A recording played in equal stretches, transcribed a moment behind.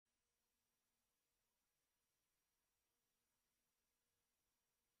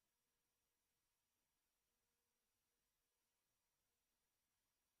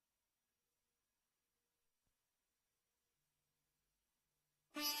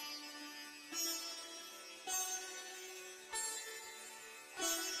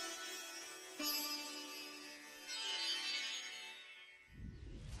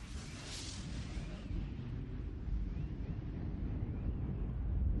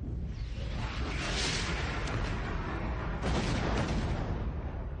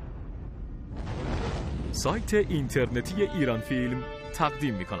سایت اینترنتی ایران فیلم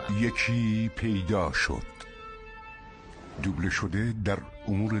تقدیم می‌کند. یکی پیدا شد، دوبله شده در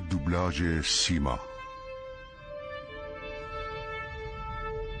امور دوبلاژ سیما.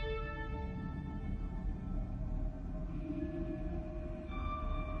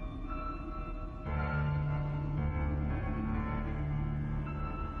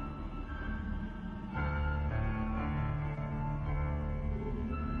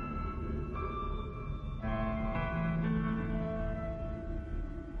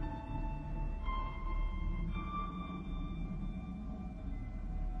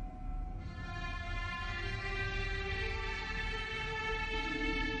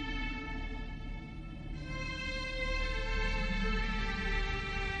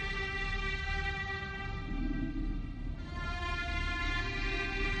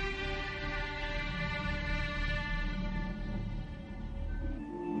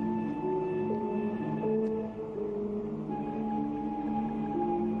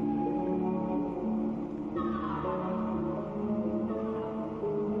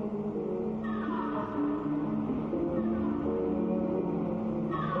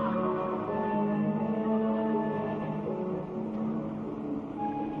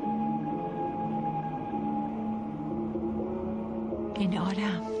 این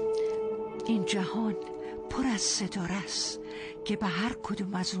عالم، این جهان پر از ستاره است که به هر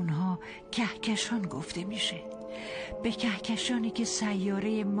کدوم از اونها کهکشان گفته میشه. به کهکشانی که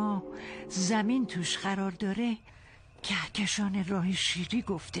سیاره ما زمین توش قرار داره کهکشان راه شیری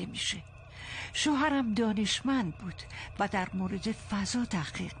گفته میشه. شوهرم دانشمند بود و در مورد فضا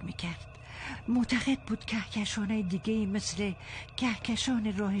تحقیق میکرد. معتقد بود کهکشان‌های دیگه‌ای مثل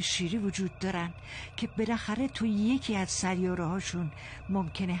کهکشان راه شیری وجود دارن که بالاخره تو یکی از سیاره‌هاشون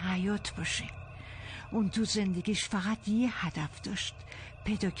ممکنه حیات باشه. اون تو زندگیش فقط یه هدف داشت،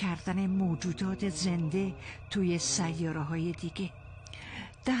 پیدا کردن موجودات زنده توی سیاره‌های دیگه.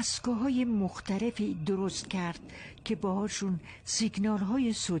 دستگاه‌های مختلفی درست کرد که باهاشون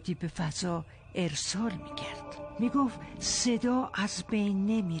سیگنال‌های صوتی به فضا ارسال میکرد. میگفت صدا از بین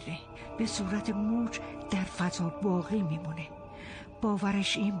نمیره، به صورت موج در فضا باقی میمونه.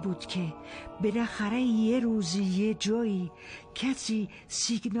 باورش این بود که بالاخره یه روزی یه جایی کسی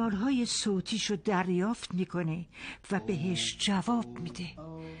سیگنال‌های صوتیشو دریافت میکنه و بهش جواب میده.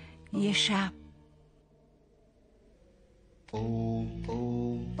 یه شب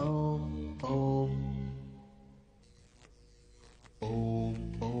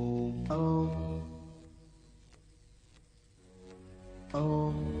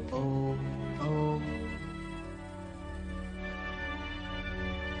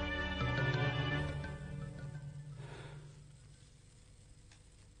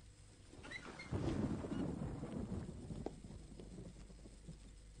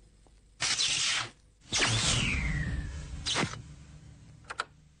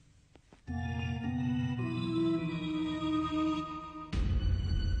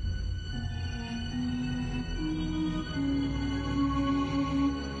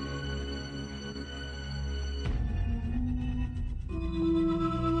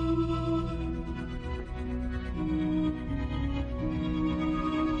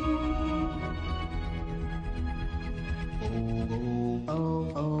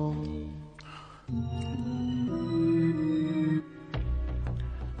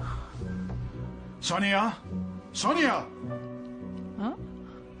سونیا؟ سونیا؟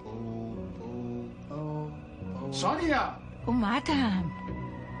 سونیا؟ اومدم.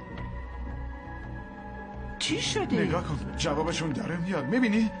 چی شده؟ نگاه کن، جوابشون داره میاد.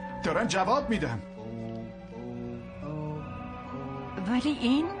 میبینی؟ دارن جواب میدن. ولی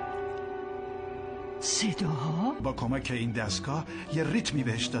این صداها؟ با کمک این دستگاه یه ریتمی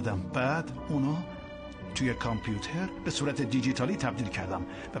بهش دادم، بعد اونو توی کامپیوتر به صورت دیجیتالی تبدیل کردم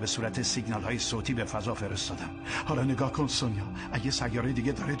و به صورت سیگنال های صوتی به فضا فرستادم. حالا نگاه کن سونیا، اگه سیاره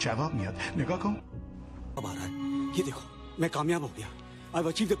دیگه داره جواب میاد. نگاه کن. ये देखो मैं कामयाब हो गया। I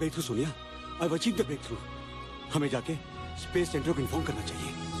achieve the break through Sonia, I achieve the break through. हमें जाके स्पेस सेंटर को इन्फॉर्म करना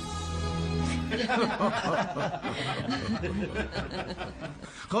चाहिए।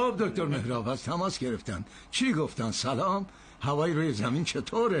 خب دکتر مهراب از تماس گرفتن، چی گفتن؟ سلام، هوای روی زمین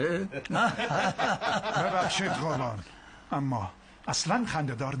چطوره؟ ببخشید قربان، اما اصلا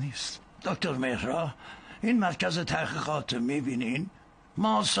خنده‌دار نیست. دکتر مهراب، این مرکز تحقیقات میبینین؟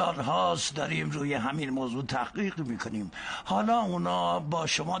 ما سالهاست داریم روی همین موضوع تحقیق میکنیم. حالا اونا با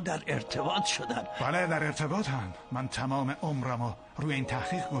شما در ارتباط شدن. بله در ارتباطن. من تمام عمرمو روی این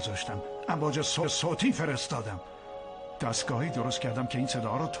تحقیق گذاشتم. امواج صوتی فرستادم. دستگاهی درست کردم که این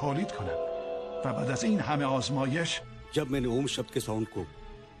صدا رو تولید کنم. و بعد از این همه آزمایش जब मैंने ओम शब्द के साउंड को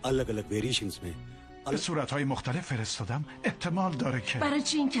अलग अलग वेरिएशंस में به صورتهای مختلف فرستادم. احتمال داره که برای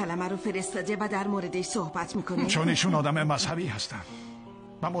چی این کلمه رو فرستاده و در موردش صحبت میکنه؟ چون ایشون آدم مذهبی هستن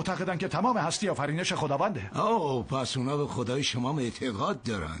و معتقدن که تمام هستی آفرینش خداونده. پس اونا به خدای شما اعتقاد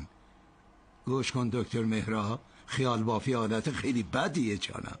دارن. گوش کن دکتر مهرا، خیال بافی عادت خیلی بدیه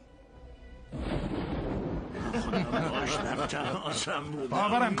جانم.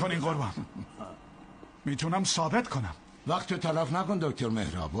 باورم کنین قربان، میتونم ثابت کنم. وقت تلف نکن دکتر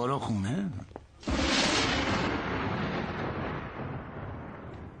مهرا، برو خونه.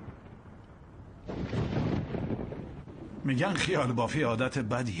 میگن خیال بافی عادت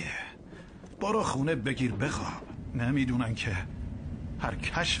بدیه. برو خونه بگیر بخواب. نمیدونن که هر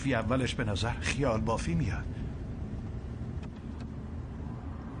کشفی اولش به نظر خیال بافی میاد.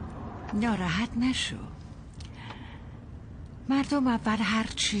 ناراحت نشو. مردم اول هر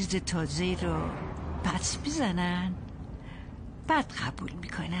چیز تازه رو پس میزنن، بعد قبول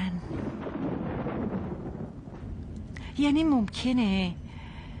میکنن. یعنی ممکنه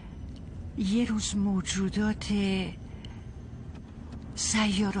یه روز موجودات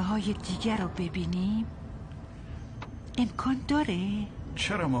سیاره های دیگر رو ببینیم؟ امکان داره؟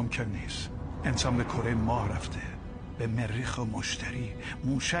 چرا ممکن نیست؟ انسان به کره ماه رفته، به مریخ و مشتری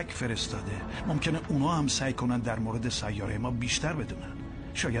موشک فرستاده. ممکنه اونا هم سعی کنن در مورد سیاره ما بیشتر بدونن.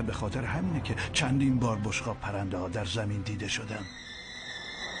 شاید به خاطر همینه که چندین بار بشقاب پرنده ها در زمین دیده شدن.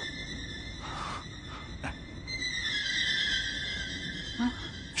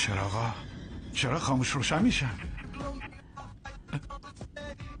 چرا خاموش روشن میشن؟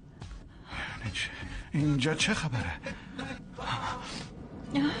 اینجا چه خبره؟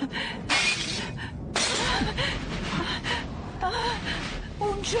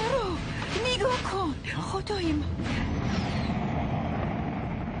 اونجا رو نگاه کن. خدای من،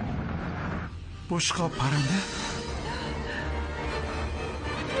 بشقاب پرنده؟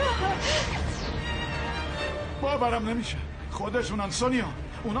 باورم نمیشه. خودشونن سونیا.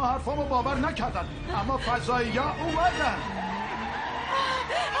 اونا حرفامو باور نکردن، اما فضایی ها اومدن.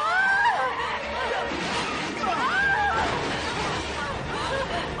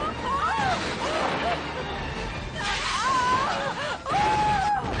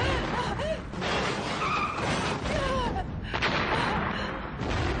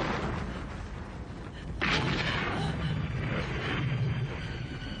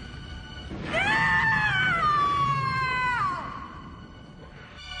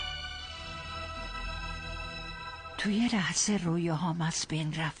 توی لحظه رویاهام از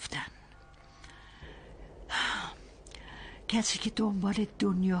بین رفتن. کسی که دنبال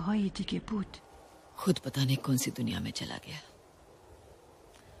دنیاهای دیگه بود खुद पता नहीं कौन सी दुनिया में चला गया।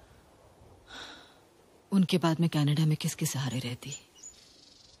 उनके बाद मैं कनाडा में किसके सहारे रहती।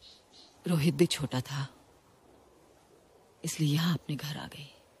 रोहित भी छोटा था, इसलिए यहाँ अपने घर आ गई।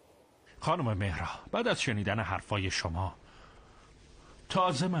 خانم مهرا، بعد از شنیدن حرفای شما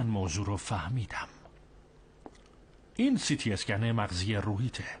تازه من موضوع رو فهمیدم. این سیتی اسکن مغزی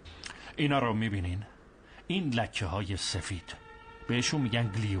روحیته. اینا رو میبینین؟ این لکه های سفید بهشون میگن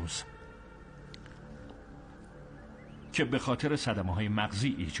گلیوز که به خاطر صدمه های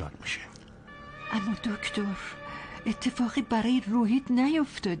مغزی ایجاد میشه. اما دکتر، اتفاقی برای روحیت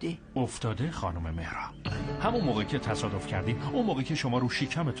نیفتاده. افتاده خانم مهرا. همون موقع که تصادف کردین، اون موقع که شما رو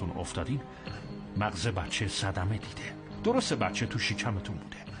شکمتون افتادین، مغز بچه صدمه دیده. درسته بچه تو شکمتون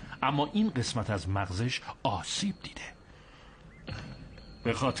بوده، اما این قسمت از مغزش آسیب دیده.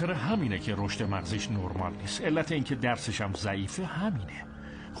 به خاطر همینه که رشد مغزش نرمال نیست. علت این که درسش هم ضعیفه همینه.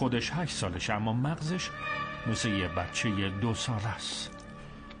 خودش 8 سالشه اما مغزش مثل یه بچه 2 ساله است.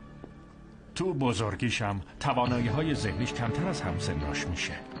 تو بزرگیش هم توانایی‌های ذهنیش کمتر از همسناش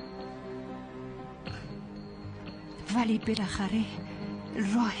میشه. ولی بالاخره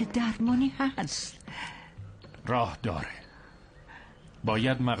راه درمانی هست. راه داره.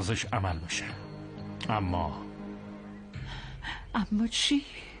 باید مغزش عمل بشه. اما چی؟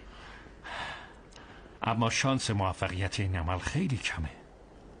 اما شانس موفقیت این عمل خیلی کمه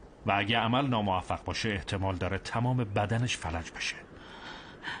و اگه عمل ناموفق باشه احتمال داره تمام بدنش فلج بشه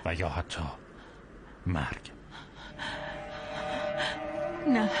و یا حتی مرگ.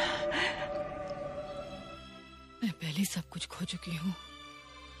 نه، मैं पहले ही सब कुछ खो चुकी हूँ।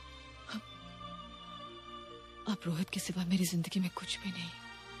 अब रोहित के सिवा मेरी जिंदगी में कुछ भी नहीं।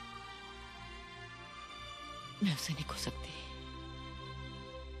 मैं उसे नहीं खो सकती।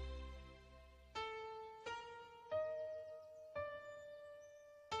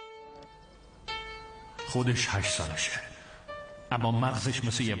 خودش 8 سالشه اما مغزش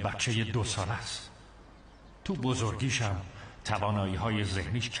مثل یه بچه 2 ساله است. تو بزرگیش هم توانایی‌های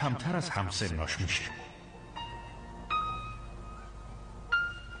ذهنیش کمتر از همسناش میشه.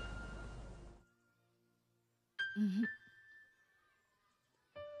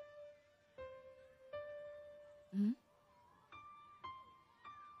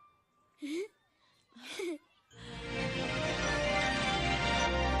 هی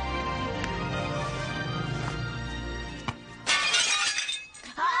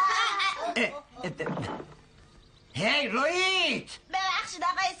روحیت، ببخشید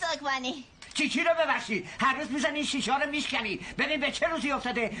آقای سوگوانی. چی رو ببخشید؟ هر روز میزنی شیشه رو میشکنی. ببین به چه روزی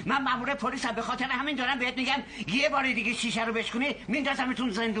افتاده. من مأمور پلیسم، به خاطر همین دارم بهت میگم یه بار دیگه شیشه رو بشکنی میندازمتون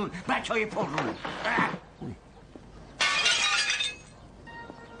زندون. بچهای پر رو.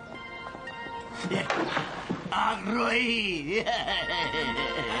 روحی،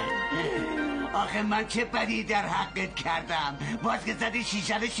 آخه من چه بدی در حقت کردم؟ باز که زدی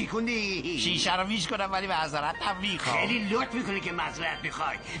شیشه رو شیکوندی. شیشه رو میشکنم ولی معذرتم میخوام. خیلی لطف میکنی که معذرت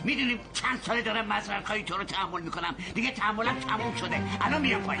میخوای. میدونیم چند ساله دارم معذرت خواهی تو رو تحمل میکنم. دیگه تحملم تموم شده. الان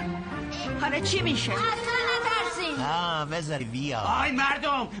میام پایین. حالا چی میشه؟ اصلا نترسین. بذاری بیا. آی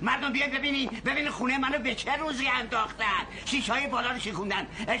مردم بیاید ببینین خونه منو به چه روزی انداختن. شیشه های بالا رو شیکوندن،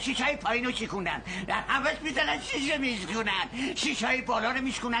 شیشه های پایین رو شیکوندن. همش میزنن شیشه میشکنن. شیشه های بالا رو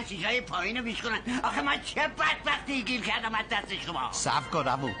میشکنن، شیشه های پایین رو میشکنن. آخه من چه بدبختی گیر کردم از دست شما. صبر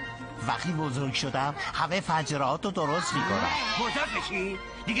کن وقتی بزرگ شدم همه فجرات رو درست میکنم. بزرگ بشی؟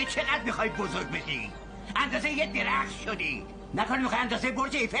 دیگه چقدر میخوای بزرگ بشی؟ اندازه یه درخت شدی. نکنی میخوای اندازه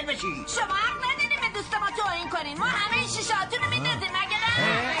برج ایفل بشی؟ شما حق نداریم به دوست ما توهین کنین. ما همه این شیشه‌هاتون رو میندازیم مگه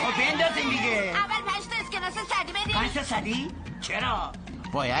نه؟ خب بندازیم دیگه. اول 5 تا اسکناس صدی بدین. 5 تا صدی؟ چرا؟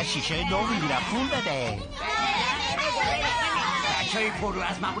 باید شیشه نو میگیرم پول بده. بچه‌های پرو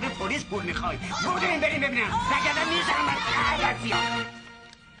از مأمور پلیس پول میخوای؟ بریم ببینم. وگرنه میزنم از عربی‌ها.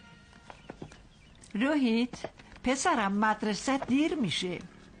 روحیت پسرم، مدرسه دیر میشه.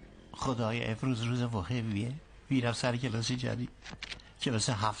 خدای امروز روز مهمیه. میرم سر کلاس جدید، کلاس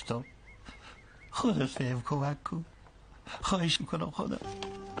 7. خودت بهم کمک کن، خواهش میکنم خدا.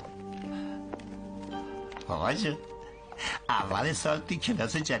 آقا جون، اول سال تو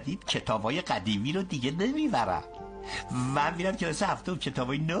کلاس جدید کتابای قدیمی رو دیگه نمیبرم. من میرم کلاس 7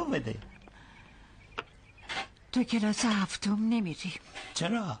 کتابای نو بده. تو کلاس 7 نمیری؟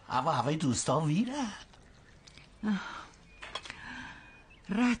 چرا؟ اما همه دوستان میرن.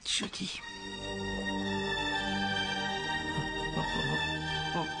 رد شدی.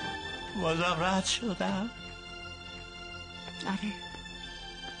 بازم رد شدم. آره.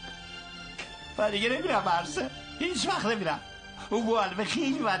 من دیگه نمیرم مرسه، هیچ وقت نمیرم. اون معلمه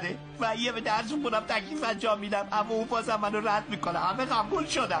خیلی بده. من یه به درس اونم تکلیف انجام میدم اما اون بازم منو رد میکنه. همه قبول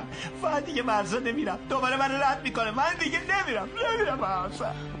شدم. من دیگه مرسه نمیرم. دوباره منو رد میکنه. من دیگه نمیرم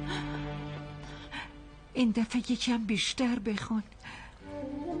مرسه. این دفعه یکم بیشتر بخون،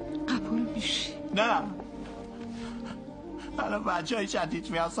 قبول میشی. نه، الان بچه های جدید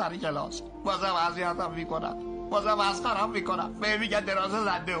میان سر کلاس، بازم اذیتم میکنم، بازم مسخره‌ام میکنم، به میگن دراز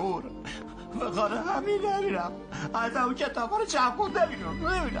زنده هور. بخاطر همین نمیرم. از اون کتابا رو چپ کن.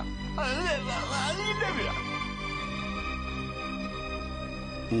 نمیرم.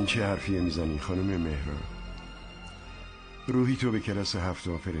 این چه حرفیه میزنی خانم مهرا؟ روحی تو به کلاس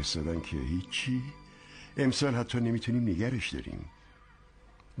 7 فرستادن که هیچی. امسال حتی نمیتونیم نگرش داریم.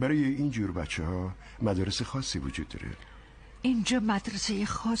 برای این جور بچه ها مدارس خاصی وجود داره. اینجا مدرسه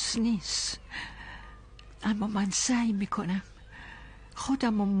خاص نیست، اما من سعی میکنم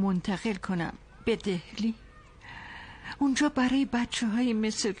خودم رو منتقل کنم به دهلی. اونجا برای بچه های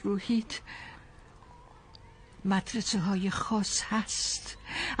مثل روحیت مدرسه های خاص هست،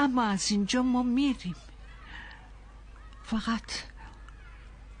 اما از اینجا ما میریم.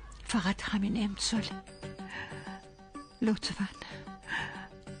 فقط همین امسال. لطفاً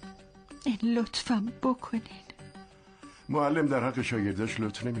این لطفم بکنین. معلم در حق شاگرداش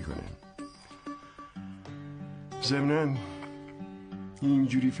لطف نمیکنه. ضمناً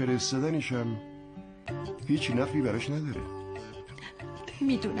اینجوری فرستادنش هم هیچ نفعی براش نداره.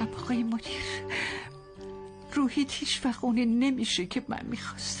 میدونم آقای مدیر، روحیت هیچ وقت اونه نمیشه که من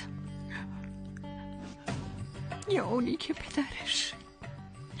میخواستم، یا اونی که پدرش،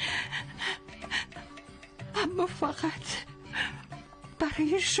 اما فقط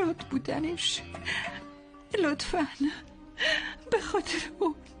برای شاد بودنش لطفاً به خاطر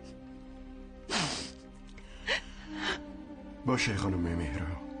اون. باشه خانم مهرا،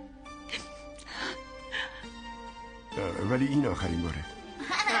 ولی این آخرین باره.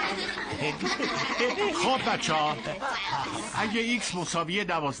 خب بچه ها، اگه x مساوی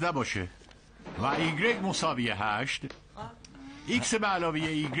 12 باشه و y مساوی 8، x به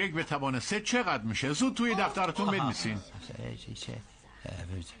علاوه y به توان 3 چقدر میشه؟ زود توی دفترتون بنویسین.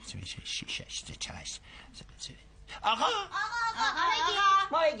 آقا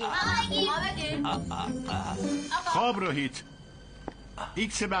خب روحیت،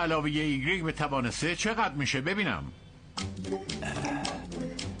 x به علاوه y به توان 3 چقدر میشه؟ ببینم.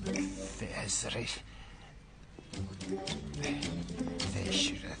 بذارش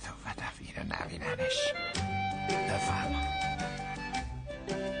فشرت و دفیر نبیننش. بفهم.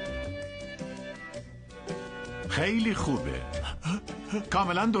 خیلی خوبه،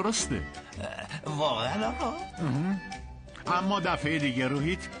 کاملا درسته. واقعا آقا؟ اما دفعه دیگه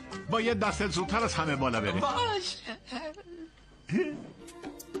روحیت باید دستت زودتر از همه بالا بره. باش.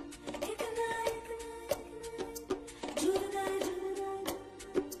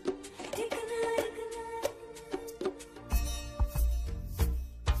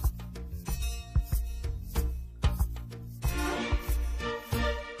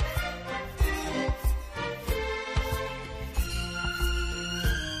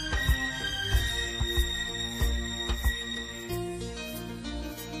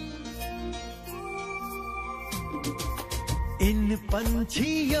 इन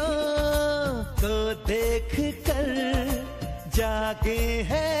पंछियों को देख कर जागे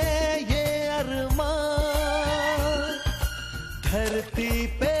हैं ये अरमान, धरती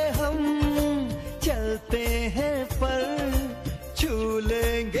पे हम चलते हैं पर छू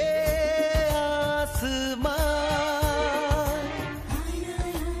लेंगे आसमान।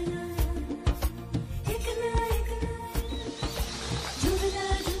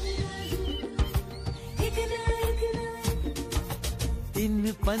 इन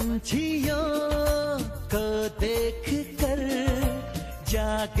पंछियों को देख कर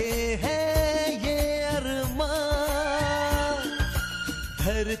जागे हैं ये अरमान,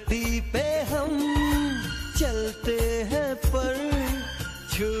 धरती पे हम चलते हैं पर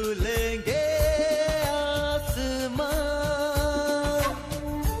छू लेंगे आसमान।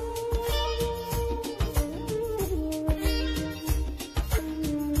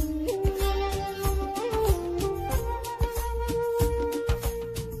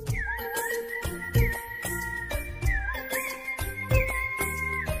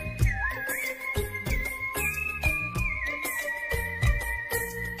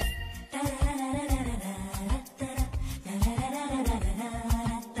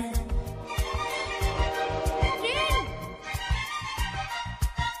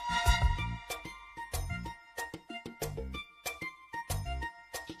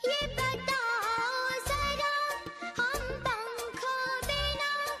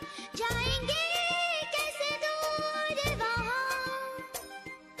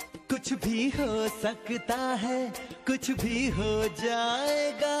 कुछ भी हो सकता है, कुछ भी हो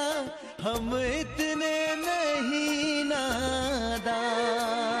जाएगा, हम इतने नहीं नादान।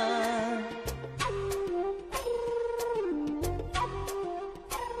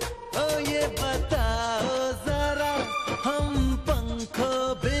 ओ ये बताओ जरा, हम पंखों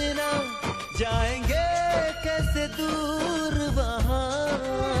बिना जाएंगे कैसे दूर वहाँ।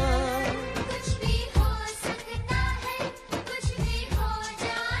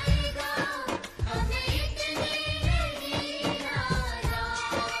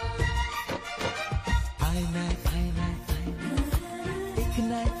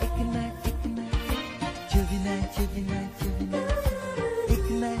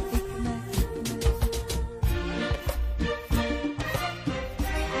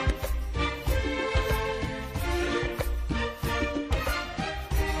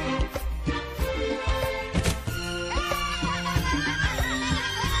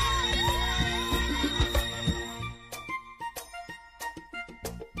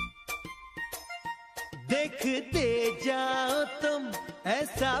 देखते जाओ तुम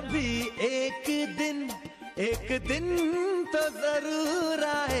ऐसा भी एक दिन तो जरूर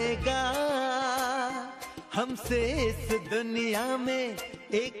आएगा, हमसे इस दुनिया में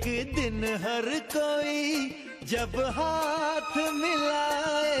एक दिन हर कोई जब हाथ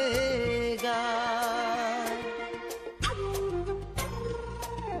मिलाएगा।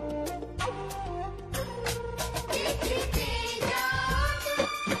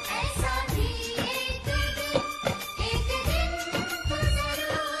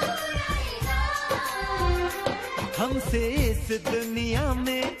 हमसे इस दुनिया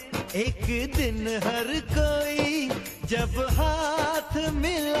में एक दिन हर कोई जब हाथ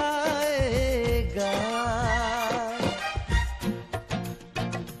मिलाएगा।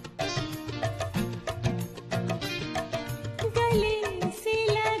 गले से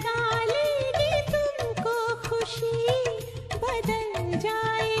लगा लेगी तुमको खुशी, बदल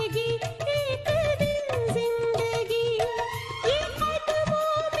जाएगी एक दिन जिंदगी, ये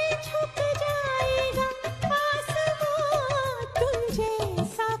कदमों में छुप जाएगा आसमां, तुम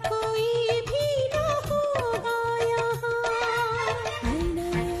जैसा कोई भी ना होगा यहाँ। आईना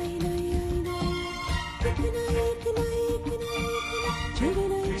आईना आईना, इतना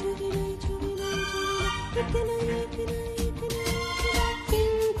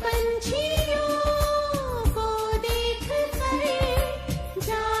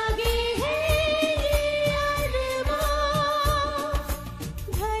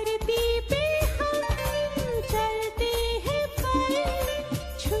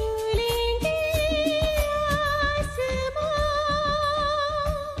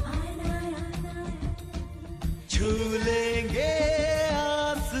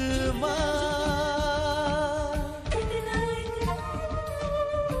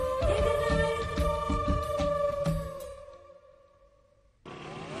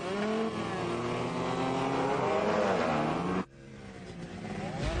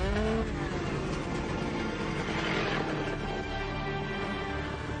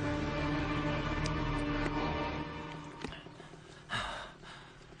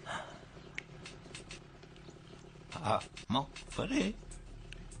موافقه؟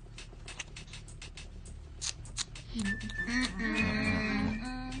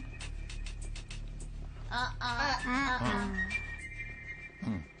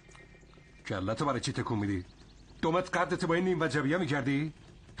 کلتو برای چی تکون میدی؟ دومت قدتو با این نیم وجبیه میکردی؟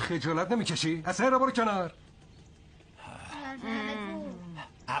 خجالت نمیکشی؟ اصلا را برو کنار.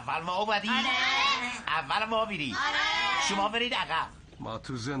 اول ما اومدیم. اول ما میریم. شما برید عقب. ما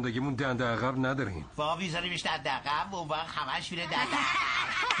تو زندگیمون دنده عقب نداریم. با میذاریمش دنده عقب و اون وقت همش میره دنده.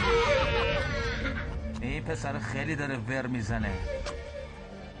 این پسر خیلی داره ور میزنه.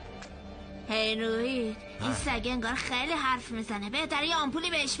 هی روحی، این سگ انگار خیلی حرف میزنه. بهتره یه آمپولی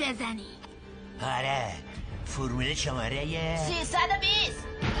بهش بزنی. آره، فرمول شماره 320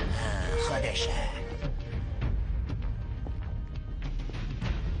 خودشه.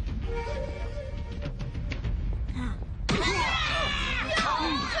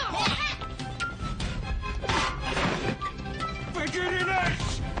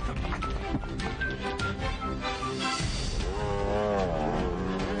 بگیرینش!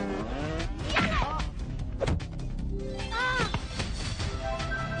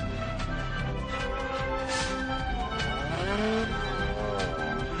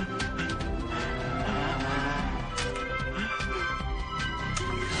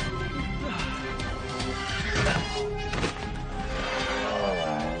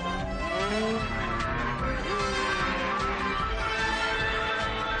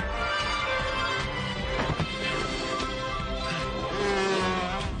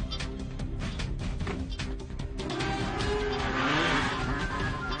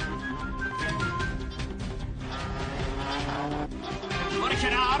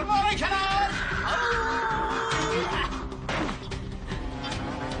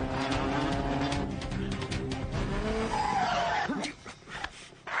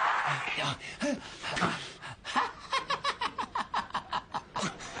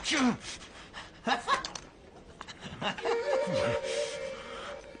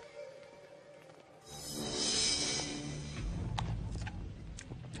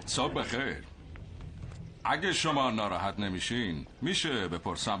 صبح بخیر. اگه شما ناراحت نمیشین میشه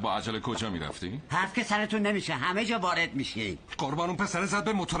بپرسم با عجله کجا میرفتی؟ حرف که سرتون نمیشه، همه جا وارد میشین. قربان اون پسر زد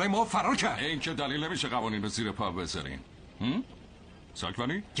به موتورای ما فرار کرد. این که دلیل نمیشه قوانین رو زیر پا بذارین.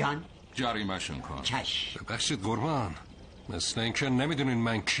 ساکوانی؟ جان جریمه‌شون کن. چش. ببخشید قربان، مثل اینکه نمیدونین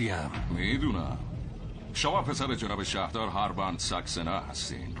من کیم. میدونم. شما پسر جناب شهردار هارباند ساکسنا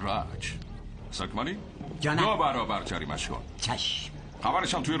هستین. راج. ساکوانی؟ جانم. 2 برابر جریمه‌ش کن. چش.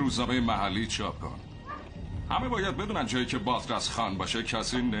 خبرش هم توی روزنامه محلی چاپ کن. همه باید بدونن جایی که بازرس خان باشه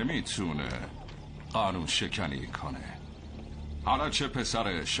کسی نمیتونه قانون شکنی کنه. حالا چه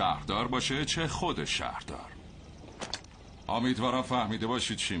پسر شهردار باشه چه خود شهردار. امیدوارم فهمیده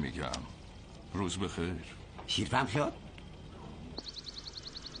باشید چی میگم. روز بخیر. شیرفهم شد؟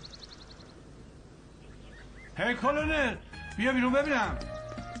 هی کلونل، بیا بیرون ببینم.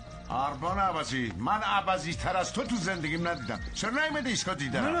 هاربان عوضی، من عوضی تر از تو زندگیم ندیدم. چرا نیمده ایسکا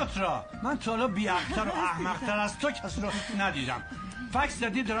دیدم؟ من تا حالا بی‌عقل‌تر و احمق‌تر از تو کسی رو ندیدم. فکس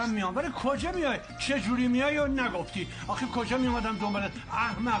زدی دارم میام، ولی کجا میای؟ چه جوری میای و نگفتی؟ آخه کجا میامدم دنبالت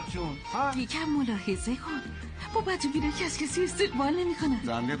احمق جون؟ یکم ملاحظه کن. با بدوبینه کسی استقبال نمیکنه.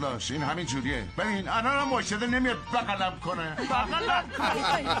 زنده لاش این همین جوریه. ببین الان هم وایساده نمیاد بغلم کنه. بغلم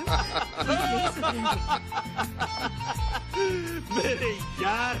کنه.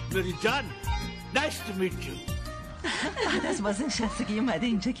 مری جان nice to meet you. بعد از بازنشستگی اومده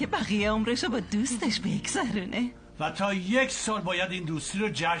اینجا که بقیه عمرشو با دوستش بگذرونه و تا 1 سال باید این دوستی رو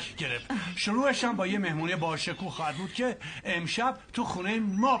جشن گرفت. شروعش هم با یه مهمونی باشکوه خواهد بود که امشب تو خونه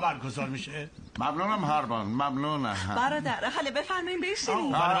ما برگزار میشه. ممنونم هاربان، ممنونم. برادر حالا بفرمایید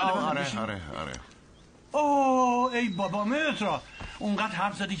بشینید. آره. اوه ای بابا مترا، اونقدر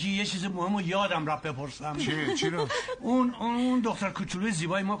حرف زدی که یه چیز مهم رو یادم رفت بپرسم. چی رو؟ اون دختر کوچولوی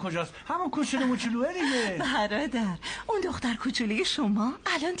زیبای ما کجاست؟ همون کوچولو موچولوه دیگه. برادر اون دختر کوچولوی شما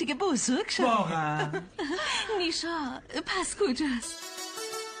الان دیگه بزرگ شده. واقعا؟ نیشا پس کجاست؟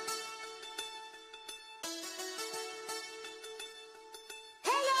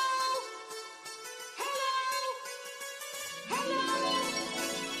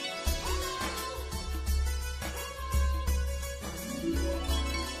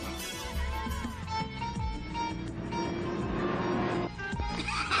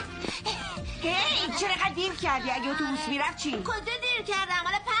 چرا دیر کردی؟ اگه اتوبوس میرفت چی؟ کجا دیر کردم؟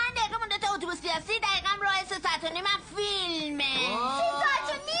 حالا 5 دقیقه مونده تا اتوبوس بیاد. 30 دقیقه راه 3 ساعت و نیم فیلمه. 3 ساعت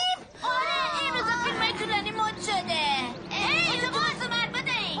و نیم؟ آره این روزا فیلم طولانی مد شده. اتوبوس اومد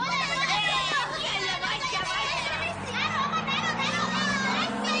بدهیم.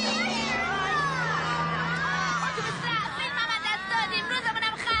 اتوبوس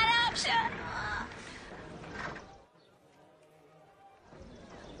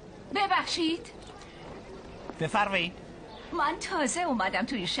ببخشید بفرمایید. من تازه اومدم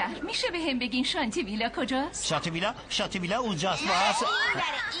توی شهر. میشه به هم بگین شانتی ویلا کجاست؟ شانتی ویلا اونجاست.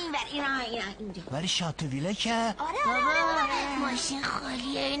 اینجا. ولی شانتی ویلا که آره ماشین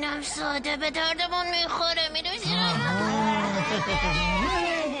خالیه. اینم ساده به دردمون میخوره. میدونی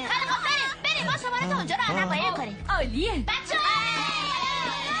بریم ما شما رو تا اونجا رو راهنمایی کنیم. عالیه بچه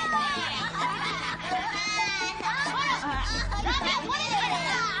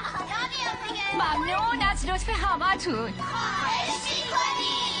ممنون از لطف همتون. خواهشی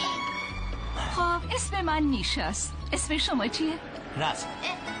کنیم. خب اسم من نیشاست. اسم شما چیه؟ راست.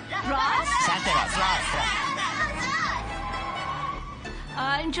 راست؟ راست.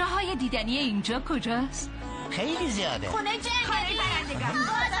 جاهای دیدنی اینجا کجاست؟ خیلی زیاده. خونه پرندگان.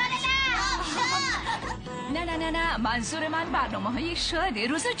 نه منظور من برنامه های شاده.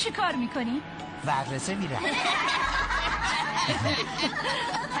 روزا چی کار میکنی؟ مدرسه میرم.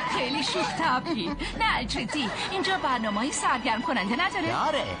 خیلی شوخ طبعی. نه جدی اینجا برنامه‌ای سرگرم کننده نداره؟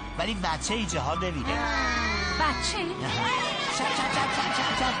 داره ولی بچه اینجاها نمیره. بچه؟ چپ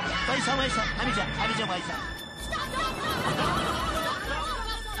وایسا همینجا وایسا.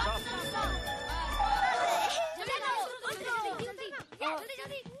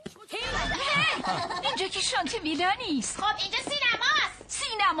 اینجا که شانتی ویلا نیست. خب اینجا سینماست.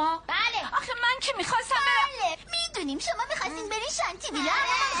 سینما؟ بله. آخه من که میخواستم برم. میدونیم شما میخواستین برین شانتی ویلا، اما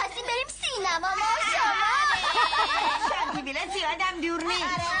ما میخواستیم بریم سینما. ما شما شانتی ویلا زیادم دور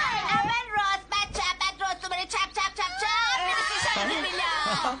نیست. اول راست بعد چپ بعد راست دوباره چپ میرسی شانتی ویلا.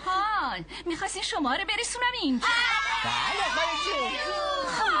 آهان میخواستین شما رو برسونم اینجا. بله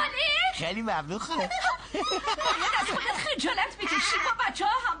خاله خیلی ممنون خاله. از خودت خجالت میکشی. با بچه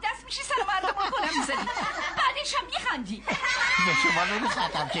ها هم دست میشی سر مردم رو کنم میزنی. بعدش هم میخندی. به شما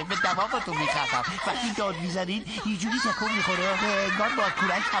نمیخندم که به دماغتون میخندم. وقتی داد میزنید اینجوری تکون میخوره انگار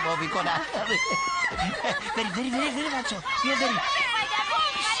بادکونک هوا میکنن. بریم بچه بیا بریم.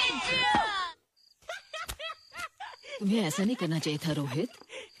 तुम्हें ऐसा नहीं करना चाहिए था रोहित.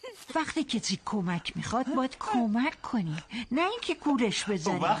 وقتی کسی کمک میخواد باید کمک کنی، نه اینکه گولش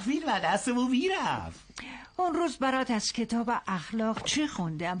بزنی. اون وقت فیلم دستمون میرفت. اون روز برات از کتاب اخلاق چی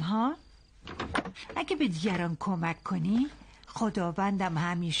خوندم ها؟ اگه به دیگران کمک کنی خداوندم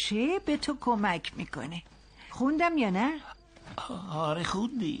همیشه به تو کمک میکنه. خوندم یا نه؟ آره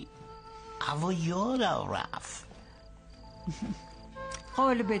خوندی اما یادم رفت.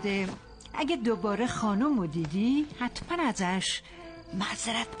 قول بده اگه دوباره خانومو دیدی حتما ازش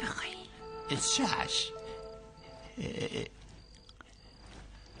معذرت بخوایی. چش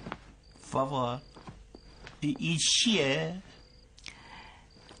بابا این چیه؟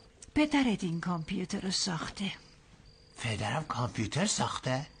 پدرت این کامپیوتر رو ساخته. پدرم کامپیوتر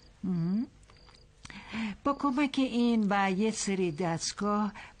ساخته؟ با کمک این و یه سری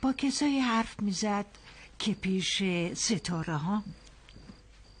دستگاه با کسایی حرف میزد که پیش ستاره ها.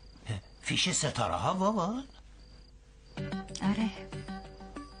 پیش ستاره ها بابا؟ آره.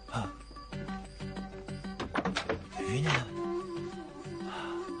 ببینم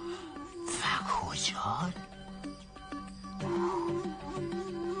و کجا؟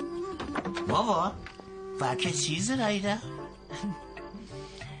 بابا بلکه چیز رایده؟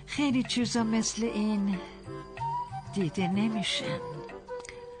 خیلی چیزا مثل این دیده نمیشن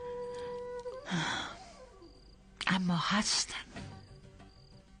اما هستن.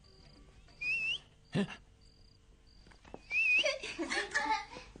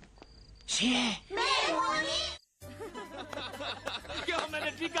 چیه؟ مهمونی क्या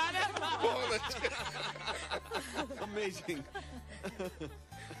मैंने ठीक कहा ना? बहुत अच्छा अमेजिंग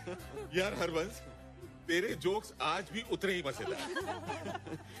यार हरबंस तेरे जोक्स आज भी उतने ही मजेदार।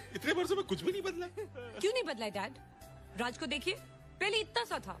 इतने वर्षों में कुछ भी नहीं बदला। क्यों नहीं बदला डैड? राज को देखिए पहले इतना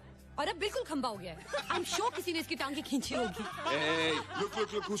सा था और अब बिल्कुल खंबा हो गया है। आई एम श्योर किसी ने इसकी टांगे खींची होगी।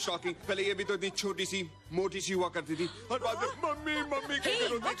 Look who shocking. पहले ये भी तो इतनी छोटी सी मोटी सी हुआ करती थी और बाद में मम्मी मम्मी कहते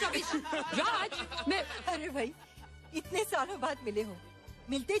रोती थी। राज मैं अरे भाई इतने सालों बाद मिले हो,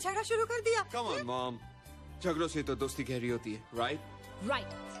 मिलते ही झगड़ा शुरू कर दिया। कम ऑन मॉम, झगड़ों से तो दोस्ती गहरी होती है, right?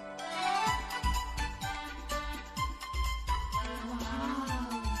 Right.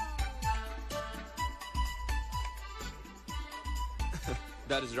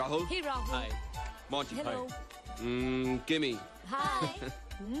 That is Rahul. Hey Rahul. Hi. Monty. Hello. Hi. Gimme. Hi.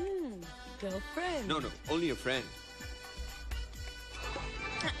 Girlfriend. No, only a friend.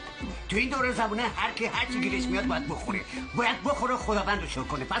 تو این دوره زبونه هر کی هر چی گیرش میاد باید بخوره. باید بخوره خداوند رو شکر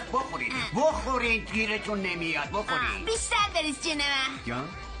کنه. پس بخورید. بخورید گیرتون نمیاد. بخورید. بیشتر بریز جونه من. جان؟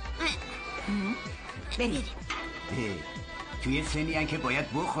 برید. توی سنی هم که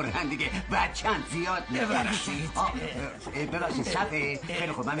باید بخورن دیگه. بچه‌ام زیاد ببخشید. ببخشید صفحه.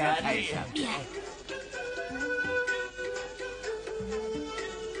 خیلی خوب من میرم تایشم.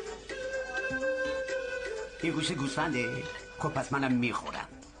 این گوشه گوسفنده؟ خب پس منم میخورم.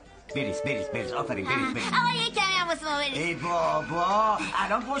 بریز آفرین بریز. آقا یک کمی هم واسه ما بریز. ای بابا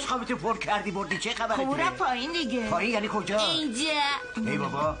الان بشقابتو پر کردی بردی چه خبره؟ خب اونم پایین دیگه. پایین یعنی کجا؟ اینجا. ای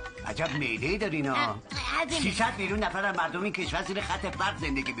بابا عجب معده‌ای داری نا. 600 میلیون نفر از مردم این کشور زیر خط فقر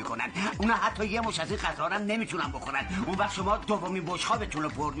زندگی میکنن. اونا حتی یه مش از این غذا هم نمیتونن بخورن. اون وقت شما دومین بشقابتون رو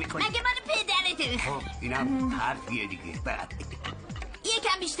پر میکنید. مگه من پدرته بخوام. خب اینم حرفیه دیگه. بعد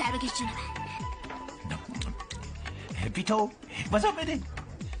یکم بیشتر بکش جونم. بیتو بازم بده.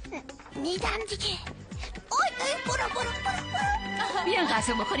 میدم دیگه. اوی برو. بیان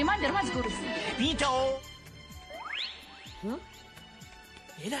غذا بخوریم من دارم از گروزی. بیتو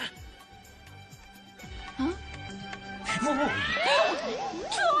یه نه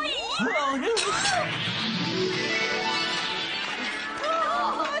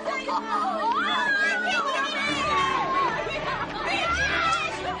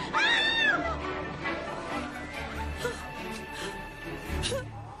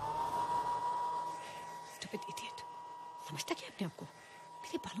Stupid idiot. समझता क्या अपने आप को?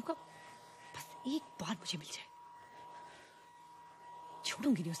 मेरे बालों का बस एक बार मुझे मिल जाए,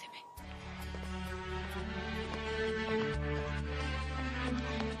 छोड़ूंगी नहीं उसे मैं.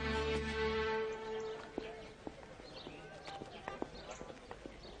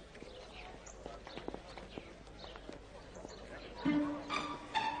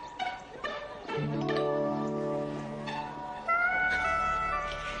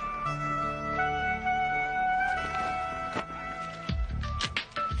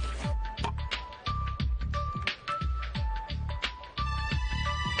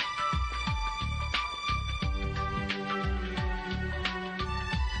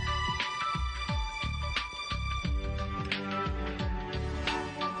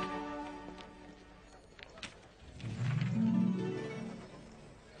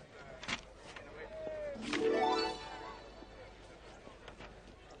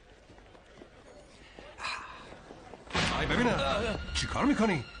 ببینم چی کار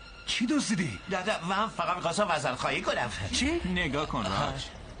میکنی؟ چی دزدیدی؟ نه من فقط میخواستم وزنخواهی کنم. چی؟ نگاه کن راج.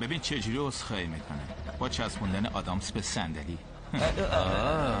 ببین چجوری عذرخواهی میکنه با چسبوندن آدامس به صندلی.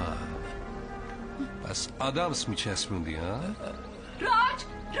 پس آدامس میچسبوندی ها؟ راج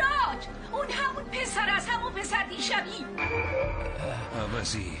اون همون پسر از همون پسر دیشبی.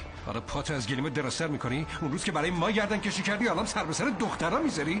 عوضی حالا پاتو از گلیمه دراستر میکنی؟ اون روز که برای ما گردن کشی کردی الان سر به سر دخترها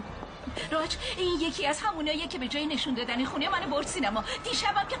میذاری؟ راج این یکی از هموناییه که به جای نشون دادن خونه من برد سینما.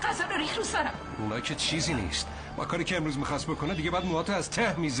 دیشبم که غذا رو ریخ رو سرم. اونا که چیزی نیست. با کاری که امروز میخواست بکنه دیگه بعد موهاتو از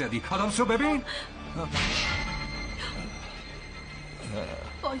ته میزدی. آدامسو ببین.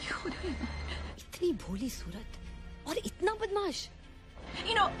 وای خدای من. इतनी भोली सूरत और इतना बदमाश.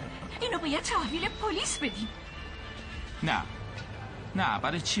 اینو باید تحویل پلیس بدیم. نه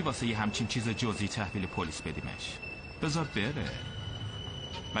برای چی واسه یه همچین چیز جزئی تحویل پلیس بدیمش؟ بذار بره.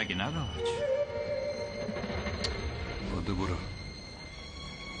 مگه نه راج؟ برو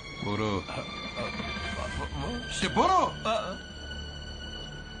برو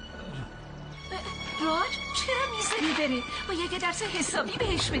راج چرا میذاری بره؟ باید یه درس حسابی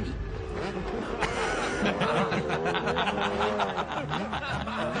بهش بدی.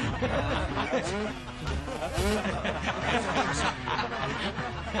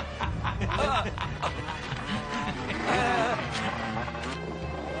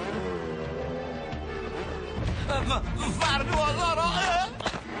 فرد آزارا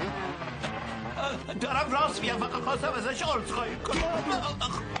دارم راست میگم فقط خواستم ازش عذرخواهی کنم.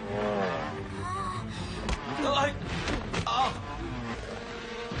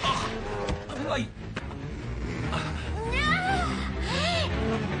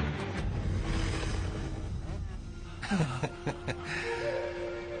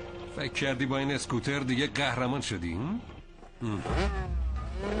 فکر کردی با این اسکوتر دیگه قهرمان شدی؟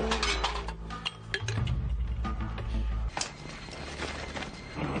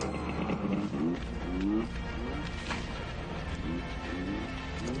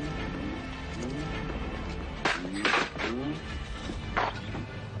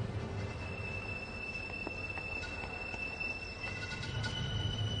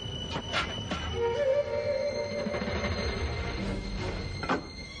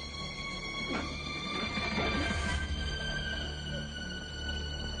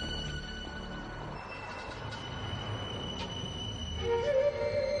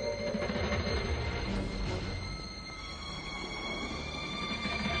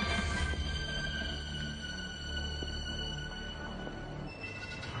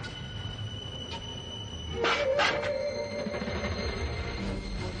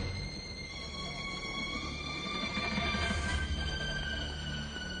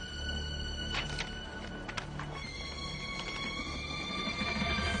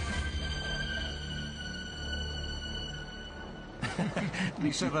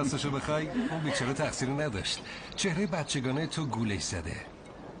 بیشتر راستشو بخوای اون بیچاره تقصیری نداشت. چهره بچگانه تو گولش زده.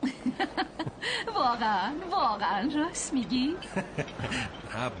 واقعا راست میگی؟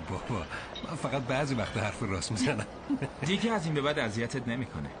 نه بابا، من فقط بعضی وقت حرف راست میزنم. دیگه از این به بعد اذیتت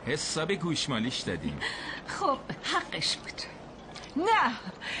نمیکنه. حساب گوشمالیش دادیم. خب حقش بود. نه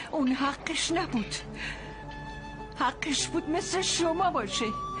اون حقش نبود. حقش بود مثل شما باشه.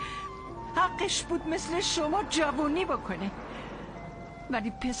 حقش بود مثل شما جوونی بکنه.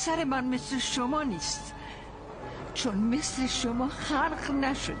 ولی پسر من مثل شما نیست، چون مثل شما خلق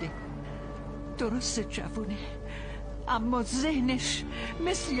نشده. درست جوونه اما ذهنش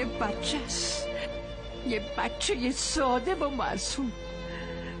مثل یه بچه است، یه بچه ساده و معصوم،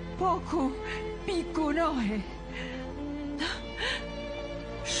 پاک و بیگناهه.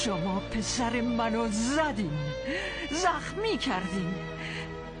 شما پسر منو زدین، زخمی کردین،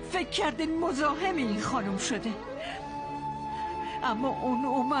 فکر کردین مزاحم این خانم شده، اما اون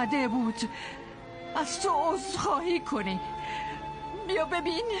اومده بود از تو عذرخواهی کنی. بیا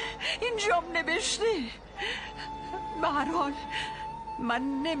ببین اینجام نوشته. به هر حال من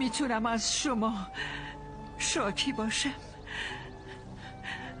نمیتونم از شما شاکی باشم،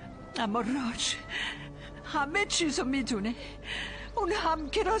 اما راج همه چیزو میدونه. اون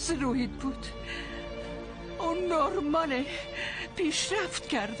همکلاس روحید بود، اون نورماله، پیشرفت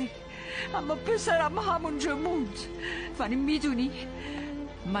کرده، اما پسرم همونجا موند. ولی میدونی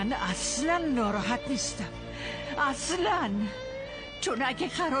من اصلا ناراحت نیستم، اصلا، چون اگه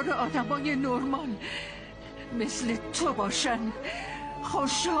قرار آدمای نورمال مثل تو باشن،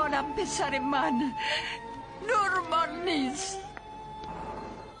 خوشحالم پسر من نورمال نیست.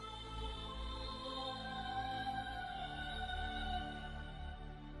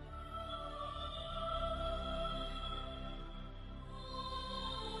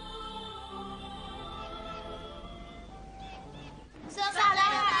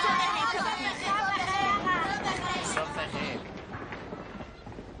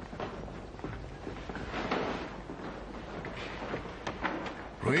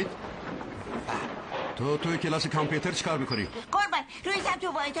 روید توی کلاس کامپیوتر چیکار میکنی؟ قربان رویزم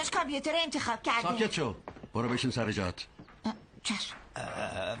تو وایتاش کامپیوتر انتخاب کرده. ساکت شو، برو بشین سر جات. چشم.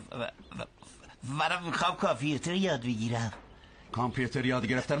 منم میخوام کامپیوتر یاد بگیرم. کامپیوتر یاد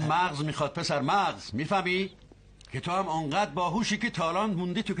گرفتن مغز میخواد پسر، مغز. میفهمی؟ که تو هم اونقدر باهوشی که تالان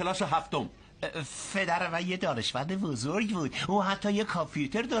موندی تو کلاس هفتم. پدر من یه دانشمند بزرگ بود، او حتی یه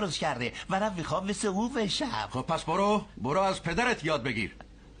کامپیوتر درست کرده. منم میخوام مثل او بشم. خب پس برو از پدرت یاد بگیر.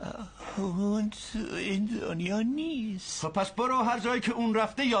 اون تو این دنیا نیست. خب پس برو هر جایی که اون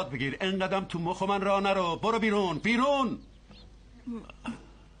رفته یاد بگیر. انقدم تو مخ من راه نرو. برو بیرون بیرون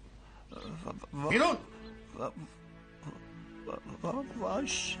بیرون.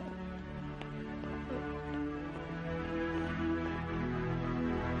 باش.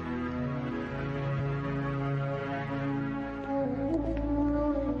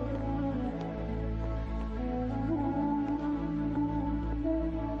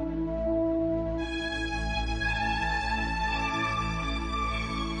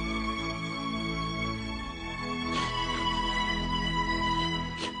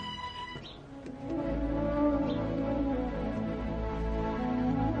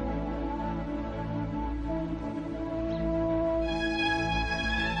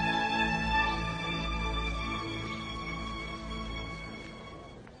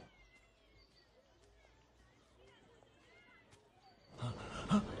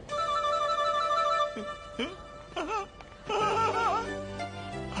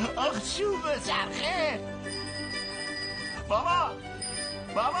 آخ چوب چرخه. بابا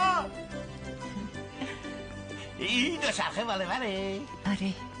این دو چرخه مال منه؟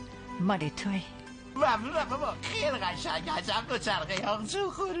 آره مال توی. ممنونم بابا، خیلی قشنگ. عجب دو چرخه. آخ چون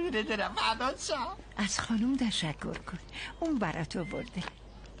خورونه دارم فدات شم. از خانم تشکر کن، اون برات آورده.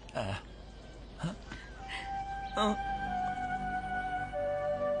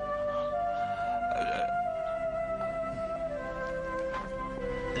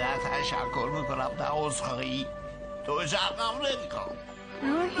 نه تشکر میکنم، نه عذرخواهی. تو شرقم نمیکنم.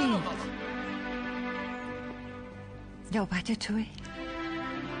 روحی نوبت توی.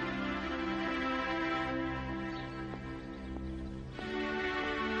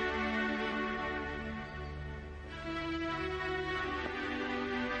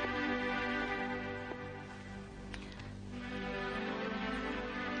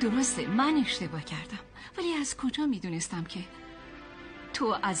 درسته من اشتباه کردم، ولی از کجا میدونستم که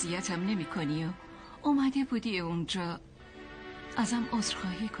تو اذیتم نمی کنی و اومده بودی اونجا ازم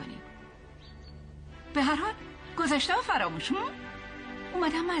عذرخواهی کنی. به هر حال گذشته فراموش.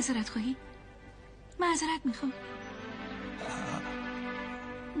 اومدم معذرت خواهی. معذرت میخوام.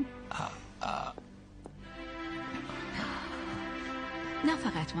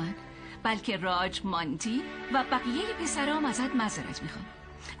 فقط من بلکه راج، مانتی و بقیه پسرام ازت معذرت میخوام.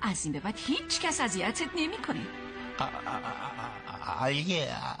 از این به بعد هیچ کس اذیتت نمیکنه.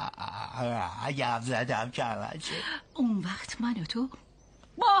 اگه حرف زدم که عوض شد، اون وقت من و تو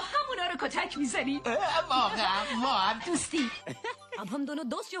با همونا رو کتک میزنی. واقعا دوستی. अब हम दोनों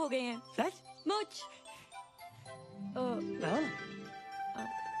दोस्त हो गए हैं। सच मुच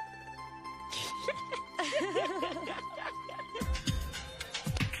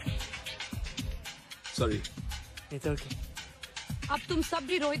सॉरी। It's okay. अब तुम सब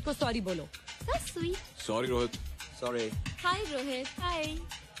भी रोहित को सॉरी बोलो। That's sweet. Sorry Rohit. Sorry. Hi Rohit. Hi.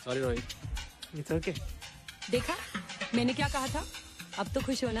 Sorry Rohit. It's okay. देखा मैंने क्या कहा था? अब तो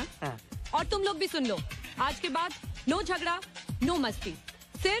खुश हो ना? हाँ। और तुम लोग भी सुन लो, आज के बाद नो झगड़ा, नो मस्ती,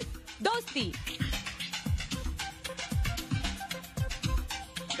 सिर्फ दोस्ती।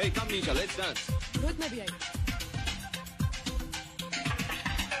 Hey, come Nisha, let's dance. Rohit में भी आई।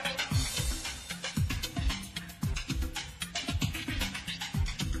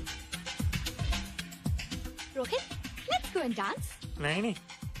 Rohit, let's go and dance. नहीं,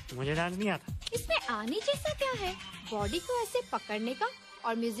 मुझे डांस नहीं आता। इसमें आने जैसा क्या है? बॉडी को ऐसे पकड़ने का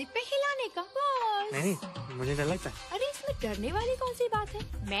और म्यूजिक पे हिलाने का, बस। नहीं, मुझे डर लगता है। अरे इसमें डरने वाली कौन सी बात है?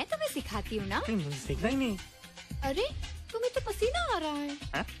 मैं तुम्हें सिखाती हूँ ना। मुझे सीखना ही नहीं। अरे तुम्हें तो पसीना आ रहा है।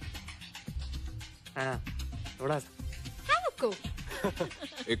 हाँ, थोड़ा सा। Have a coke.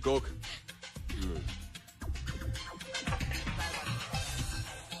 एक कोक।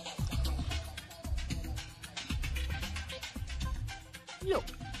 लो,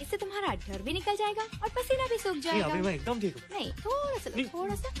 इससे तुम्हारा डर भी निकल जाएगा और पसीना भी सूख जाएगा। अभी मैं एकदम ठीक हूँ। नहीं, थोड़ा सा लो,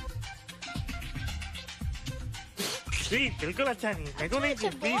 थोड़ा सा। बिल्कुल अच्छा नहीं है। नहीं अच्छा,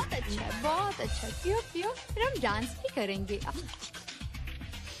 बहुत अच्छा है, बहुत अच्छा। पियो पियो, फिर हम डांस भी करेंगे।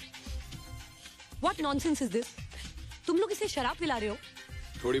 What nonsense is this? तुम लोग इसे शराब पिला रहे हो?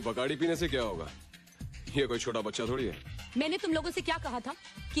 थोड़ी बकाड़ी पीने से क्या होगा? ये कोई छोटा बच्चा थोड़ी है। मैंने तुम लोगों से क्या कहा था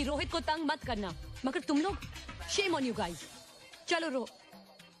कि रोहित को तंग मत करना, मगर तुम लोग, shame on you guys. चलो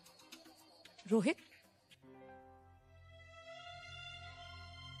रोहित,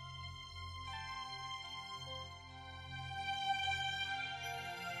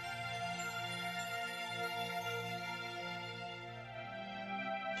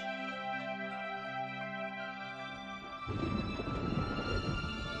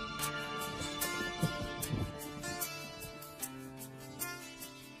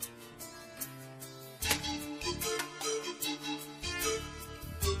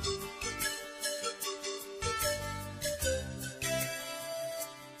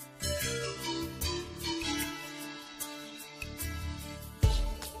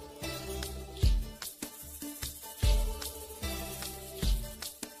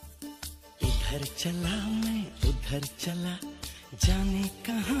 इधर चला मैं उधर चला, जाने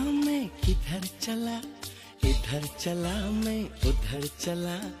कहाँ मैं किधर चला। इधर चला मैं उधर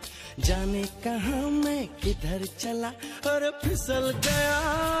चला, जाने कहाँ मैं किधर चला। और फिसल गया,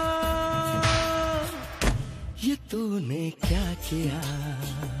 ये तूने क्या किया।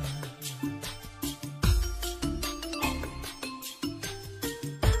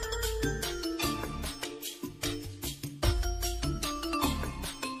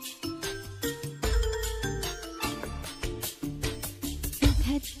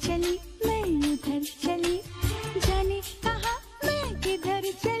 चली मैं उधर चली, जाने कहाँ मैं किधर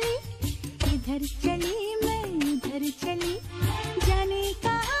चली। इधर चली मैं उधर चली, जाने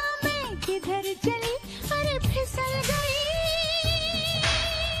कहाँ मैं किधर चली। अरे फिसल गई,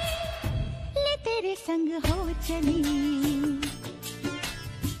 ले तेरे संग हो चली।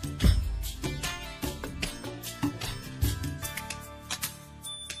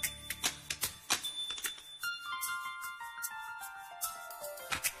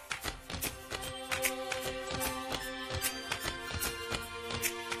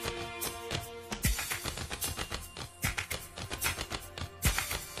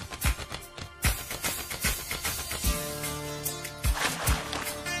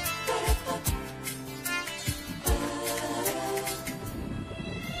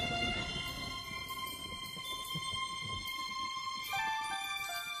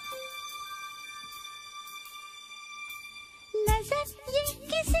 नजर ये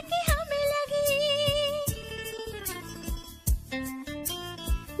किसकी हमें लगी,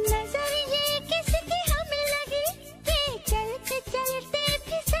 नजर ये किसकी हमें लगी, कि चलते चलते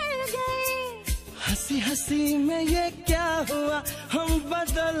फिसल गए। हंसी हंसी में ये क्या हुआ, हम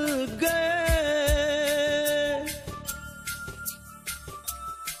बदल गए।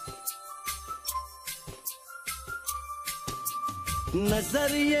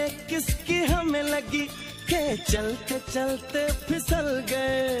 नजर ये किसकी हमें लगी, के चलते चलते फिसल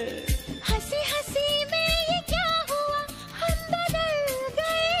गए। हंसी हंसी में ये क्या हुआ, हम बदल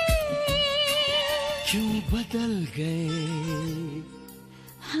गए। क्यों बदल गए,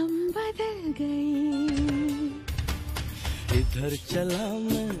 हम बदल गए। इधर चला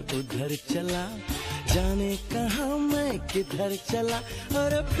मैं उधर चला, जाने कहाँ मैं किधर चला,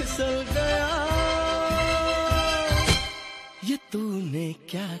 और फिसल गया। ये तूने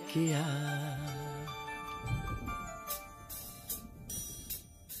क्या किया।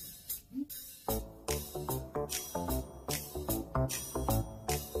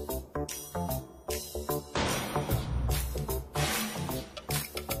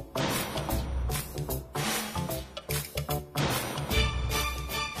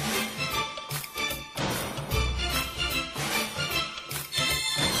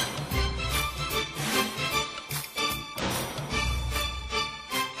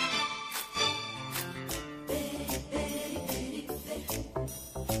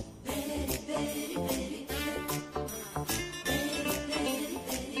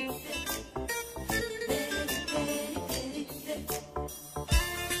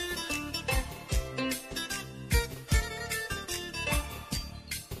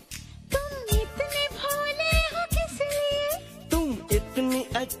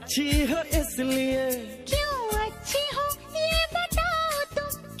 अच्छी हो इसलिए। क्यों अच्छी हो ये बताओ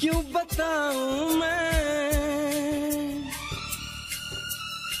तुम। क्यों बताऊं मैं।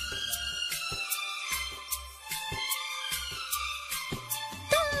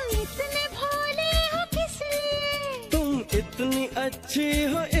 तुम इतने भोले हो किस लिए। तुम इतनी अच्छी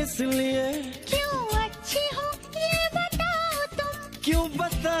हो इसलिए। क्यों अच्छी हो ये बताओ तुम। क्यों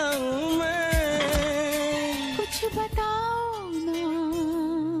बताऊं मैं। कुछ बताओ ना।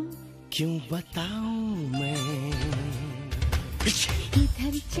 क्यों बताऊं मैं।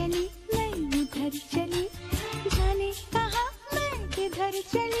 इधर चली मैं उधर चली, जाने कहाँ मैं किधर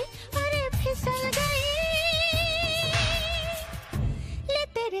चली, अरे फिसल गई। ले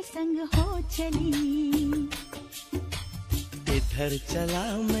तेरे संग हो चली। इधर चला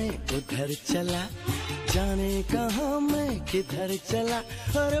मैं उधर चला, जाने कहाँ मैं किधर चला,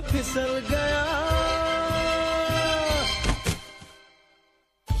 और फिसल गया।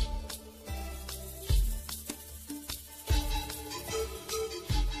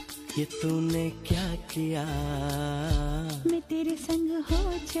 ये तूने क्या किया। मैं तेरे संग हो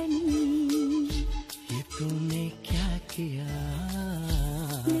चली। ये तूने क्या किया।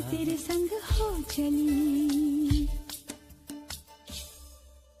 मैं तेरे संग हो चली।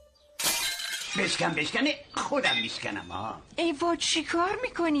 بشکنه خودم میشکنم ها. ای وای چی کار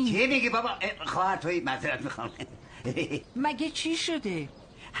میکنی؟ چی میگی بابا؟ خواهر توی معذرت میخوام. مگه چی شده؟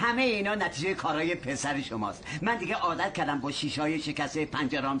 همه اینا نتیجه کارهای پسر شماست. من دیگه عادت کردم با شیشه‌های شکسته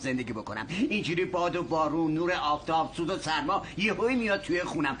پنجره‌ام زندگی بکنم. اینجوری باد و بارون، نور آفتاب، سود و سرما یهویی میاد توی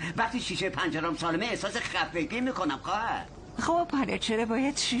خونم. وقتی شیشه پنجره‌ام سالمه احساس خفگی میکنم خواهر. خب حالا چرا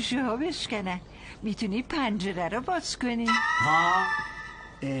باید شیشه ها بشکنن؟ میتونی پنجره رو باز کنی؟ ها؟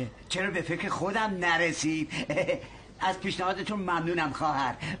 چرا به فکر خودم نرسید؟ از پیشنهادتون ممنونم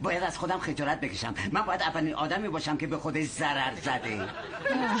خواهر. باید از خودم خجالت بکشم. من باید اولین آدمی باشم که به خودش ضرر زده.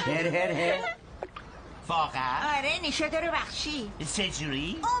 هر واقعا؟ آره نشاده رو بخشی.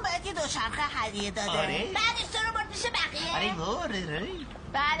 چجوری؟ اون باید که دوچرخه هدیه داده. آره؟ بعدش تو رو برد پیش بقیه. آره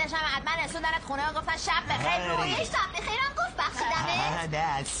بعدش هم حتما رسوندنت خونه و گفتن شب بخیر. رویش شب بخیرم گفت بخشیدمه.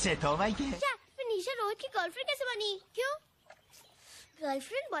 نه سه تا مگه؟ नीशा रोहित की गर्लफ्रेंड कैसे बनी? क्यों?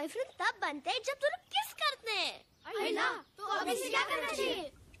 गर्लफ्रेंड बॉयफ्रेंड तब बनते हैं जब दोनों किस करते हैं। अल्लाह, तो अभी से क्या करना चाहिए?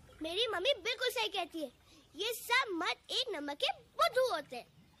 मेरी मम्मी बिल्कुल सही कहती है। ये सब मर्द एक नंबर के बुद्धू होते हैं।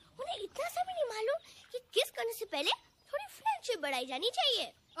 उन्हें इतना सा भी नहीं मालूम कि किस करने से पहले थोड़ी फ्रेंडशिप बढ़ाई जानी चाहिए।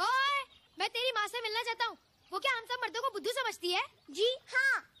 ओए, मैं तेरी माँ से मिलना चाहता हूँ। वो क्या हम सब मर्दों को बुद्धू समझती है? जी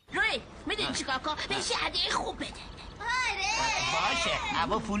हाँ। روی میدونی چیکار کن؟ بهش هدیه خوب بده. باشه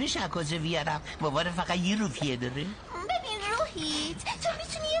اما پولش از کجا بیارم؟ بابا فقط یه روپیه داره. ببین روحیت تو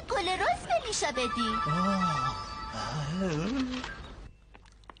میتونی یه گل رز به لیشا بدی.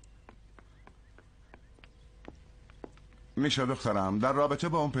 میشه دخترم در رابطه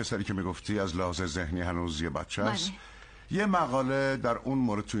با اون پسری که میگفتی از لحاظ ذهنی هنوز یه بچه است. یه مقاله در اون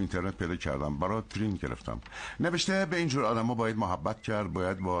مورد تو اینترنت پیدا کردم، برات پرینت گرفتم. نوشته به اینجور آدما باید محبت کرد،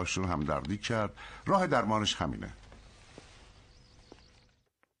 باید باهاشون همدردی کرد. راه درمانش همینه.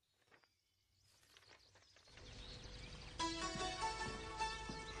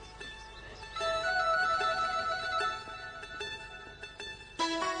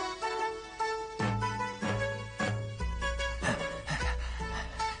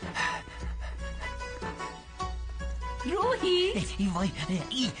 روحی وای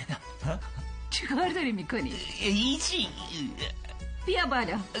چیکار داری میکنی؟ هیچی. بیا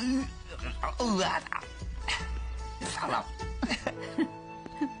بالا. سلام.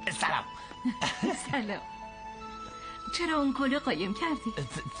 سلام. سلام. چرا اون گلو قایم کردی؟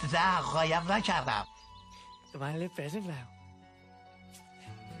 نه قایم نکردم. तुम्हारे लिए प्रेजेंट लाया हूँ।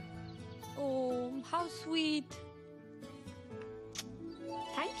 Oh, how sweet.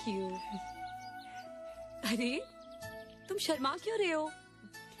 Thank you. अरे तुम शर्मा क्यों रहे हो?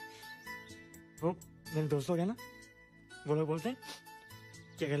 वो मेरे दोस्त लोग हैं ना, वो लोग बोलते हैं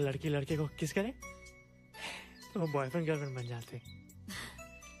कि अगर लड़की लड़के को किस करे तो वो बॉयफ्रेंड गर्लफ्रेंड बन जाते हैं।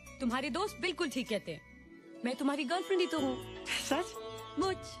 तुम्हारे दोस्त बिल्कुल ठीक कहते हैं। मैं तुम्हारी गर्लफ्रेंड ही तो हूँ। सच?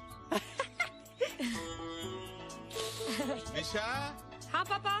 मुझ। निशा। हाँ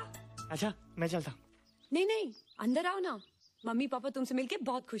पापा। अच्छा मैं चलता हूँ। नहीं नहीं, अंदर आओ ना, मम्मी पापा तुमसे मिलके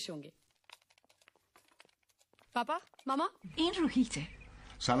बहुत खुश होंगे। पापा मामा این روحیته.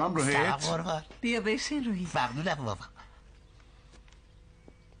 سلام روحیت. سلام قربان. بیا بشین روحیت. ممنونم بابا.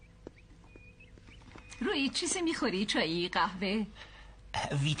 روحیت چیزی میخوری؟ چایی، قهوه؟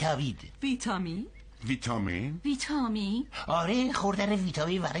 ویتامین. ویتامین؟ ویتامین؟ ویتامین؟ آره خوردن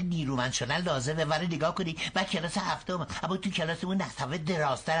ویتامین برای نیرومند شدن لازمه. برای نگاه کنی من کلاس هفتم، اما تو کلاسمون نصفه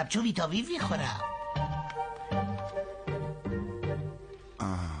درازترم چون ویتامین میخورم.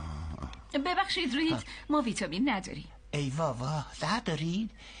 ببخشید روحیت، ما ویتامین نداریم. ای بابا ندارین؟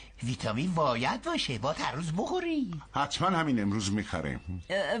 ویتامین باید باشه، با هر روز بخوری. حتما همین امروز میخریم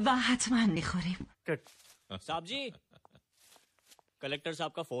و حتما میخوریم. साहब जी, कलेक्टर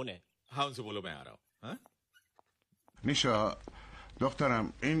साहब का फोन है। हाँ उनसे बोलो मैं आ रहा हूँ। نیشا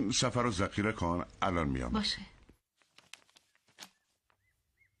دخترم این سفر رو ذخیره کن، الان میام. باشه.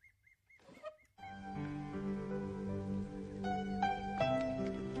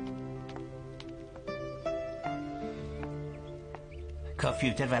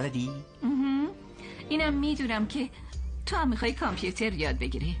 کامپیوتر بلدی؟ اینم میدونم که تو هم میخوای کامپیوتر یاد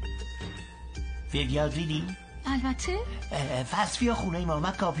بگیری. فیلم یاد دیدی؟ البته. پس بیا خونه ما،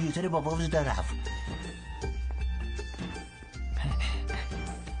 من کامپیوتر بابامو دارم.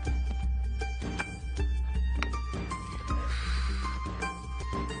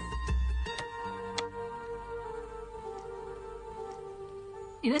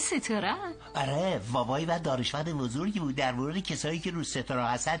 اینا ستاره؟ آره بابای من دانشمند بزرگی بود، در مورد کسایی که رو ستاره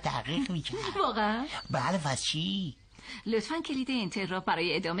هستن تحقیق میکرد. واقعا؟ بله پس چی؟ لطفاً کلید اینتر را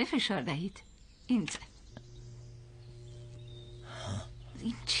برای ادامه فشار دهید. اینتر.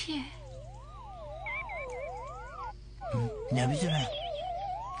 این چیه؟ نمیدونم.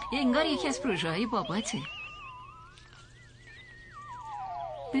 انگار یکی از پروژه های باباته.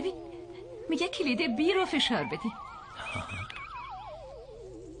 ببین میگه کلید بی رو فشار بدی.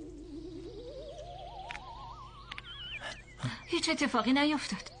 هیچ اتفاقی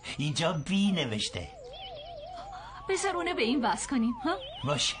نیفتاد. اینجا بی نوشته. بذار اونو به این وصل کنیم ها؟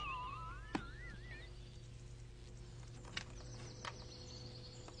 باشه.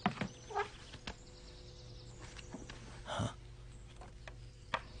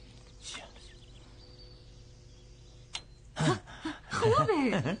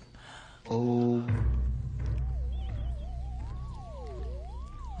 خوبه.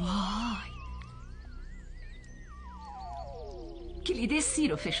 وای. کلید سی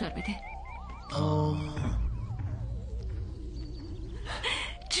رو فشار بده.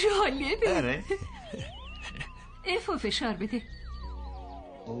 جالبه. آره. اف رو فشار بده.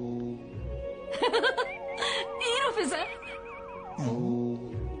 این رو بزن.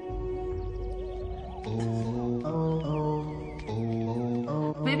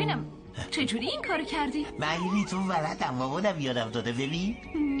 ببینم چجوری این کارو کردی؟ من این تو بلدم، مامانم یادم داده. ببین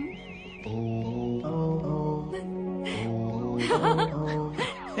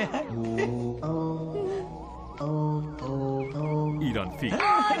ایران فیلم.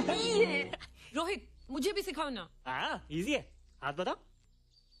 रोहित मुझे भी सिखाओ ना। हाँ इजी है, हाथ बताओ।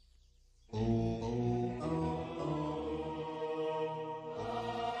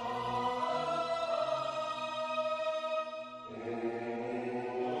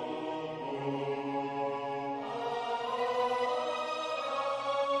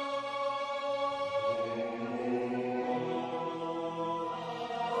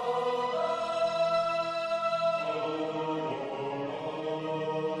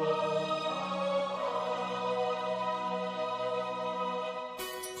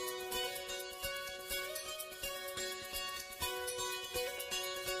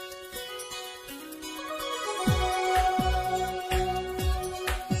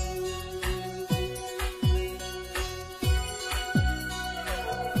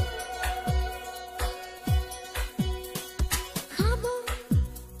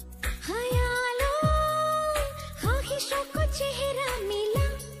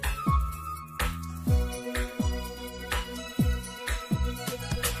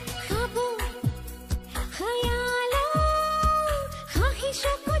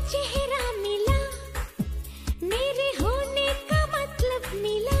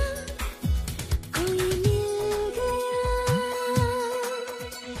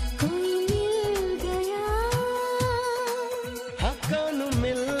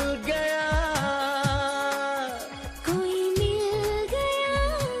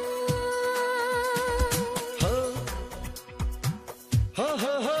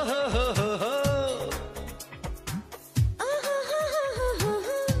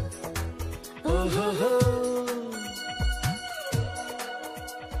 हो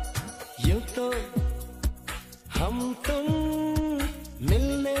यूं तो हम तुम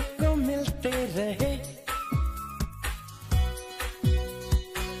मिलने को मिलते रहे,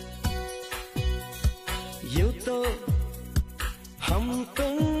 यूं तो हम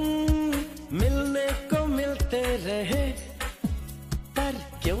तुम मिलने को मिलते रहे, पर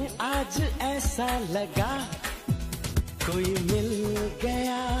क्यों आज ऐसा लगा कोई मिल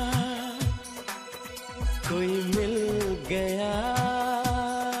गया, कोई मिल गया।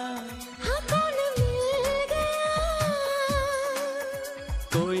 हाँ कौन मिल गया,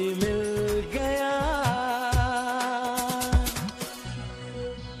 कोई मिल गया।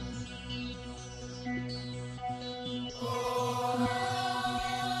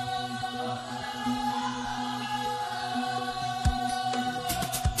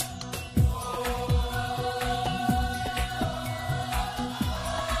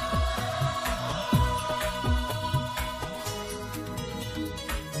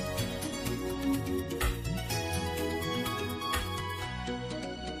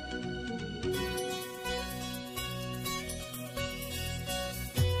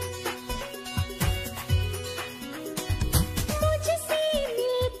 मुझसे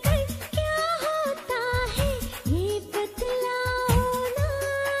मिलकर क्या होता है ये बतलाओ ना,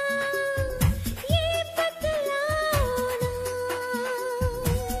 ये बतलाओ ना।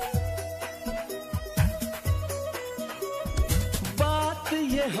 बात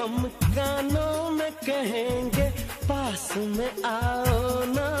ये हम कानों में कहेंगे, पास में आओ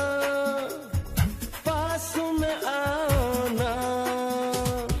ना, पास में आओ ना।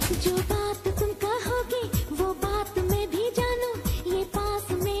 जो बात तुम कहोगे वो बात मैं भी जानूं, ये पास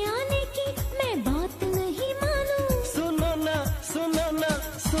में आने की मैं बात नहीं मानूं। सुनो ना, सुनो ना,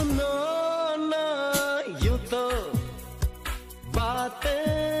 सुनो ना, यूं तो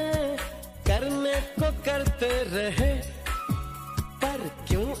बातें करने को करते रहे, पर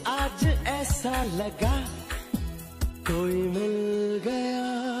क्यों आज ऐसा लगा कोई मिल गया,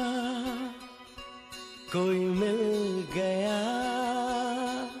 कोई मिल गया।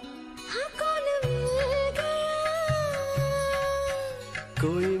 हाँ कौन मिल गया,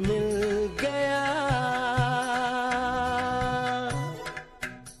 कोई मिल गया।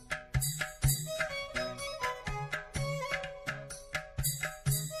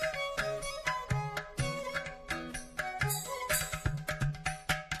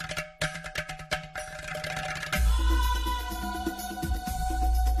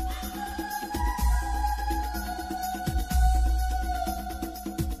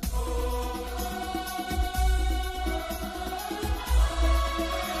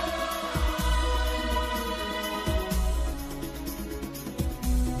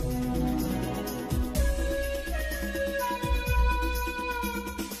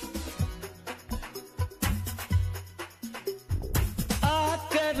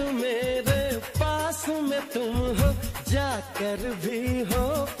 आकर मेरे पास में तुम हो, जाकर भी हो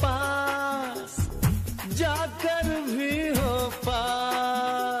पास, जाकर भी हो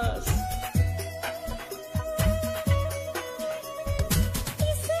पास।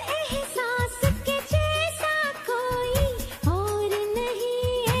 इस एहसास के जैसा कोई और नहीं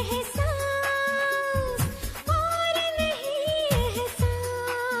एहसास, और नहीं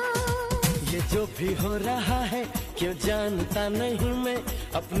एहसास। ये जो भी हो रहा है क्यों जानता नहीं मैं,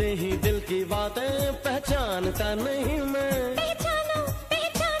 अपने ही दिल की बातें पहचानता नहीं मैं। पहचानो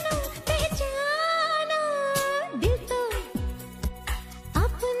पहचानो पहचानो, दिल तो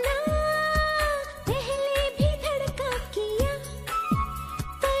अपना पहले भी धड़का किया,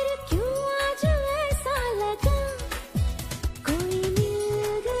 पर क्यों आज ऐसा लगा कोई मिल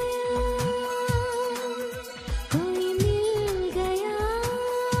गया, कोई मिल गया।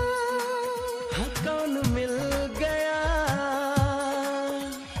 हाँ कौन मिल गया,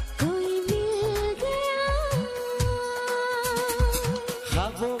 कोई मिल गया।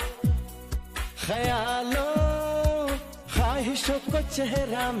 ख्वाबों ख्यालों ख्वाहिशों को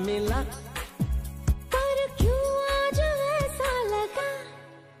चेहरा मिला, पर क्यों आज ऐसा लगा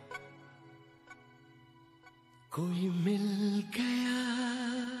कोई मिल गया,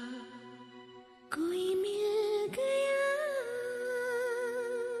 कोई मिल गया।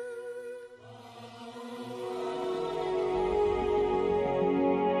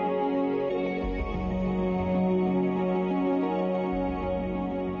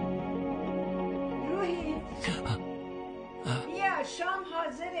 بیا شام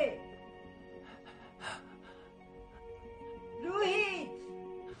حاضره. روحی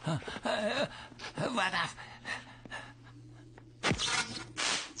ورق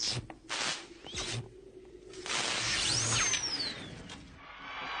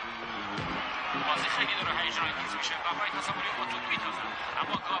وقتی خیلی داره هیجان انگیز میشه بابای تصوری با توپ میتازن،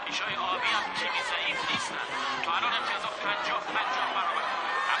 اما گابریشای آبی هم تیمی ضعیف نیستن. تا الان امتیازا 50-50 برابر،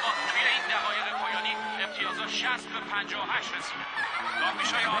 اما توی این دقایق پایانی امتیازا 60 به 58 رسیده.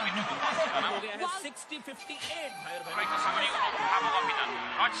 گابریشای آبی توپ پاس میدن، بابای تصوری اونو رو هوا میدن.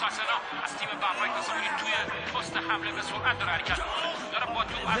 راج ساسنا از تیم بابای تصوری توی پست حمله به سرعت داره حرکت میکنه، داره با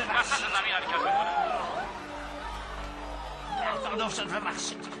توپ از وسط زمین حرکت میکنه.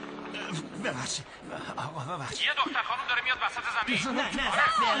 ببخشید آقا ببخشید. یه دختر خانم داره میاد وسط زمین. نه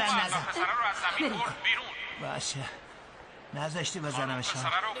فعلا پسره رو از زمین برد بیرون. باشه نذاشتی بزنمش.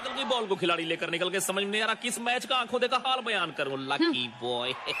 निकल गई बॉल को खिलाड़ी लेकर निकल गए, समझ में नहीं आ रहा किस मैच का आंखों देखा हाल बयान करूं. Lucky boy.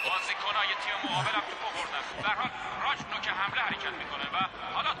 بازیکنای تیم مقابل هم توپو بردن. به هر حال راج نوک حمله حرکت میکنه و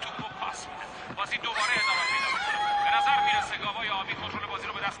حالا توپو پاس میده. بازی دوباره ادامه پیدا میکنه. به نظر میرسه گاوای آبی کنترل بازی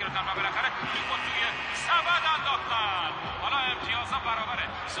رو به دست گرفتن و بالاخره توپو توی سبد انداختن. حالا امتیازها برابره.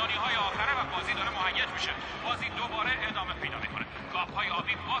 ثانیه‌های آخره و بازی داره مهیج میشه. بازی دوباره ادامه پیدا میکنه. گاوهای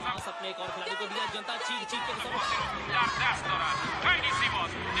آبی بازم अपने एक और खिलाड़ी को दिया, जनता चीख चीख के در دست دارن. خیلی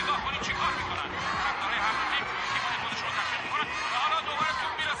زیباست. نگاه کنید چیکار میکنن. طرفدارای هر دو تیم تیم‌های خودشون رو تشویق میکنن و حالا دوباره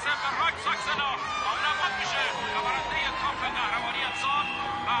توپ میرسه به راج ساکسنا. اولوان میشه و برنده کاپ قهرمانی امسال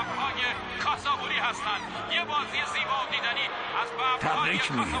ببرهای کاسابونی هستن. یه بازی زیبا و دیدنی از ببرهای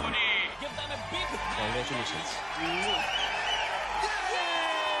کاسابونی. Congratulations.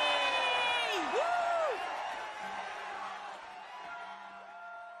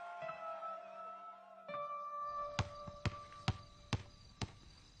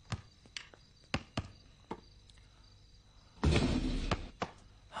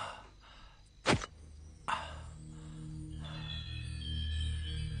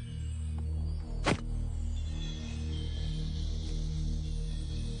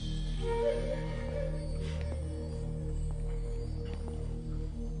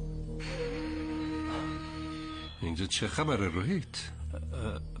 اینجا چه خبره روحیت؟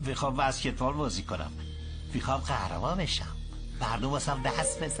 میخوام بسکتبال بازی کنم، میخوام قهرمان بشم، مردم واسم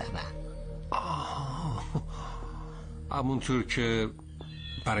دست بزنن. همونطور که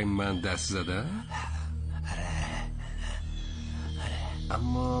برای من دست زده؟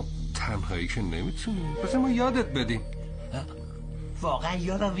 اما تنهایی که نمیتونی، بذار ما یادت بدیم. واقعا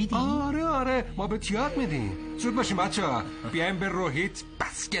یادم میدی؟ آره ما به یاد میدیم. زود باشیم بچه ها، بیایم به روحیت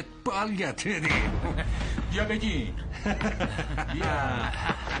بسکتبال یاد بدیم. بیا بگی.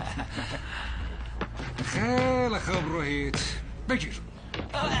 خیلی خوب روحیت، بگیر.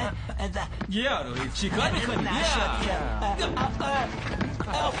 یا روحیت چی کار میکنی؟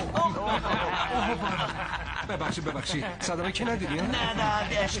 ببخشید صدمه که ندیدی؟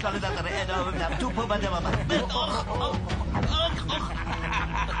 نه اشکال نداره، ادامه بدم. توپو بده بابا.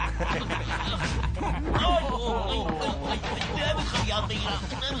 نمیخوام یاد بگیرم،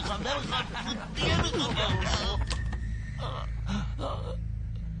 نمیخوام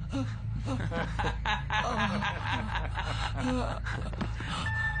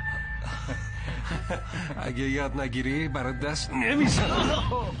اگه یاد نگیری برای دست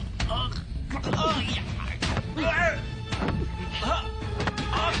نمیزنم.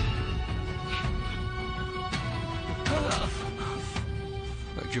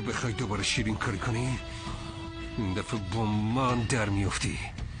 اگه بخوای دوباره شیرین کاری کنی این دفعه با من در میفتی،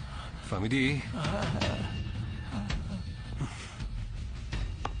 فهمیدی؟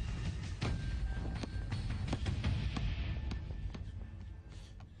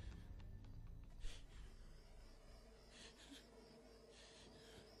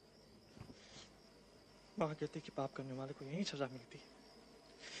 माँ कहती कि पाप करने वाले को यही सजा मिलती है,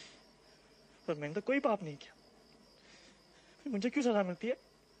 पर मैंने तो कोई पाप नहीं किया, मुझे क्यों सजा मिलती है?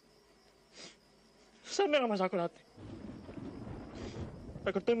 सब मेरा मजाक उड़ाते।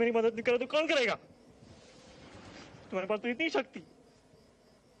 अगर तुम मेरी मदद नहीं करो तो कौन करेगा? तुम्हारे पास तो इतनी शक्ति,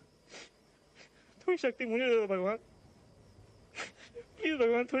 थोड़ी शक्ति मुझे दे दो भगवान, प्लीज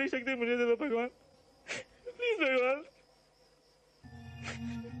भगवान, थोड़ी शक्ति मुझे दे दो भगवान, प्लीज भगवान।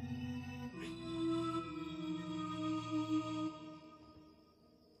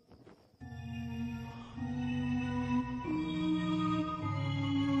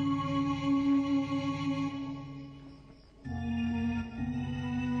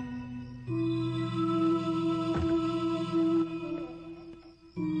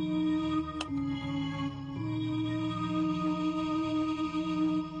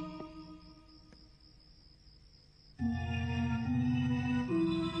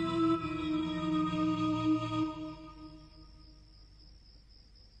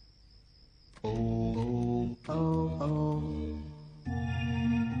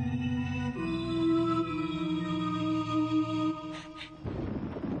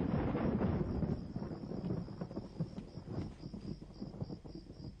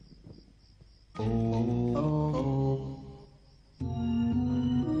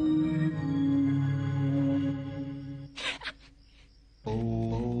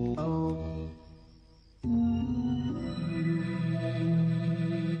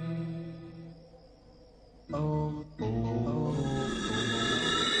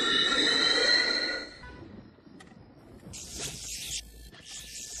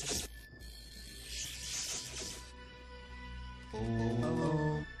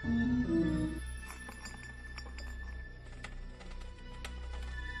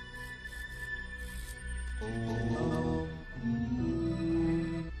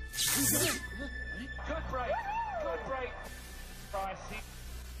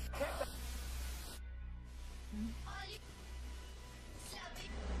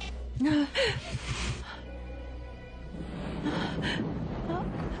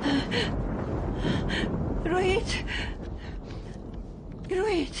 روحیت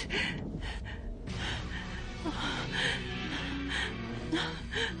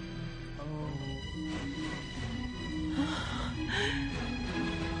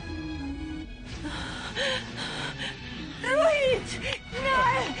نه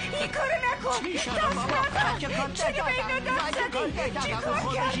این کارو نکن. چی شده بابا؟ چی به اینو دست زدی؟ چی کار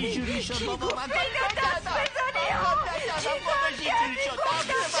کردی؟ کی گفت به اینو دست بزنی؟ چی کار کردی؟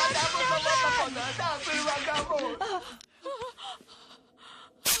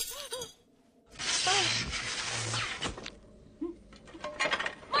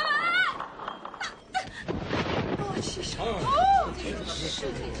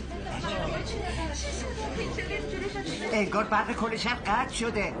 انگار برق کل شب قطع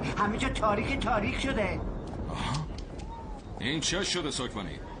شده، همه جا تاریک شده. این چه شده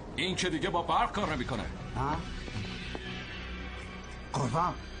سکمانی؟ این که دیگه با برق کار نمیکنه.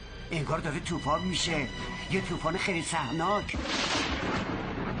 قربان انگار داره طوفان میشه، یه طوفان خیلی سهمناک.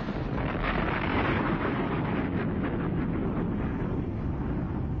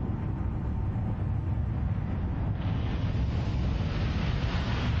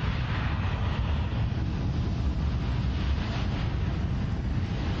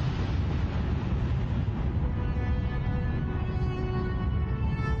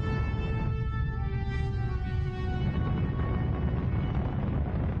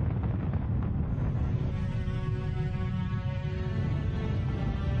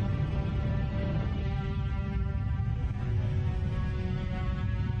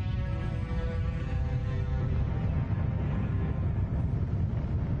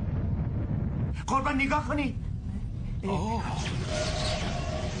 قربان نگاه کنید.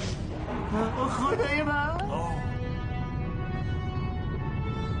 خدای من.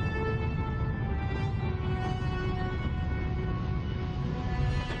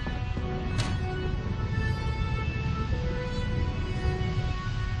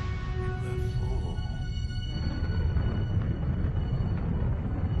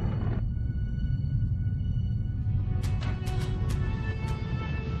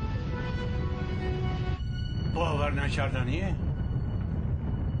 باور نکردنیه.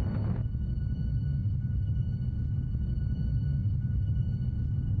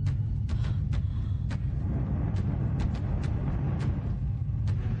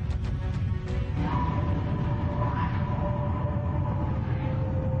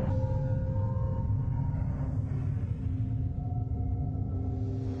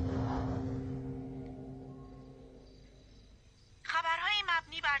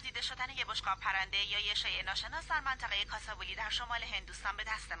 شدن یه بشقاب پرنده یا یه شیء ناشناس در منطقه کاسابولی در شمال هندوستان به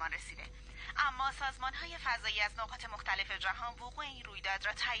دستمان رسیده، اما سازمان‌های فضایی از نقاط مختلف جهان وقوع این رویداد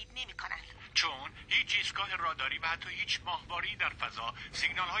را تایید نمی‌کنند، چون هیچ ایستگاه راداری و حتی هیچ ماهواره‌ای در فضا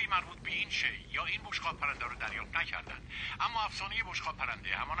سیگنال‌های مربوط به این شیء یا این بشقاب پرنده رو دریافت نکردند. اما افسانه بشقاب پرنده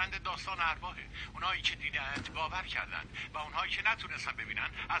همانند داستان ارواحه. اونایی که دیدند باور کردند و اونهایی که نتونستن ببینن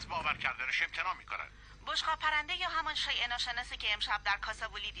از باور کردنش امتناع می‌کنن. بشقاب پرنده یا همان شیء ناشناسی که امشب در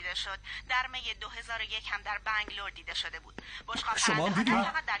کاسابولی دیده شد، در می 2001 هم در بنگلور دیده شده بود. بشقاب پرنده نه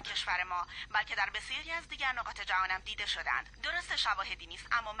فقط در کشور ما، بلکه در بسیاری از دیگر نقاط جهان هم دیده شدند. درست شواهدی نیست،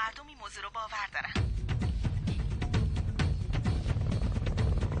 اما مردم این موضوع رو باور دارن.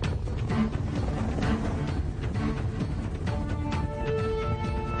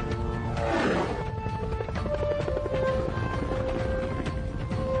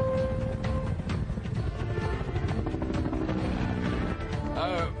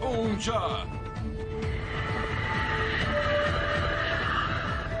 اونجا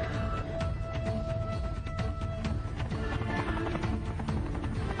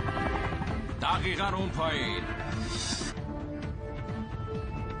دقیقاً اون پایین.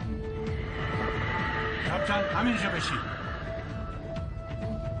 کپتن همینجا بشین.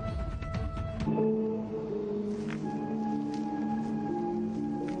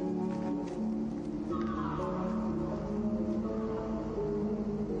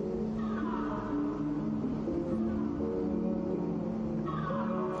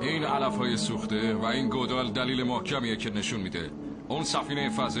 این علف‌های سوخته و این گودال دلیل محکمیه که نشون میده اون سفینه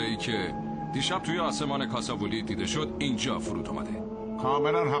فضایی که دیشب توی آسمان کاسابولی دیده شد اینجا فرود اومده.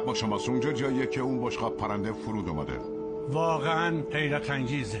 کاملا حق با شماست. اونجا جاییه که اون بشقاب پرنده فرود اومده. واقعا حیرت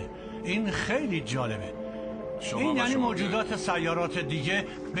انگیزه. این خیلی جالبه. این یعنی موجودات سیارات دیگه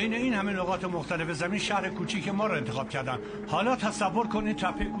بین این همه نقاط مختلف زمین شهر کوچیک ما رو انتخاب کردن. حالا تصور کنید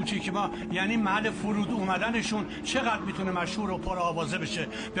تپه کوچیک ما یعنی محل فرود اومدنشون چقدر میتونه مشهور و پر آوازه بشه.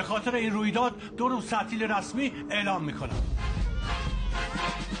 به خاطر این رویداد 2 روز تعطیل رسمی اعلام میکنم.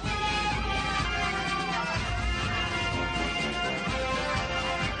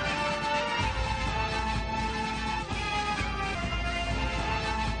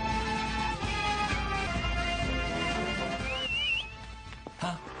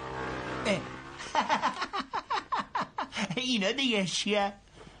 اینا دیگه چیه؟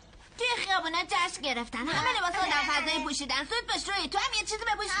 توی خیابونا جشن گرفتن، همه لباس آدم فضایی پوشیدن. سود باش روی، تو هم یه چیزی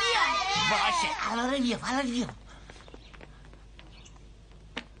بپوش بیا. باشه الان بیا.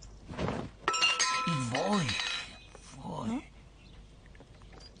 وای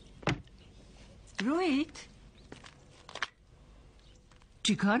رویت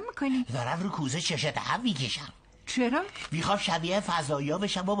چی کار میکنی؟ دارم رو کوزه چشت هم میکشم. چرا؟ میخوام شبیه فضایی ها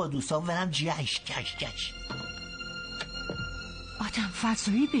بشم و با دوستان برم جشن. آدم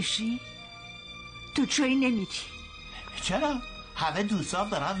فضایی بشی؟ تو چایی نمیری؟ چرا؟ همه دوستان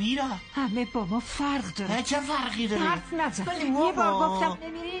دارم میرم. همه با ما فرق داره. چه فرقی داره؟ حرف نزن. یه بار گفتم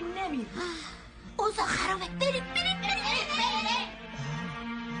نمیری. اوضاع خرابه. بریم.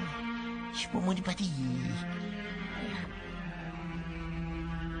 چی بمونی بدی؟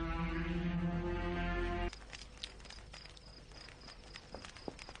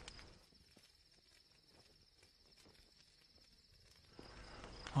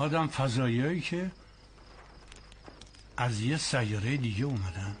 آدم فضاییایی که از یه سیاره دیگه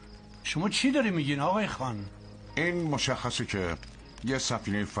اومدن. شما چی داری میگین آقای خان؟ این مشخصه که یه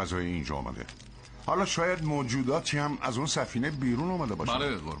سفینه فضایی اینجا اومده. حالا شاید موجوداتی هم از اون سفینه بیرون اومده باشه.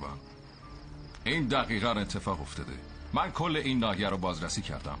 بله قربان، این دقیقا اتفاق افتاده. من کل این ناحیه رو بازرسی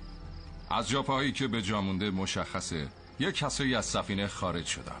کردم. از جاپاهایی که به جا مونده مشخصه یک کسایی از سفینه خارج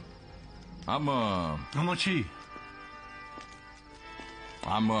شدن. اما چی؟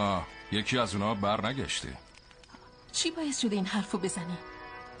 اما یکی از اونا بر نگشته. چی باعث شده این حرفو بزنی؟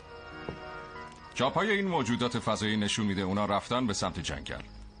 جاپای این موجودات فضایی نشون میده اونا رفتن به سمت جنگل،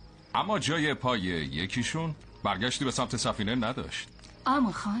 اما جای پای یکیشون برگشتی به سمت سفینه نداشت.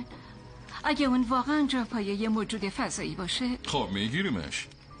 اما خان، اگه اون واقعا جاپای یه موجود فضایی باشه خب میگیریمش.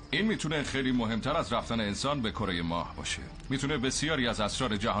 این میتونه خیلی مهمتر از رفتن انسان به کره ماه باشه. میتونه بسیاری از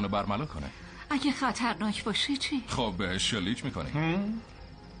اسرار جهانو برملا کنه. اگه خطرناک باشه چی؟ خب بهش شلیک میکنیم.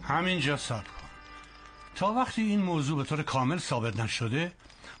 همینجا صبر کن. تا وقتی این موضوع به طور کامل ثابت نشده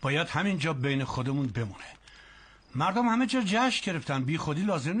باید همینجا بین خودمون بمونه. مردم همه جا جشن گرفتن، بی خودی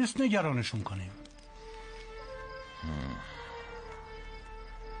لازم نیست نگرانشون کنیم.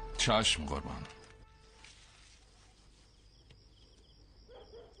 چشم قربان.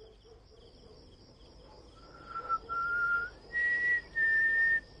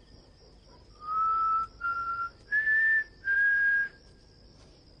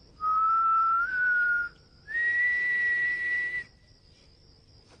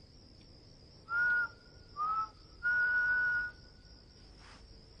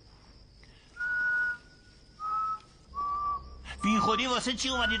 بی خودی واسه چی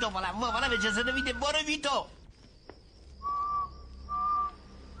اومدی دنبالم؟ مامانم اجازه نمیده. برو ویتو.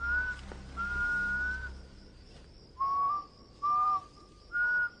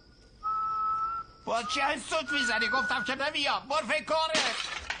 با چه صوت میزنی؟ گفتم که نمیام. برو فکر کاره.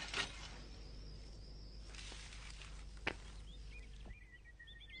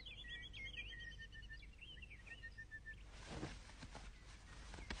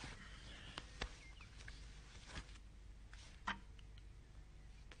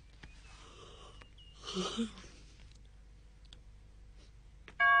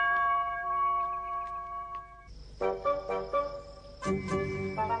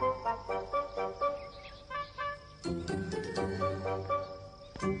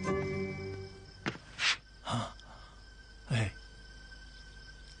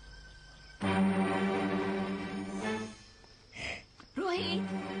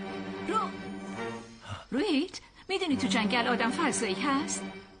 روحیت میدونی تو جنگل آدم فضایی هست؟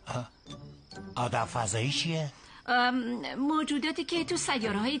 آدم فضایی چیه؟ موجوداتی که تو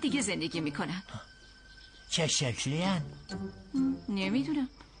سیاره های دیگه زندگی میکنن. چه شکلی هن؟ نمیدونم.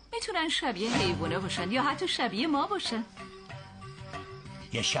 میتونن شبیه حیوانه باشن یا حتی شبیه ما باشن.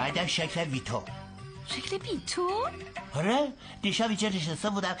 یا شاید هم شکل ویتو. شکل ویتو؟ آره دیشب اینجا نشسته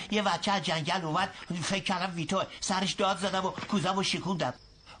بودم، یه بچه از جنگل اومد، فکر کردم ویتو. سرش داد زدم و کوزم و شکوندم.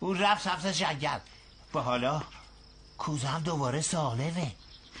 اون رفت سمت جنگل. به حالا کوزم دوباره سالمه.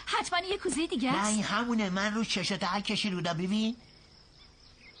 حتما یه کوزه دیگه است؟ نه این همونه. من رو چشت هر کشی رو ببین.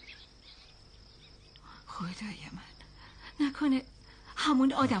 خدای من، نکنه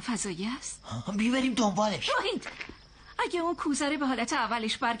همون آدم فضایی است؟ بیبریم دنبالش. روحید، اگه اون کوزه به حالت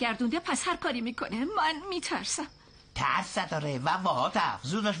اولش برگردونده پس هر کاری میکنه. من میترسم. ترس داره و واقعا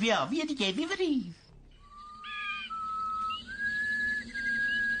زودش بیا دیگه بیبریم.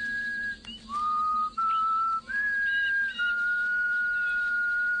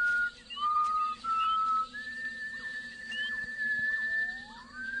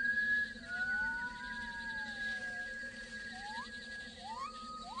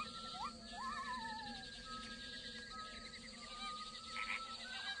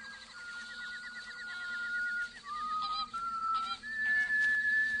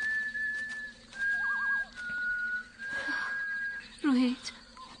 روحید،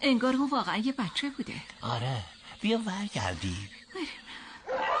 انگار اون واقعا یه بچه بوده. آره، بیا برگردیم.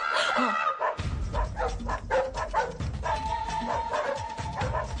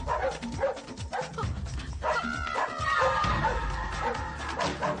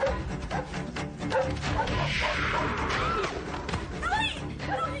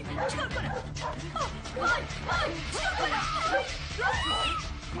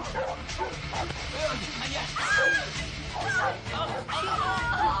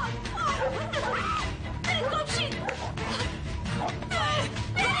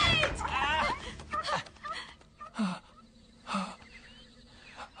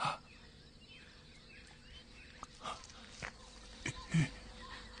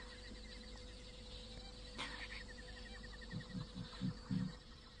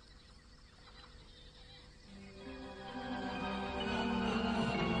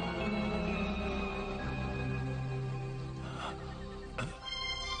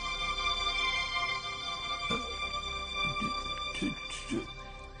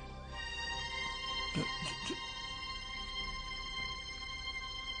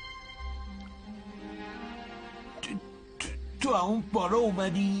 تو اون بالا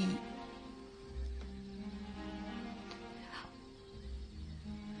اومدی؟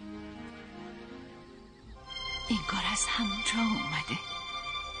 انگار از همونجا اومده.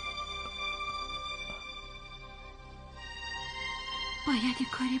 باید یه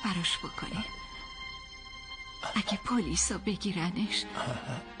کاری براش بکنیم. اگه پلیسا بگیرنش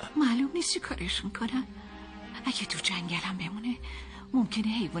معلوم نیست چی کارش میکنن. اگه تو جنگل هم بمونه ممکنه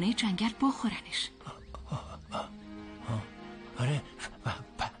حیوانه جنگل بخورنش. آره،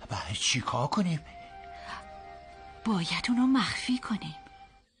 چی کار کنیم؟ باید اونو مخفی کنیم.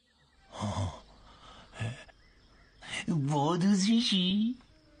 بادوز میشی؟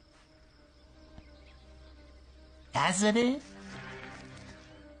 نزده؟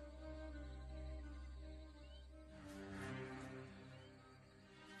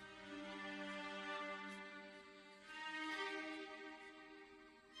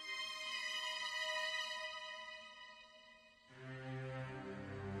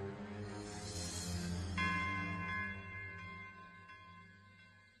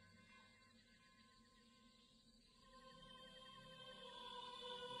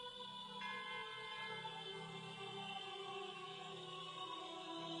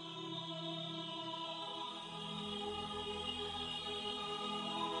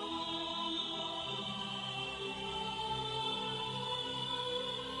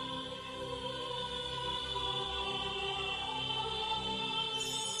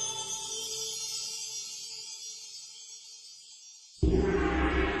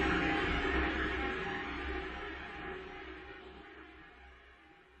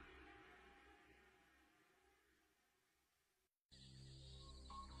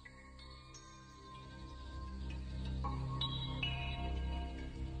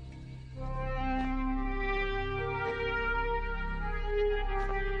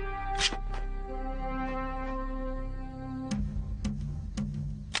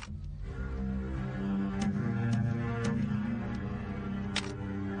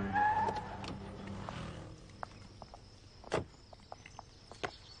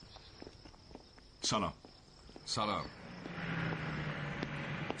 سلام. سلام.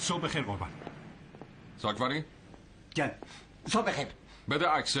 صبح بخیر قربان. زاکواری؟ جان، صبح بخیر. بده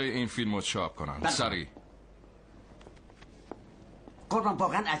عکسای این فیلم رو چاپ کنن. سریع. قربان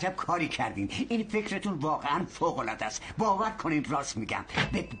واقعا عجب کاری کردین. این فکرتون واقعا فوق‌العاده است. باور کنین راست میگم.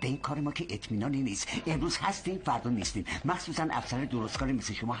 به این کار ما که اطمینانی نیست. امروز هستیم فردا نیستیم. مخصوصا افسر درستکار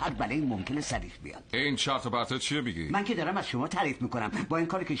مثل شما هر بلایی ممکنه سریع بیاد. این چرت و پرتا چیه میگی؟ من که دارم از شما تعریف میکنم. با این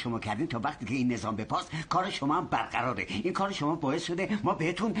کاری که شما کردین تا وقتی که این نظام بپاست کار شما هم برقراره. این کار شما باعث شده ما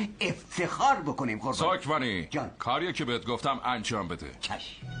بهتون افتخار بکنیم قربان. زاکواری جان، کاریه که بهت گفتم انجام بده.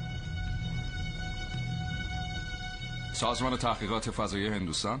 چشم. سازمان تحقیقات فضایی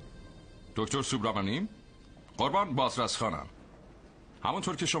هندوستان، دکتر سوبرامانیم. قربان بازرس خانم،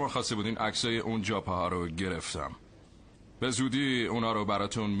 همونطور که شما خواسته بودین عکسای اون جاپاها رو گرفتم. به زودی اونا رو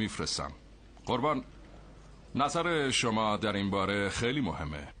براتون میفرستم. قربان نظر شما در این باره خیلی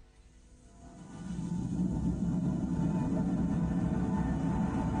مهمه.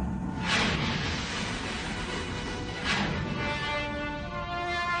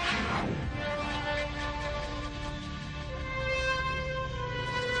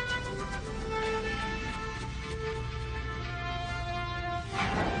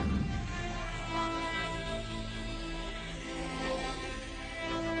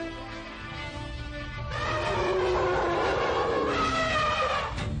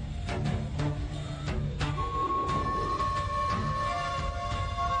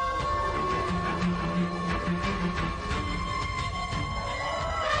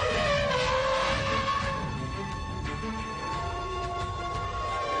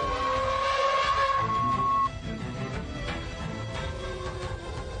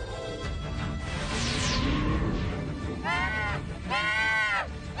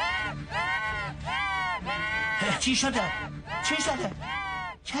 چی شده؟ چی شده؟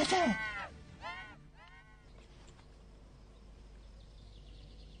 چته؟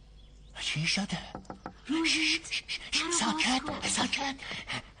 چی شده؟ ساکت ساکت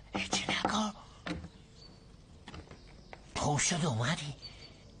چی نکن. خوش شده اومدی؟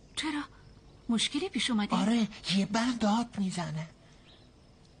 چرا؟ مشکلی پیش اومده؟ آره یه بند داد میزنه.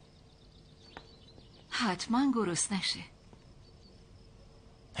 حتما گرست نشه.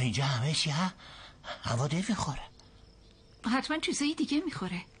 اینجا همه چی هواده میخوره. حتما چیزایی دیگه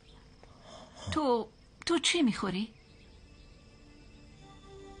میخوره. تو چی میخوری؟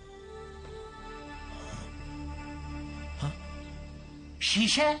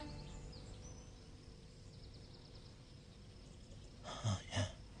 شیشه؟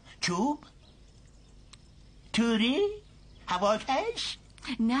 چوب؟ توری؟ هواکش؟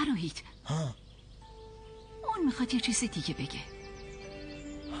 نروید. اون میخواد یه چیز دیگه بگه.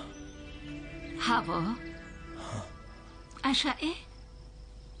 هوا، اشعه،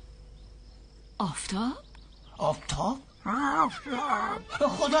 آفتاب. آفتاب؟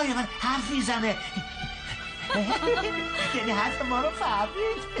 خدای من حرف میزنه. یعنی حرف ما رو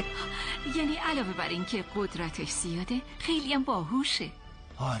فهمید. یعنی علاوه بر این که قدرتش زیاده خیلی هم باهوشه.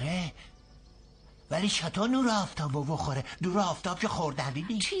 آره ولی چطور نور آفتاب بخوره؟ نور آفتاب که خوردنی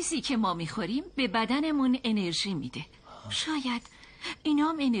نیست. چیزی که ما میخوریم به بدنمون انرژی میده. شاید اینا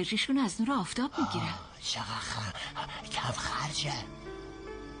هم انرژیشون از نور آفتاب میگیرن. چقدر کم خرجه.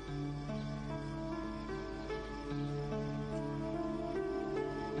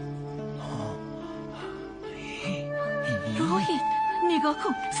 روحی نگاه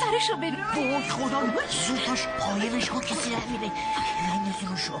کن سرشو برو. وای خدا زود باش پایمش ها کسی نبینه.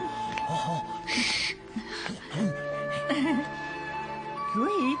 نمیزونو شو.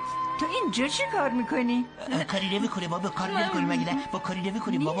 روحی تو اینجا چی کار میکنی؟ کاری نمی کنی ما به کار نمی کنیم مگه نه؟ با کاری نمی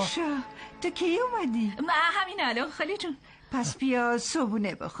کنیم بابا. نیشا تو کی اومدی؟ همین الان خاله جون. پس بیا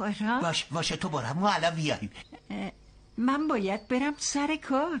صبونه بخور ها؟ باشه تو برم ما الان بیاییم. من باید برم سر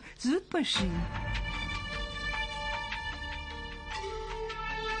کار. زود باشیم.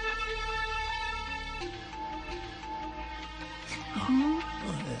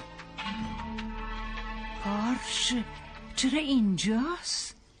 پارش چرا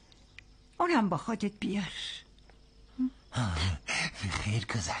اینجاست؟ اونم با خودت بیار. خیر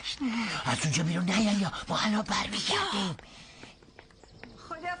گذشت. از اونجا بیرون یا ما الان برمیگردیم.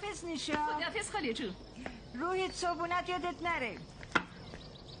 خداحافظ نیشا. خداحافظ خاله جون. روحیت صبونت یادت نره.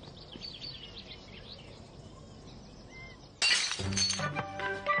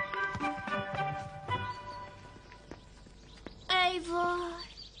 ای وای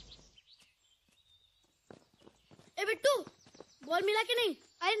ए बिट्टू बॉल मिला कि नहीं?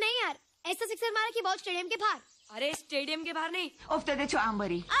 अरे नहीं यार ऐसा सिक्सर मारा कि बॉल स्टेडियम के बाहर. अरे स्टेडियम के बाहर नहीं افتاده تو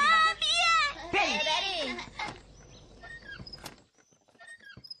انباری. بریم.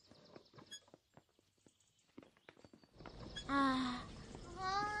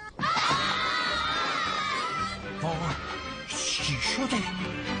 بابا چی شده؟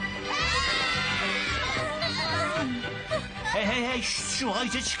 هی شما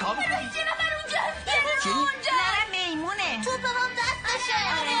اینجا چیکار میکنید؟ یه نفر اونجا نره میمونه. تو به من دستشه.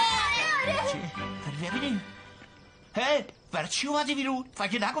 ببینیم. هی برای چی اومدی بیرون؟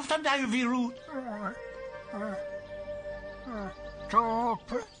 فکر نگفتم نیا بیرون.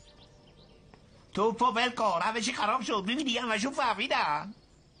 توپ ول کن همه چی خراب شد. میبینی همشون فهمیدن.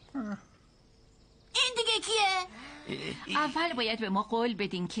 این دیگه کیه؟ اول باید به ما قول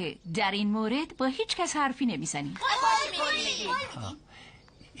بدین که در این مورد با هیچ کس حرفی نمیزنیم.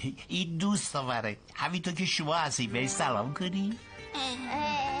 این دوست داره همینطور که شما هستی بهش سلام کنی.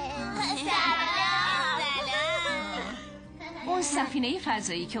 اون سفینه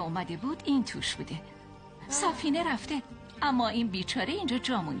فضایی که اومده بود این توش بوده. سفینه رفته اما این بیچاره اینجا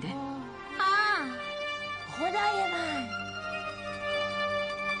جا مونده. خدای من.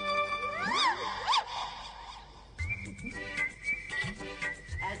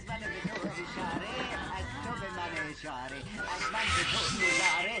 از من به تو اشاره، از تو به من اشاره، از من به تو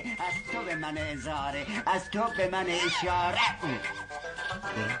نظاره، از تو به من ازاره، از تو به من اشاره.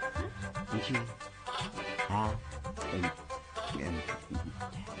 این چی؟ ها؟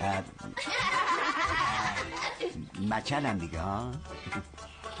 مچلم دیگه ها.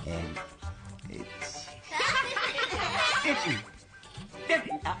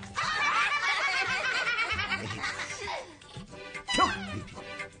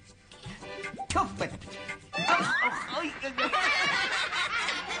 توف بده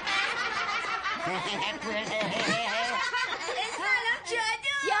سلام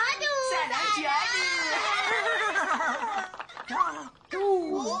جادو. سلام جادو.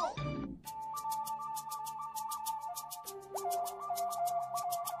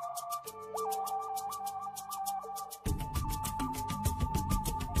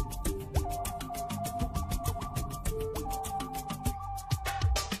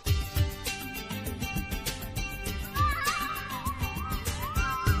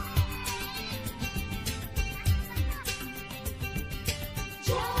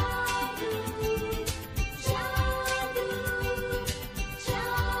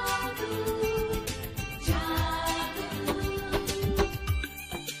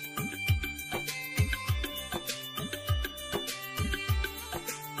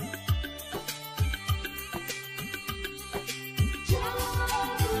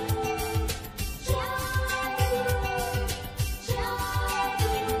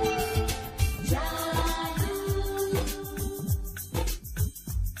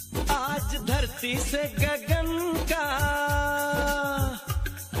 धरती से गगन का,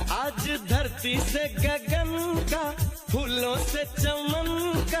 आज धरती से गगन का, फूलों से चमन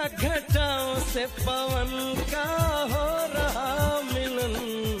का, घटाओं से पवन का हो रहा मिलन।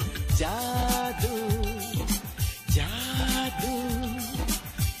 जादू जादू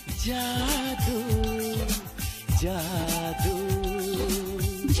जादू जादू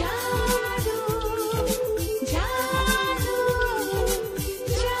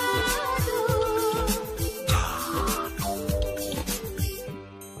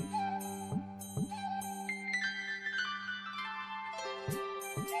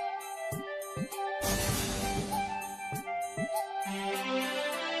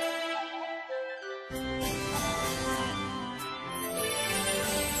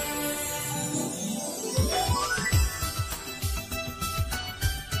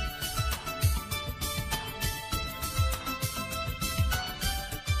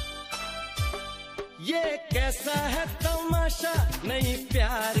ये कैसा है तमाशा, नई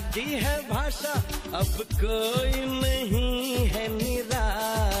प्यार की है भाषा, अब कोई नहीं है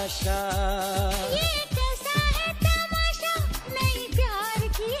निराशा। ये कैसा है तमाशा, नई प्यार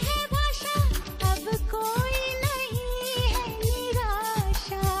की है भाषा, अब कोई नहीं है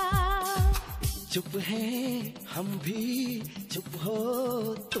निराशा। चुप है हम भी, चुप हो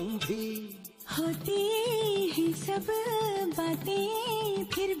तुम भी, होती है सब बातें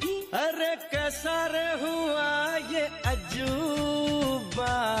फिर भी। अरे कैसा रे हुआ ये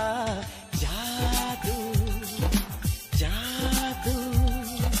अजूबा, जादू जादू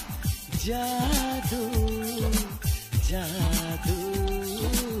जादू जादू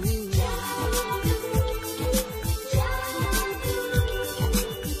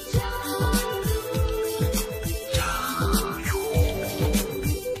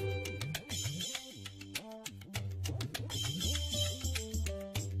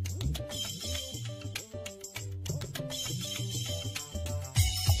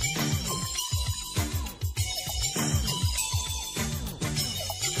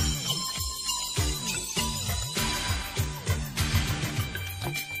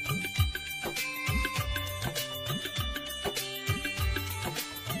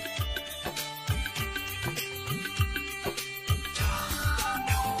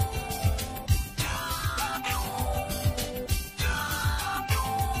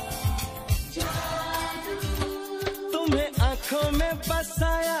आँखों में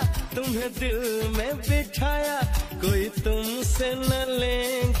बसाया, तुम्हें दिल में बिठाया, कोई तुमसे न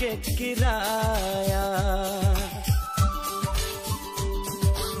लेंगे किराया।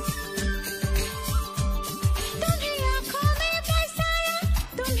 तुम्हें आँखों में बसाया,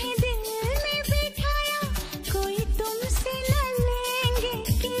 तुम्हें दिल में बिठाया, कोई तुमसे न लेंगे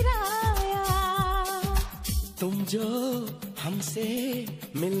किराया।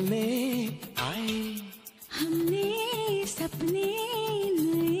 तुमसे मिलने आए हमने सपने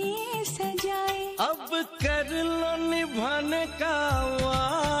नए सजाए अब कर लो निभाने का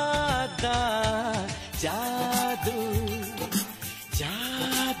वादा जादू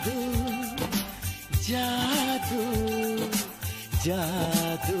जादू जादू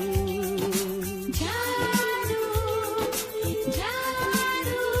जादू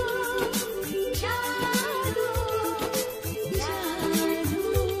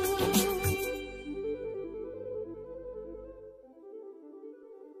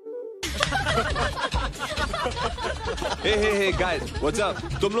हे गाइस व्हाट्स अप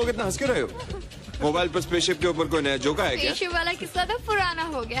तुम लोग इतना हंस क्यों रहे हो मोबाइल पर स्पेसशिप के ऊपर कोई नया जोक आया क्या स्पेसशिप वाला किस्सा तो पुराना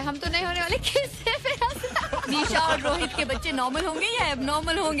हो गया हम तो नहीं होने वाले किस्से पे निशा और रोहित के बच्चे नॉर्मल होंगे या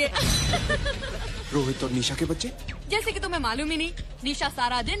एबनॉर्मल होंगे रोहित और निशा के बच्चे जैसे कि तुम्हें मालूम ही नहीं निशा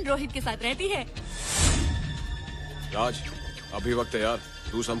सारा दिन रोहित के साथ रहती है राज अभी वक्त है यार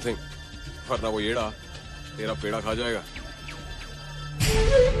डू समथिंग वरना वो येड़ा तेरा पेड़ा खा जाएगा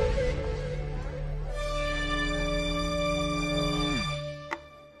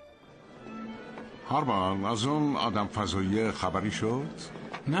هارمان از اون آدم فضایی خبری شد؟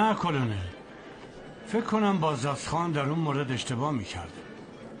 نه کلونل فکر کنم بازرسخان در اون مورد اشتباه میکرد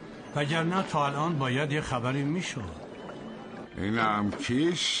وگرنه تا الان باید یه خبری میشد اینم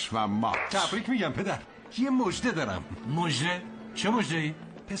کیش و مات تبریک میگم پدر یه مژده دارم مژده؟ چه مژده‌ای؟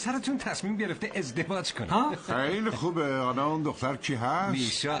 پسرتون تصمیم گرفته ازدواج کنه خیلی خوبه حالا اون دختر کی هست؟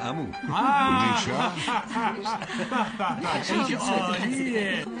 نیشا عمو نیشا؟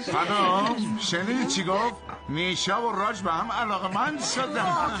 عالیه خانم شنیدی چی گفت؟ نیشا و راج به هم علاقه‌مند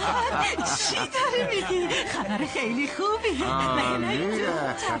شدن چی داری میگی؟ خبر خیلی خوبی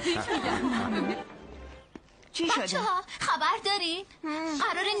عالیه چی شده؟ بچه‌ها خبر داری؟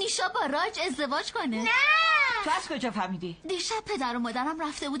 قرار نیشا با راج ازدواج کنه. نه تو از کجا فهمیدی؟ دیشب پدر و مادرم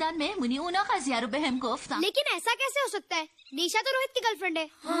رفته بودن مهمونی اونا قضیه رو بهم گفتن. लेकिन ऐसा कैसे हो सकता है? निशा तो रोहित की गर्लफ्रेंड है।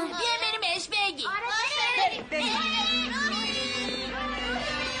 بیا بریم بهش بگی.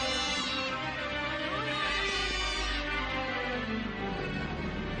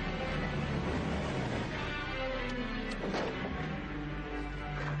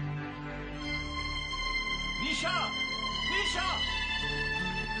 نیشا نیشا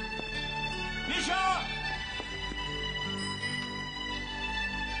نیشا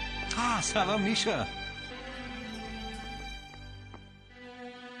سلام نیشا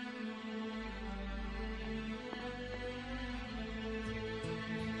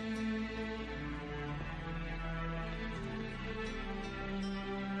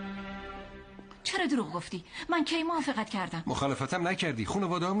چرا دروغ گفتی؟ من کی موافقت کردم؟ مخالفتم نکردی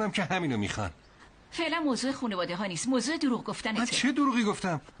خانواده هم که همینو میخوان فعلا موضوع خانواده ها نیست موضوع دروغ گفتنته. من چه دروغی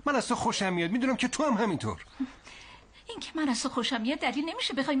گفتم؟ من از تو خوشم میاد میدونم که تو هم همینطور این که من از تو خوشم میاد دلیل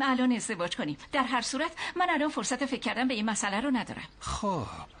نمیشه بخوایم الان ازدواج کنیم. در هر صورت من الان فرصت فکر کردن به این مسئله رو ندارم. خب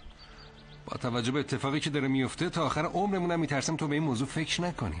با توجه به اتفاقی که داره میفته تا آخر عمرمونم میترسم تو به این موضوع فکر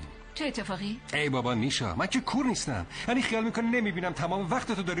نکنیم. چه اتفاقی؟ ای بابا نیشا من که کور نیستم یعنی خیال میکنی نمیبینم تمام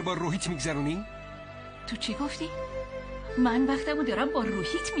وقت تو داری با روحیت میگذرونی؟ تو چی گفتی؟ من وقتمو دارم با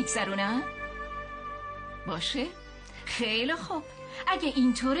روحیت میگذرونم؟ باشه خیلی خوب اگه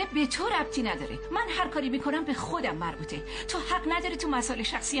اینطوره به تو ربطی نداره من هر کاری میکنم به خودم مربوطه تو حق نداری تو مسائل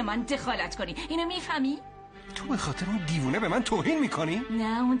شخصی من دخالت کنی اینو میفهمی؟ تو به خاطر اون دیوونه به من توهین میکنی؟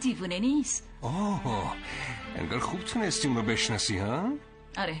 نه اون دیوونه نیست. آه انگار خوب تونستی اونو بشناسی ها؟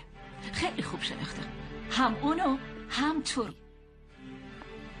 آره خیلی خوب شناختم هم اونو هم تو.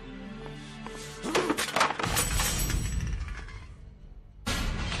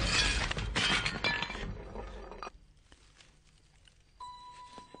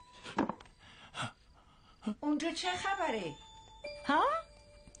 اونجا چه خبره؟ ها؟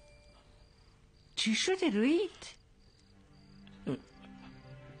 چی شده روحیت؟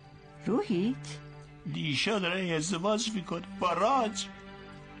 روحیت؟ نیشا داره ازدواج میکنه با راج.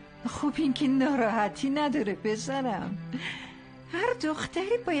 خوب این که ناراحتی نداره پسرم هر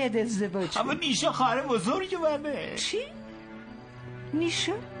دختری باید ازدواج کنه. اما نیشا خواهر بزرگ منه. چی؟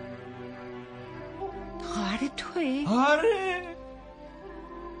 نیشا؟ خواهر توه؟ آره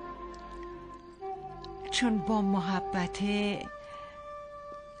چون با محبته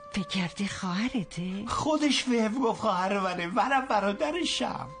فکر کردی خواهرته؟ خودش بهم گفت خواهر منم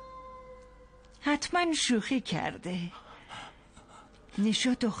برادرشم. حتما شوخی کرده.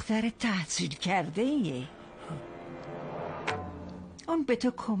 نیشا دختر تحصیل کرده ایه. اون به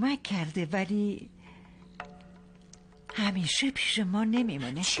تو کمک کرده ولی همیشه پیش ما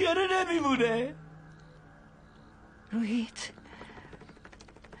نمیمونه. چرا نمیمونه؟ روحیت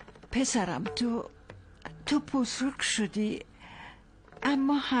پسرم تو بزرگ شدی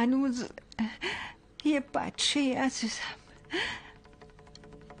اما هنوز یه بچه عزیزم.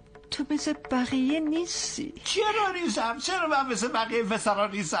 تو مثل بقیه نیستی. چرا نیستم؟ چرا من مثل بقیه پسرا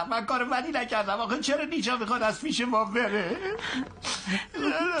نیستم؟ من کار بدی نکردم. آخه چرا نیچا میخواد از پیش ما بره؟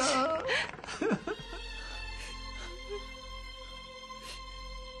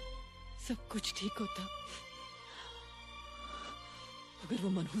 सब कुछ ठीक होता अगर वो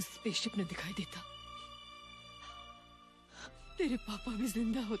मनहूस स्पेसशिप न दिखाई देता। तेरे पापा भी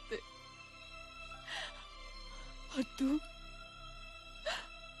जिंदा होते और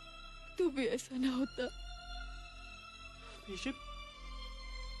तू भी ऐसा ना होता। स्पेसशिप?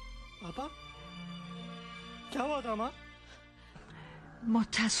 पापा क्या हुआ था माँ? ما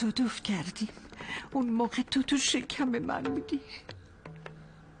تصادف کردیم. اون موقع تو شکم من بودی.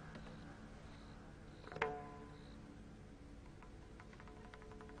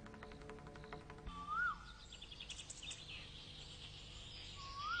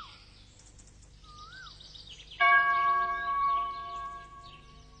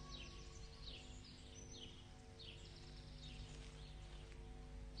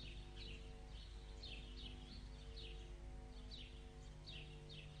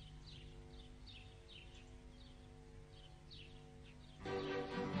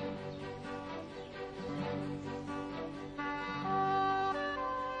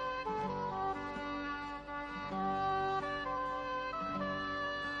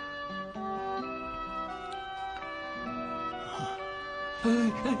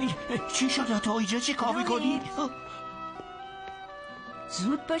 چی شده تو اینجا چی کار میکنی؟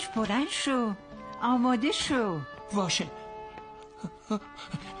 زود باش بلند شو. آماده شو. باشه.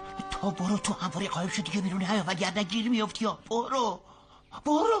 تو برو تو همواره قایب شو دیگه بیرون هیا وگرنه گیر میافتی.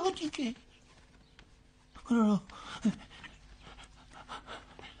 برو دیگه برو.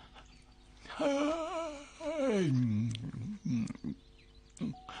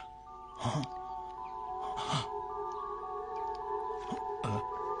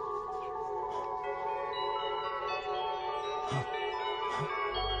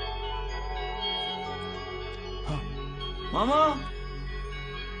 ماما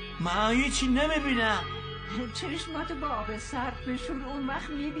من هیچی نمیبینم. چشماتو با آب سرد بشور اون وقت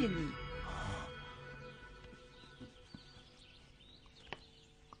میبینی.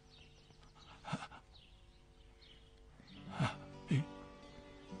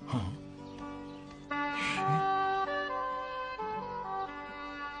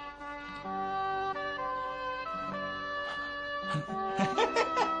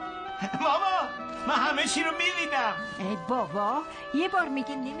 من همه چی رو میبینم. ای بابا یه بار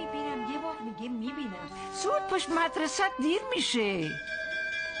میگه نمیبینم یه بار میگه میبینم. زود باش مدرسه دیر میشه.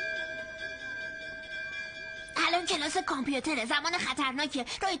 الان کلاس کامپیوتره. زمان خطرناکه.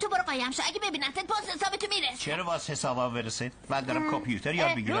 روی تو برو قایم شو. اگه ببینتت باز حسابتو میرسه. چرا باز حسابم برسه؟ من دارم کامپیوتر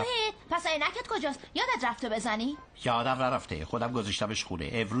یاد میگیرم. روحی پس عینکت کجاست؟ یادت رفته بزنی؟ یادم نرفته. خودم گذاشتمش خونه.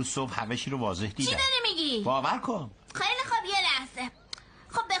 امروز صبح همه چی رو واضح دیدم. چی داری میگی؟ باور کن. خیلی خوب یه لحظه.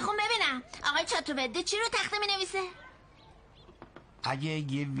 خب بخون ببینم. آقای چاتروبده چی رو تخته می نویسه؟ اگه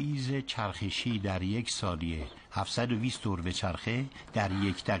یه ویز چرخشی در 1 ثانیه 720 دور به چرخه، در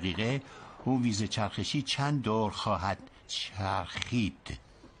 1 دقیقه اون ویز چرخشی چند دور خواهد چرخید؟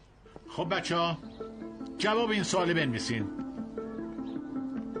 خب بچه ها جواب این سوال بنویسین.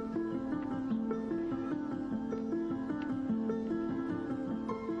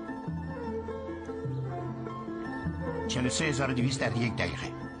 $43,200 در 1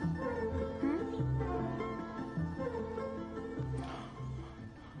 دقیقه.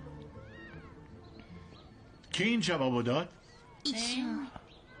 کی این جوابو داد؟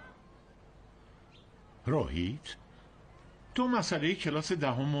 روحیت تو مسئله کلاس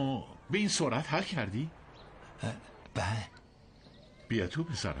دهمو به این سرعت حل کردی؟ بله. بیا تو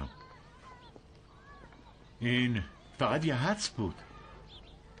پسرم. این فقط یه حدس بود.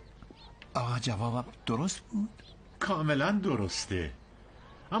 آقا جوابم درست بود؟ کاملا درسته.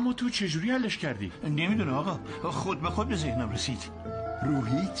 اما تو چجوری حلش کردی؟ نمیدونم آقا، خود به خود به ذهنم رسید.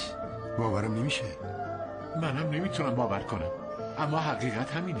 روحیت باورم نمیشه. منم نمیتونم باور کنم، اما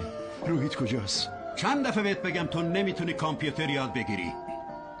حقیقت همینه. روحیت کجاست؟ چند دفعه بهت بگم تو نمیتونی کامپیوتر یاد بگیری.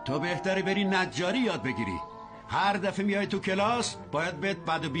 تو بهتری بری نجاری یاد بگیری. هر دفعه میای تو کلاس باید بهت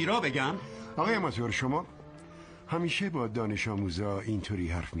بد و بیرا بگم. آقای اماتور شما همیشه با دانش آموزا اینطوری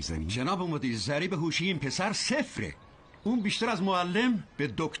حرف میزنی؟ جناب مدیر ضریب هوشی این پسر 0. اون بیشتر از معلم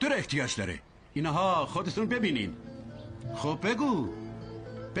به دکتر احتیاج داره. اینها خودتون ببینین. خب بگو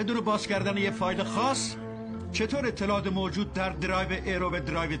بدون باز کردن یه فایل خاص چطور اطلاعات موجود در درایو ایرو به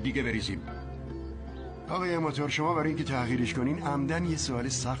درایو دیگه بریزیم؟ آقای اماتور، شما برای اینکه تغییرش کنین عمدن یه سوال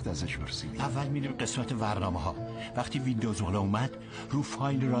سخت ازش پرسیدین. اول میریم قسمت برنامه ها. وقتی ویندوز بالا اومد رو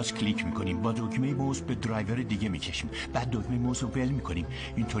فایل راست کلیک میکنیم، با دکمه موس به درایور دیگه میکشیم، بعد دکمه موس رو ول میکنیم،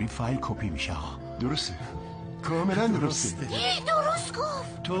 اینطوری فایل کپی میشه. درسته، کاملا درسته. درست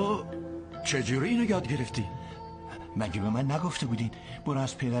گفت. تو چجوری اینو یاد گرفتی؟ مگه به من نگفته بودین برو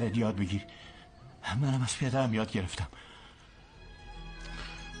از پدرت یاد بگیر؟ منم از پدرم یاد گرفتم.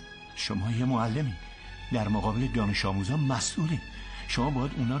 شما یه معلمین، در مقابل دانش آموزان مسئولین. شما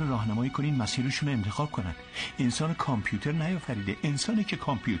باید اونا رو راهنمایی کنین مسیرشون رو انتخاب کنن. انسان کامپیوتر نیافریده، انسانی که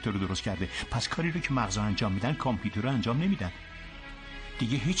کامپیوتر رو درست کرده. پس کاری رو که مغزها انجام میدن کامپیوتر رو انجام نمیدن.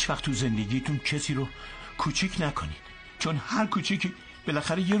 دیگه هیچ وقت تو زندگیتون کسی رو کوچیک نکنین، چون هر کوچیکی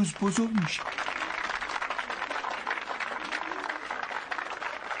بالاخره یه روز بزرگ میشه.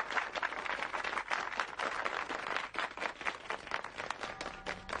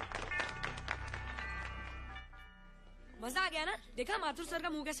 मजा आ गया ना? देखा माथुर सर का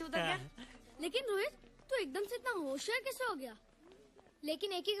मुंह कैसे उतर गया? लेकिन रोहित तू एकदम से इतना होशियार कैसे हो गया? लेकिन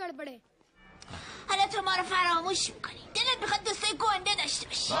एक ही गड़बड़ है. حالا تو ما رو فراموش میکنی. دلت میخواد دوستای گنده داشته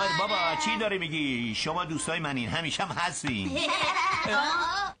باشی. بابا چی داری میگی؟ شما دوستای منین، همیشه هم هستین.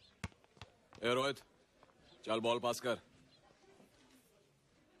 रोहित चल बॉल पास कर.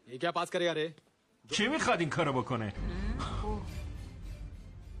 ये क्या पास करेगा रे? چی میخواد این کارو بکنه؟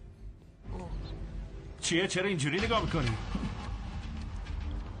 چیه؟ چرا اینجوری نگاه میکنی؟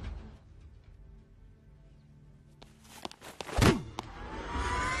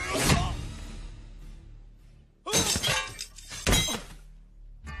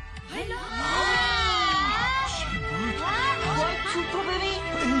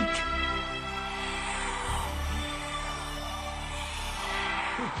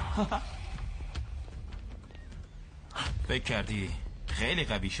 فکر کردی خیلی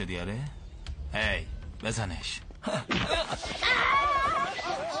قوی شدی آره؟ هی بزنش.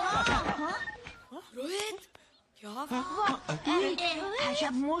 रोहित क्या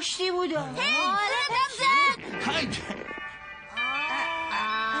عجب مشتی بود. آره دم زد.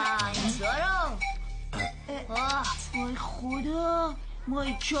 وای خدا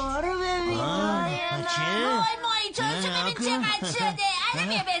مایچه رو ببین. وای مایچه رو ببین چقدر شده. الان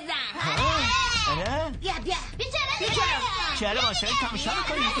بیا بزن. بیا چرا ماشین تماشا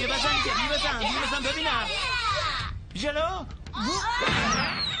میکنی؟ بیا بزن دیگه، بیا بزن ببینم. جلو.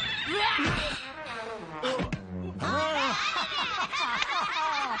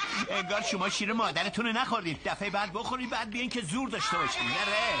 انگار شما شیر مادرتون رو نخوردین. دفعه بعد بخورید بعد بیاین که زور داشته باشین.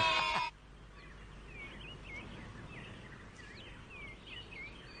 نره.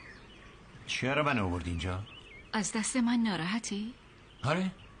 چرا من آورد اینجا؟ از دست من ناراحتی؟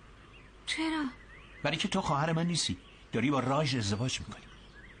 آره. چرا؟ برای که تو خواهر من نیستی، داری با راج ازدواج میکنی.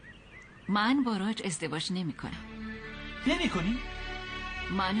 من با راج ازدواج نمی کنم. نمی کنی؟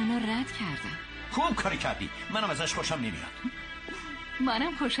 من اونو رد کردم. خوب کاری کردی، منم ازش خوشم نمیاد.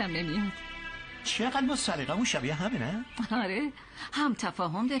 منم خوشم نمیاد. چقدر با سلیقه‌مون شبیه همه نه؟ آره، هم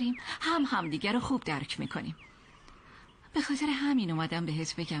تفاهم داریم هم همدیگر رو خوب درک میکنیم. به خاطر همین اومدم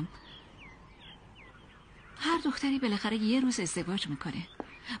بهت بگم هر دختری بالاخره یه روز ازدواج میکنه،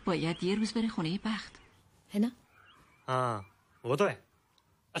 باید یه روز بره خونه بخت. है ना? हाँ वो तो है.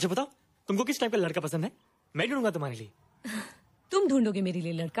 अच्छा बताओ तुमको किस टाइप का लड़का पसंद है? मैं ढूंढूंगा तुम्हारे लिए. तुम ढूंढोगे मेरे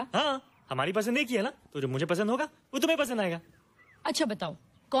लिए लड़का? हाँ हमारी पसंद एक ही है ना, तो जो मुझे पसंद होगा वो तुम्हें पसंद आएगा. अच्छा बताओ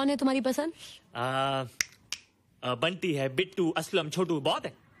कौन है तुम्हारी पसंद? बंटी है, बिट्टू, असलम, छोटू, बहुत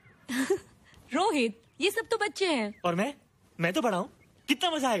है. रोहित ये सब तो बच्चे हैं. और मैं तो बड़ा हूँ. कितना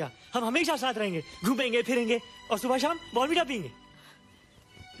मजा आएगा. हम हमेशा साथ रहेंगे, घूमेंगे फिरेंगे और सुबह शाम बॉर्नवीटा पियेंगे.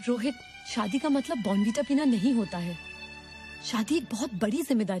 रोहित शादी का मतलब बॉर्नवीटा पीना नहीं होता है. शादी एक बहुत बड़ी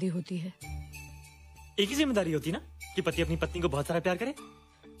जिम्मेदारी होती है. एक ही जिम्मेदारी होती है ना कि पति अपनी पत्नी को बहुत सारा प्यार करे.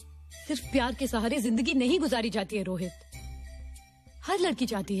 सिर्फ प्यार के सहारे जिंदगी नहीं गुजारी जाती है रोहित. हर लड़की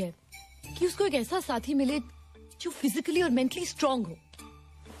चाहती है कि उसको एक ऐसा साथी मिले जो फिजिकली और मेंटली स्ट्रांग हो.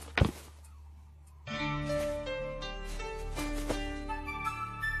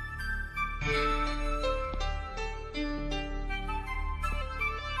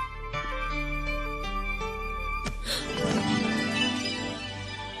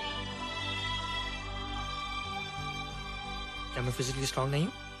 क्या मैं फिजिकली स्ट्रांग नहीं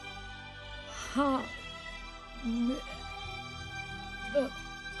हूँ? हाँ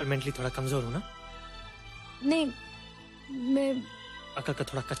और मेंटली थोड़ा कमजोर हूँ ना? नहीं मैं अकल का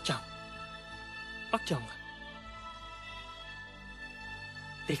थोड़ा कच्चा हूँ. पक जाऊंगा.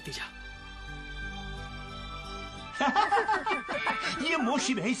 देखती जा. یه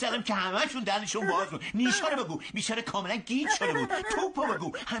مشی بهش زدم که همه‌شون دهنشون باز بود. نیشا رو بگو، بیچاره کاملا گیج شده بود. توپو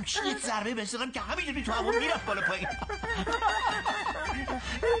بگو، همچین یه ضربه بهش زدم که همینجوری تو همون میرفت بالا پایین.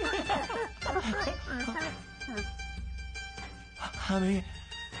 همه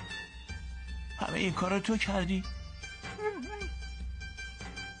این کارا تو کردی؟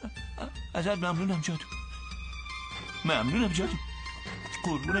 ازت ممنونم جادو. ممنونم جادو.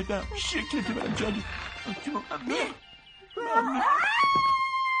 قربونت برم. شکلت برم جادو.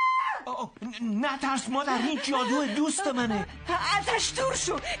 نه ترس مادر، این جادو دوست منه. ازش دور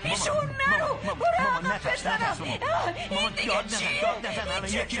شو، پیش اون نرو. برو نه ترس ماما داد نزن الان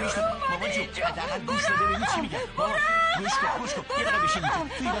یکی میشتم. ماما جون حداقل گوش بده ببین چی میگم. ماما گوش کن یه دقیقه بشین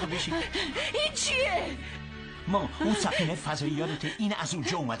تو یه دقیقه بشین. این چیه؟ ماما اون سفینه فضایی یادته؟ این از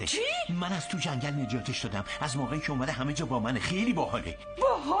اونجا اومده. چی؟ من از تو جنگل نجاتش دادم. از موقعی که اومده همه جا با منه. خیلی باحاله.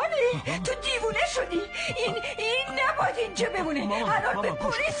 باحاله؟ تو دیوونه شدی؟ این نباید اینجا بمونه. الان به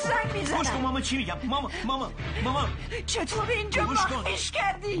پلیس زنگ میزنم. گوش کن ماما چی میگم. ماما چطور اینجا مخفیش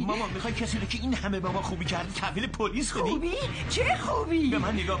کردی؟ ماما میخوای کسی رو که این همه با ما خوبی کردی تحویل پلیس کنی؟ خوبی؟ چه خوبی؟ به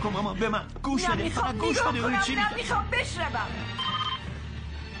من نگاه کن ماما، به من گوش بده. فقط گوش بده اون چی میگم. نمیخوام بشنوم.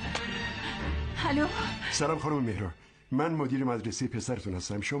 الو. سلام خانم مهرا، من مدیر مدرسه پسرتون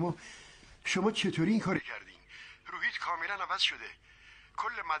هستم. شما چطوری این کار کردین؟ روحیت کاملا عوض شده. کل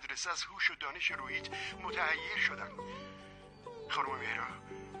مدرسه از هوش و دانش روحیت متحیر شدن. خانم مهرا،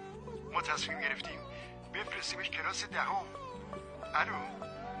 ما تصمیم گرفتیم بفرستیمش کلاس دهم.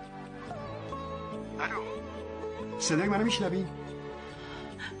 الو صدای منو میشنوین؟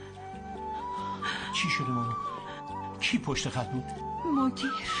 چی شده ماما؟ کی پشت خط بود؟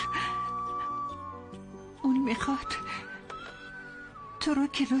 مدیر اون میخواد تو رو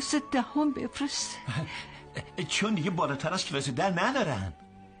کلاس دهم بفرست. چون دیگه بالاتر از کلاس 10 ندارن.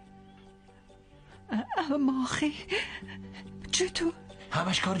 اما آخه چطور؟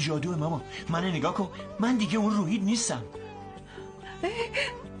 همش کار جادوه ماما. من نگاه کن، من دیگه اون روحید نیستم.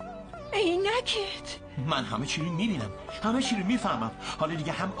 عینکت. من همه چی رو میبینم، همه چی رو میفهمم. حالا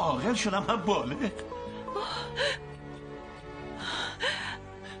دیگه هم عاقل شدم هم بالغ.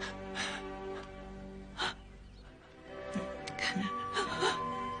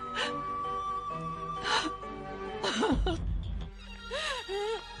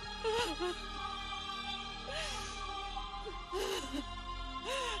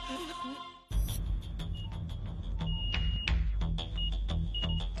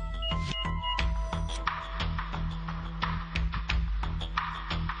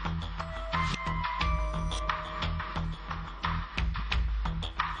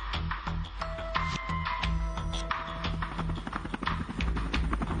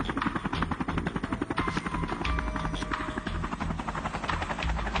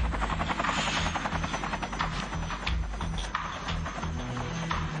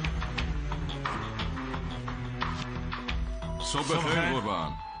 صبح بخیر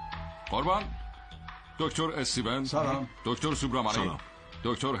قربان. دکتر استیون، سلام. دکتر سوبرامانی،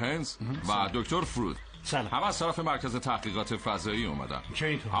 دکتر هنز و دکتر فرود. سلام. همه از طرف مرکز تحقیقات فضایی اومدن.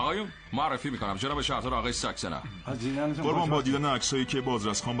 آقایون معرفی میکنم، جناب شهردار آقای ساکسنر. قربان، با دیدن عکسایی که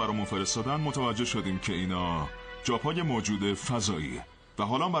بازرسخان برامون فرستادن متوجه شدیم که اینا جاپای موجود فضاییه و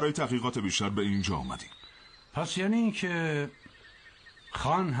حالا برای تحقیقات بیشتر به اینجا آمدیم. پس یعنی این که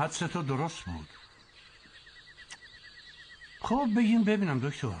خان حدس تو درست بود. خب بگیم ببینم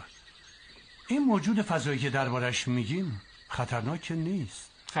دکتر، این موجود فضایی که دربارش میگیم خطرناک که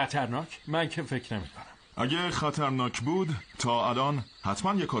نیست؟ خطرناک؟ من که فکر نمی کنم. اگه خطرناک بود تا الان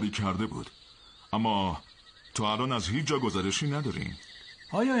حتما یه کاری کرده بود، اما تا الان از هیچ جا گزارشی نداریم.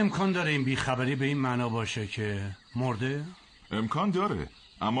 آیا امکان داره این بیخبری به این معنا باشه که مرده؟ امکان داره،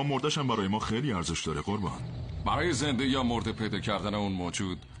 اما مردش هم برای ما خیلی ارزش داره قربان. برای زنده یا مرده پیدا کردن اون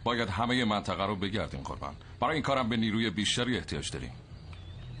موجود باید همه منطقه رو بگردیم قربان. برای این کارم به نیروی بیشتری احتیاج داریم.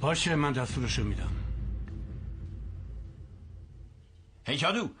 باشه، من دستورشو میدم. هی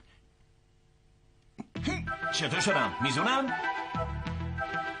جادو، چطور شدم؟ میزونم؟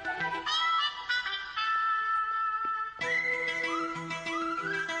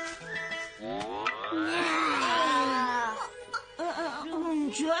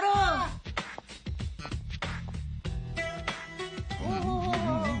 اونجا رو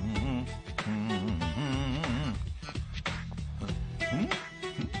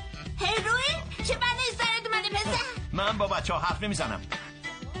چه بلایی سرت اومده پسر؟ من با بچه ها حرف نمیزنم،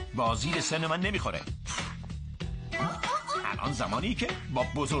 بازی سن من نمیخوره. الان زمانی که با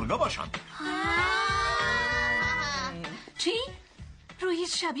بزرگا باشم. چی؟ روحی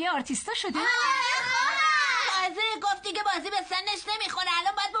شبیه آرتیستا شده؟ تازه گفتی که بازی به سنش نمیخوره،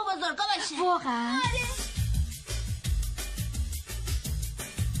 الان باید با بزرگا باشه. واقعا؟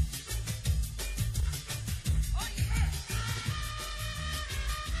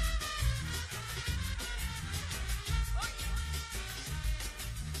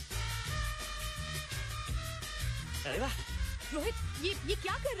 अरे वाह रोहित ये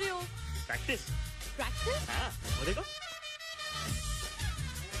क्या कर रहे हो? प्रैक्टिस। प्रैक्टिस? हाँ वो देखो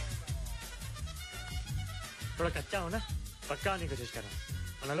थोड़ा कच्चा हो ना, पक्का होने की कोशिश कर रहा हूँ,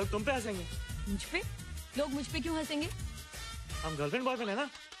 वरना लोग तुम पे हंसेंगे। मुझ पे? लोग मुझ पे क्यों हंसेंगे? हम गर्लफ्रेंड बॉयफ्रेंड है ना,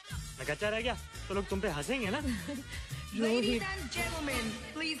 मैं कच्चा रह गया तो लोग तुम पे हंसेंगे ना। Ladies and gentlemen,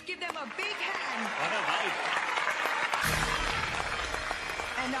 please give them a big hand. What a vibe.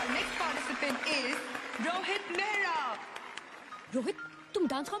 And our next participant is Rohit Mehra. Rohit तुम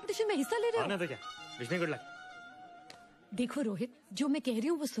डांस कंपटीशन में हिस्सा ले रहे हो? ना तो क्या, विश मी गुड लक। देखो रोहित, जो मैं कह रही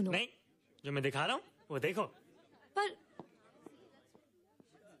हूँ वो सुनो। नहीं, जो मैं दिखा रहा हूँ वो देखो। पर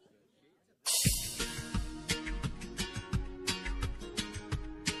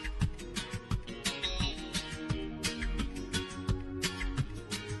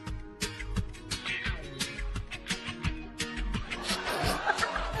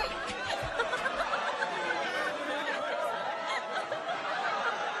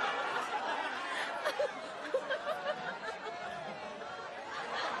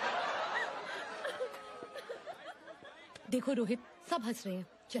देखो रोहित, सब हंस रहे हैं,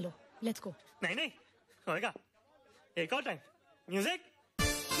 चलो लेट्स गो। नहीं नहीं होएगा, एक और टाइम। म्यूजिक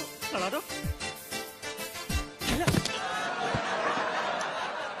चला दो।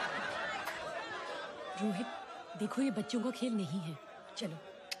 रोहित देखो ये बच्चों का खेल नहीं है, चलो।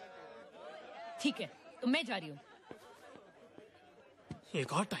 ठीक है तो मैं जा रही हूँ।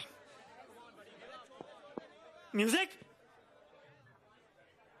 एक और टाइम। म्यूजिक।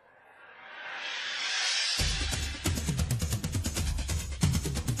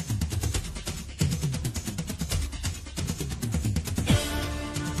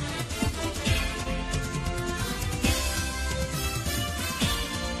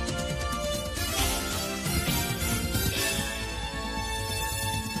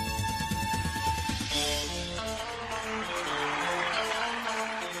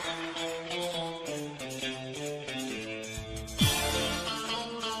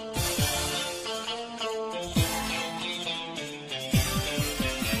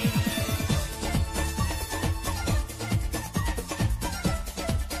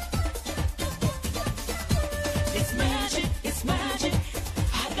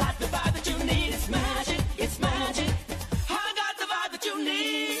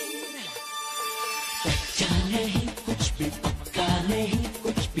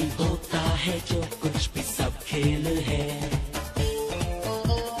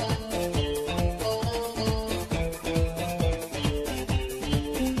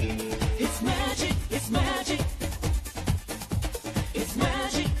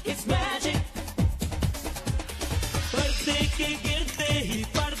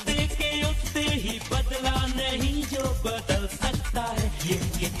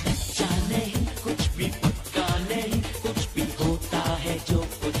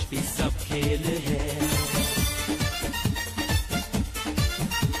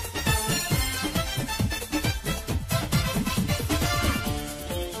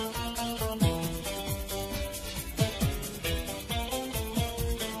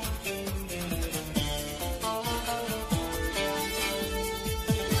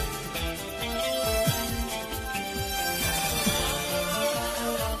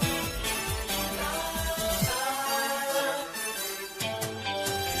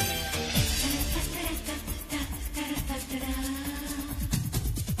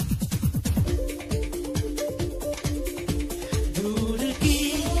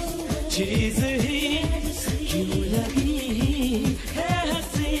 चीज ही क्यों लगी है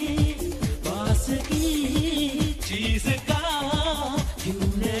हंसी पास की चीज का क्यों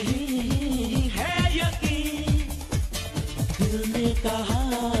नहीं है यकीन दिल ने कहा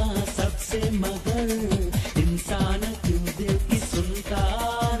सबसे मगर इंसान क्यों दिल की सुनता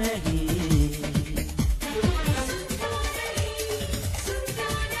नहीं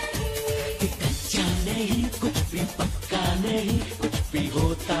कि कच्चा नहीं कुछ भी पक्का नहीं कुछ भी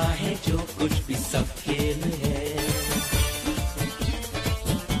होता है जो कुछ भी सब खेल है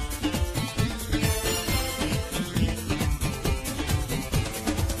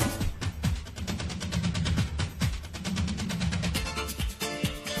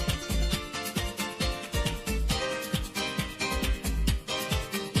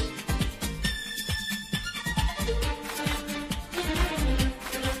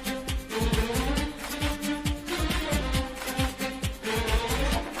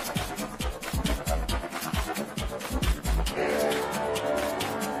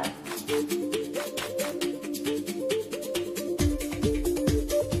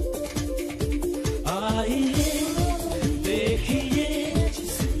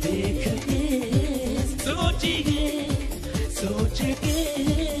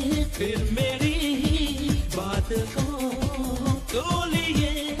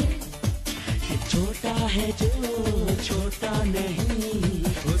है जो छोटा नहीं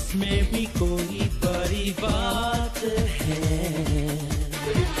उसमें भी कोई बड़ी बात है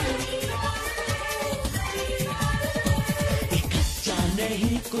कच्चा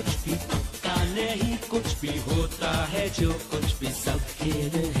नहीं कुछ भी पक्का नहीं कुछ भी होता है जो कुछ भी सब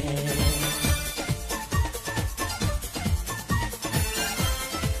खेल है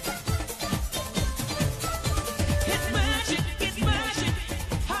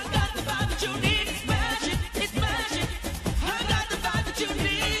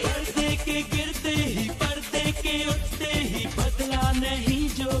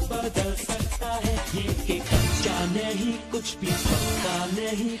नहीं कुछ भी पक्का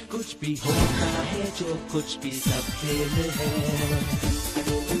नहीं कुछ भी होता है जो कुछ भी सब खेल है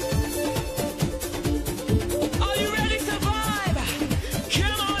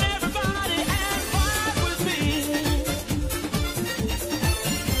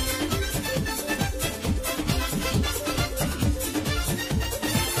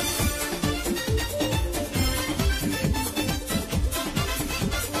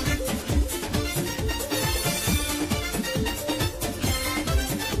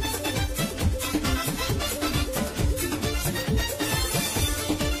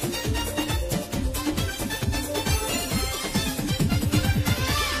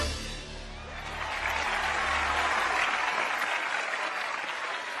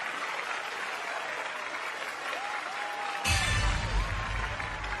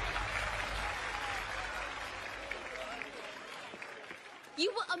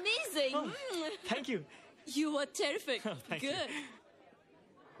You were amazing. Thank you. You were terrific. Thank Good.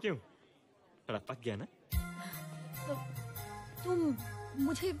 क्यों? थोड़ा पक गया ना? तुम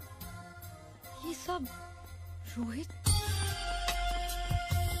मुझे ये सब रोहित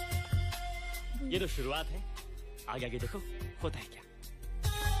ये तो शुरुआत है आगे आगे देखो होता है क्या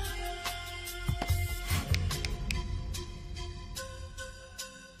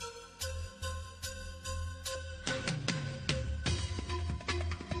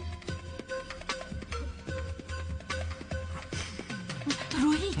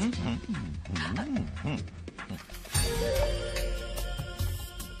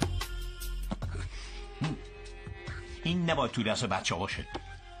این نباید تو دست بچه باشه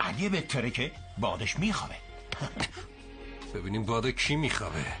اگه بهتره که بادش میخوابه ببینیم باده کی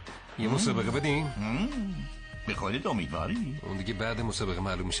میخوابه یه مسابقه بدیم به خودت امیدواری اون دیگه بعد مسابقه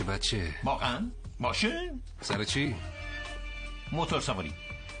معلوم میشه بچه واقعا باشه سر چی موتور سواری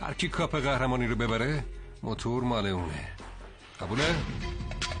هر کی کاپ قهرمانی رو ببره موتور مال اونه قبوله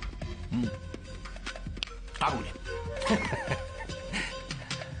قبوله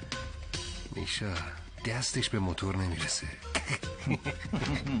میشا دستش به موتور نمیرسه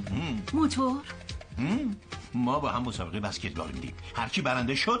موتور؟ ما با هم مسابقه بسکتبال میدیم هر کی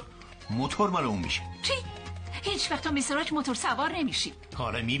برنده شد موتور مال اون میشه چی؟ هیچ وقت مسراج موتور سوار نمیشی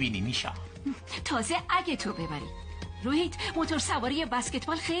حالا میبینی میشا تازه اگه تو ببری روحیت موتور سواری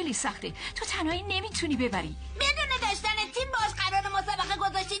بسکتبال خیلی سخته تو تنهایی نمیتونی ببری بدون داشتن تیم باش قرار مسابقه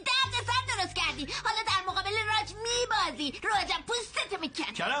گذاشتی درد سر درست کردی حالا در مقابل راج میبازی راجم پوستتو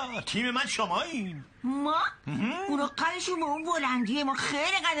میکن چرا تیم من شماییم ما اونا قدشون به اون بلندیه ما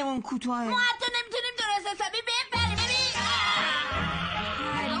خیلی قدمون کوتاهه ما حتی نمیتونیم درست حسابی بپریم ببین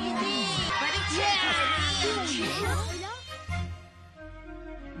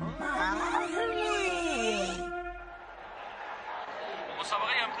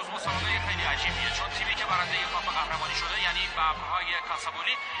مسابقه امروز مسابقه خیلی عجیبیه چون تیمی که برنده کاپ قهرمانی شده یعنی ببرهای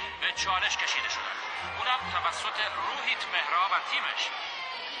کاسابولی به چالش کشیده شدن اونم توسط روحیت مهرا و تیمش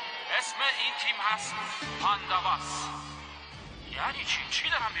اسم این تیم هست پانداواس یعنی چی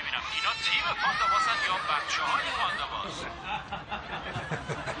دارم میبینم اینا تیم پانداواسن یا بچه های پانداواس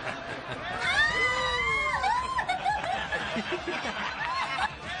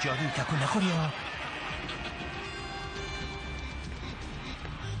جادوی تکون نخوری ها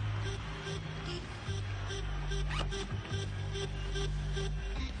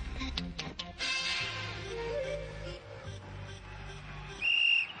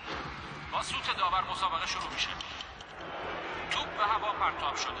با سوت داور مسابقه شروع میشه توپ به هوا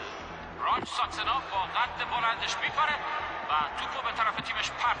پرتاب شده راج ساکسنا با قد بلندش میپره و توپو به طرف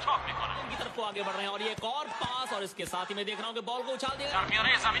تیمش پرتاب میکنه در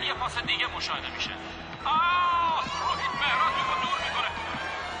میانه زمین یه پاس دیگه مشاهده میشه روحیت مهرا توپو دور میکنه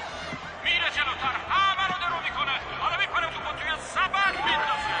میره جلوتر همه رو درو میکنه حالا میپره توپو توی سبد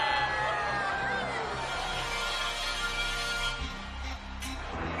میندازه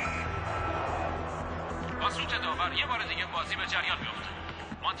با سوت داور یه بار دیگه بازی به جریان میفته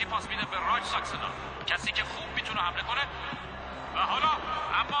مانتی پاس میده به راج ساکسنا کسی که خوب میتونه حمله کنه و حالا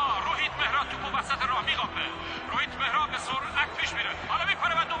اما روحیت مهرا توپو وسط راه میقاپه. روحیت مهرا به سرعت پیش میره. حالا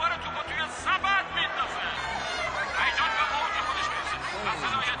میپره و دوباره توپو توی سبد میندازه. هیجان به اوج خودش میرسه و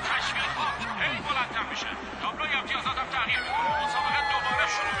صدای تشویق‌ها هی بلندتر میشه. تابلوی امتیازات هم تغییر میکنه. مسابقه دوباره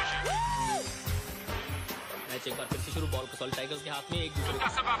شروع میشه. मैच एक बार फिर से शुरू बॉल को सॉलिड टाइगर्स के हाथ में एक दूसरे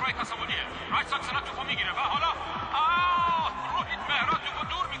دست برای کاسابونیه. رایت ساکسنا توپو میگیره و حالا روحیت مهرا توپو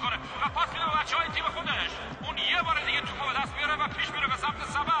دور میکنه و پاس میده به بچهای تیم خودش. اون یه بار دیگه توپو به دست میاره و پیش میره به سمت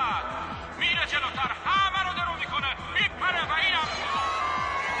سبد. میره جلوتر، همه رو درو میکنه، میپره و اینم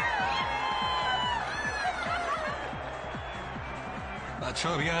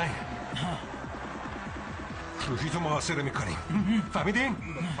بچه‌ها بیاین. روحیتو محاصره میکنیم. فهمیدین؟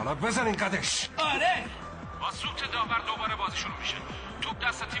 حالا بزنین قدش. آره. با سوت داور دوباره بازی شروع میشه. توپ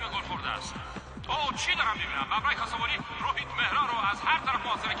دست تیم گل خورده است. چی دارم میبینم؟ مبرای کاسابونی روحیت مهرا رو از هر طرف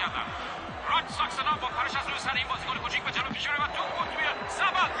محاصره کردن. رایت ساکسنا با پرش از روی سر این بازیکن کوچیک به جلو پیش میره و توپ توی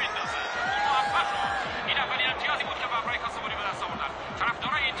سبد میندازه. اون موفق شد. این اولین امتیازی بود که مبرای کاسابونی به دست آوردن.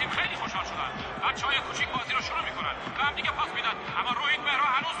 طرفدارای این تیم خیلی خوشحال شدن. بچهای کوچیک بازی رو شروع میکنن. به هم دیگه پاس میدن. اما روحیت مهرا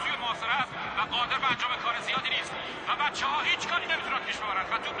هنوز توی محاصره است و قادر به انجام کار زیادی نیست. و بچه‌ها هیچ کاری نمیتونن پیش ببرن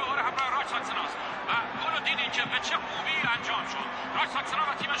و توپ دوباره همراه رایت ساکسناست. و گل رو دیدین که به چه خوبی انجام شد. رایت ساکسنا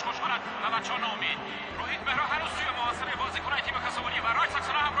و تیمش خوشحالن و بچه‌ها ناامید. روحیت مهرا هنوز توی محاصره بازیکن‌های تیم کاسابونی و رایت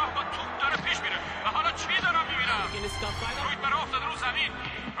ساکسنا همراه با توپ داره پیش میره. و حالا چی دارم میبینم؟ روحیت مهرا افتاده رو زمین.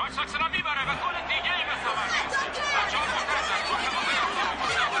 رایت ساکسنا میبره و گل دیگه‌ای به ثمر میرسه. بچه‌ها معترضن چون که موقع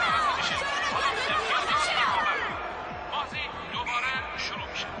بازی دوباره شروع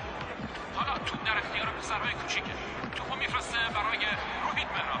میشه. حالا توپ در اختیار پسرهای کوچیکه. توپو میفرسته برای روحیت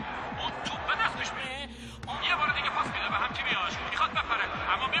مهرا. اون توپ به دستش میره. یه بار دیگه پاس میده به هم تیمیاش. میخواد بپره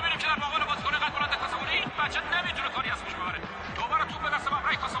اما میبینیم که در مقابل بازیکن قد بلند کاسابونی این بچه نمیتونه کاری از پیش ببره. دوباره توپ به دست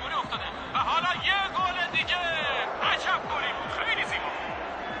مبرای کاسابونی افتاده و حالا یه گل دیگه. عجب گلی بود، خیلی زیبا.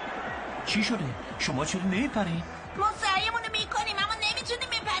 چی شده؟ شما چرا نمیپرین؟ ما سعیمونو میکنیم اما نمیتونیم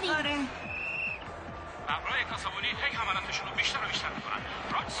بپریم. آره. مبرای کاسابونی هی حملاتشون رو بیشتر و بیشتر میکنن.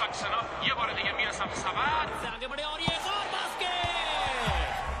 رایت ساکسنا یه بار دیگه میرسن به سبد. आगे बढ़े और ये एक और बास्केट।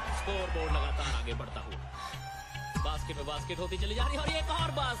 स्कोर बोर्ड लगातार आगे बढ़ता हुआ बास्केट पे बास्केट होती चली जा रही है और ये एक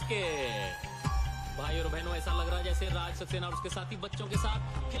और बास्केट। भाई और बहनों ऐसा लग रहा है जैसे राज सक्सेना और उसके साथी बच्चों के साथ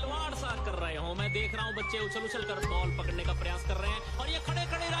खिलवाड़ सा कर रहे हो। मैं देख रहा हूँ बच्चे उछल उछल कर बॉल पकड़ने का प्रयास कर रहे हैं और ये खड़े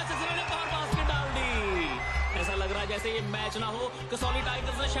खड़े राज सक्सेना ने एक और बास्केट डाल दी। ऐसा लग रहा है जैसे ये मैच ना हो, कसौली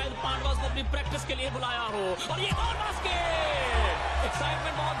टाइगर्स ने शायद पांडवास को अपनी प्रैक्टिस के लिए बुलाया हो। और ये और बास्केट।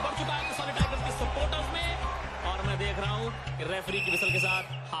 एक्साइटमेंट बहुत बढ़ चुका है कसौली टाइगर्स के सपोर्टर्स में और मैं देख रहा हूँ कि रेफरी की विसल के साथ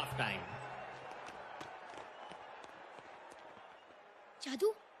हाफ टाइम। जादू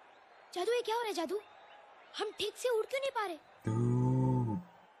जादू ये क्या हो रहा है? जादू हम ठीक से उड़ क्यों नहीं पा रहे?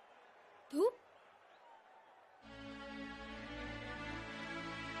 धूप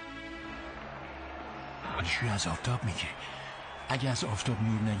چی از آفتاب میگه؟ اگه از آفتاب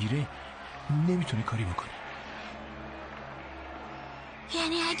نور نگیره نمیتونه کاری بکنه.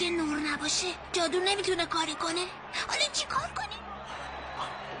 یعنی اگه نور نباشه جادو نمیتونه کاری کنه؟ حالا چی کار کنیم؟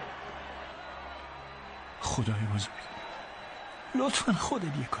 خدای بزرگ لطفا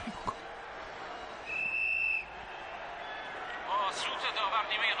خودت یه کاری بکن. با سوت داور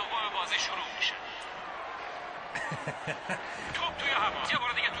نیمه دوم بازی شروع میشه. توپ توی هوا. یه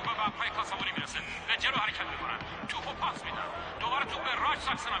بار دیگه توپ به پای کاسابونی میرسه. به جلو حرکت میکنن. توپو پاس میدن. دوباره توپ به رایت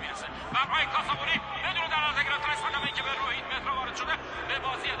ساکسنا میرسه. به پای کاسابونی بدون در نظر گرفتن استفاده اینکه به روحیت مهرا وارد شده به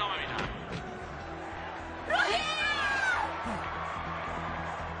بازی ادامه میدن.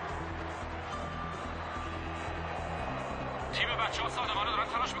 تیم بچه‌ها صادقانه دارن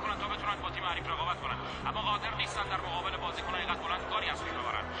تلاش میکنن تا بتونن با تیم حریف رقابت کنن اما قادر نیستن در مقابل بازیکن‌های قد بلند کاری از پیش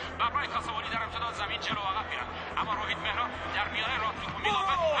ببرن. مبرای کاسابونی در امتداد زمین جلو و عقب میرن اما روحیت مهرا در میانه راه توپو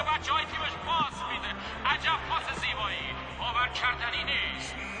می‌قاپه و بچه‌های تیمش پاس میده. عجب پاس زیبایی، باور کردنی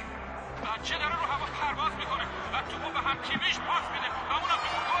نیست. بچه داره رو هوا پرواز میکنه و توپو به هم تیمیش پاس میده و اونم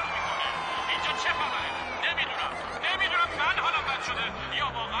توپو گل میکنه. اینجا چه خبره؟ نمیدونم من حالم بد شده یا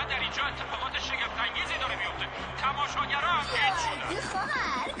واقعا در اینجا اتفاقات شگفت انگیزی داره میفته. تماشاگرها هم گیج شدن.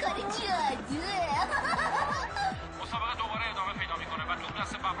 خواهر کار جادوه. مسابقه دوباره ادامه پیدا میکنه و توپ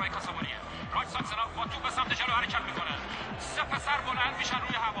دست مبرای کاسابونیه. رایت ساکسنا با توپ به سمت جلو حرکت میکنه. سه پسر بلند میشن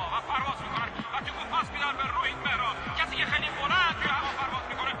روی هوا و پرواز میکنن و توپو پاس میدن به روحیت مهرا، کسی که خیلی بلند روی هوا پرواز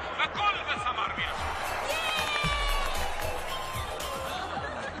میکنه و گل به ثمر میرسه.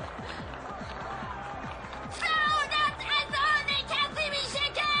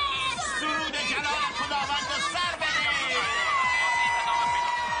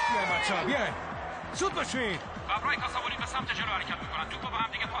 بیاین زود باشین. مبرای کاسابونی به سمت جلو حرکت میکنن. توپو به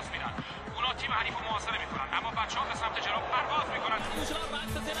هم دیگه پاس میدن. اونا تیم حریف رو محاصره میکنن اما بچه‌ها به سمت جلو پرواز میکنن.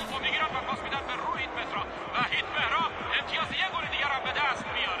 توپو میگیرن و پاس میدن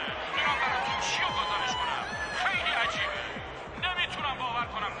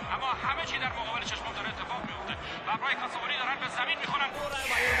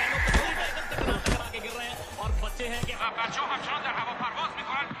بچه‌ها همچنان در هوا پرواز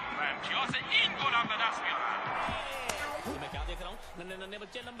میکنن و امتیاز این گل هم به دست میارن. मैं क्या देख रहा हूँ, नन्हे नन्हे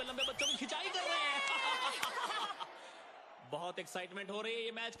बच्चे लंबे लंबे बच्चों की खिंचाई कर रहे हैं. बहुत एक्साइटमेंट हो रही है.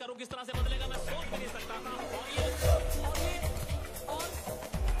 ये मैच का रुख किस तरह से बदलेगा मैं सोच भी नहीं सकता था.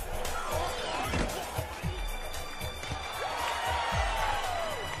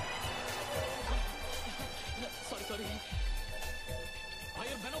 सॉरी भाई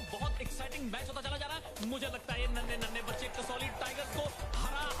और बहनों, बहुत एक्साइटिंग मैच होता चला जा रहा है. मुझे लगता है ये नन्हे नन्हे बच्चे कसौली टाइगर्स को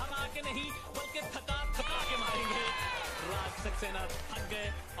हरा के नहीं बल्कि थका के मारेंगे. राज सक्सेना थक गए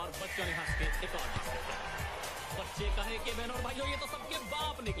और बच्चों ने हंस के एक और बच्चे कहे कि बहनों और भाइयों ये तो सबके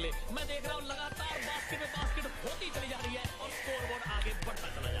बाप निकले. मैं देख रहा हूँ लगातार बास्केट में बास्केट होती चली जा रही है और स्कोर बोर्ड आगे बढ़ता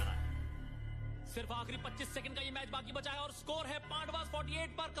चला जा रहा है. सिर्फ आखिरी 25 सेकंड का ये मैच बाकी बचा है और स्कोर है पांडवास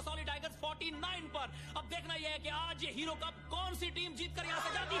 48 पर, कसौली टाइगर्स 49 पर. अब देखना यह है कि आज ये हीरो कप कौन सी टीम जीतकर यहाँ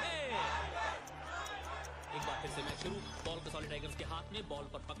से जाती है. एक बार फिर से मैच शुरू. बॉल कसौली टाइगर्स के हाथ में, बॉल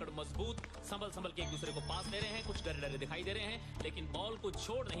पर पकड़ मजबूत, संभल के एक दूसरे को पास दे रहे हैं. कुछ डरे दिखाई दे रहे हैं लेकिन बॉल को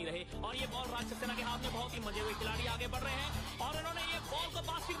छोड़ नहीं रहे. और ये बॉल राज सक्सेना के हाथ में. बहुत ही मजे हुए खिलाड़ी आगे बढ़ रहे हैं और इन्होंने ये बॉल को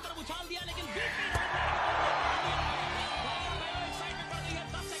बास्केट की तरफ उछाल दिया लेकिन बीच में एक्साइटमेंट बढ़ गई है.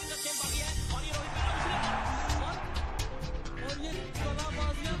 10 सेकंड का खेल बाकी है और ये रोहित और ये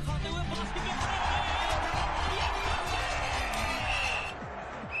कलाबाजियां खाते हुए बास्केट में खड़े रहे.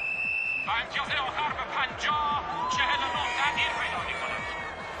 و امتیاز آخر به 50-49 تغییر پیدا می‌کند.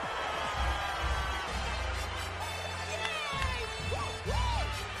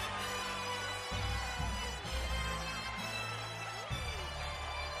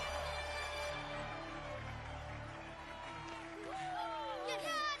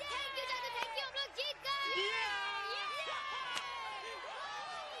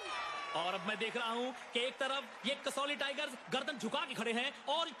 और अब मैं देख रहा हूं कि एक तरफ ये कसौली टाइगर्स गर्दन झुका के खड़े हैं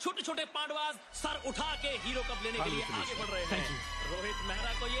और छोटे छोटे पांडवास सर उठा के हीरो कप लेने के लिए आगे बढ़ रहे हैं. रोहित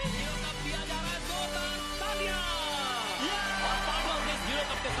मेहरा को ये हीरो कप दिया जा रहा है. जोरदार तालियां. और पांडवास ने हीरो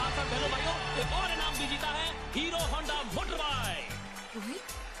कप के साथ साथ बहनों भाइयों एक और इनाम भी जीता है, हीरो होंडा मोटर बाइक.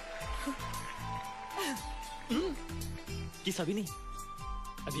 किस अभी नहीं,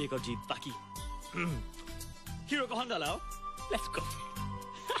 अभी एक और जीत बाकी. हीरो का होंडा लाओ, लेट्स गो.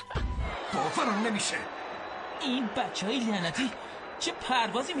 باورم نمیشه. این بچه‌های لعنتی چه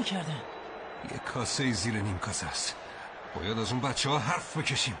پروازی میکردن. یه کاسه زیر نیم کاسه است. باید از اون بچه‌ها حرف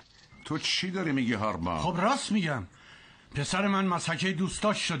بکشیم. تو چی داری میگی هارمان؟ خب راست میگم. پسر من مسحکه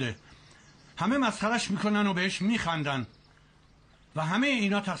دوستاش شده. همه مسخرش میکنن و بهش میخندن و همه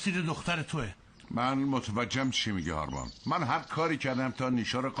اینا تقصیر دختر توه. من متوجهم چی میگه هارمان. من هر کاری کردم تا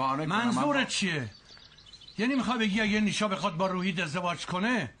نیشا رو قانع کنم. منظورت چیه؟ یعنی میخوای بگی اگه نیشا بخواد با روحید ازدواج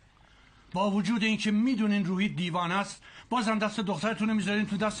کنه، با وجود اینکه میدونین روحید دیوانه است، بازم دست دخترتون رو میذارین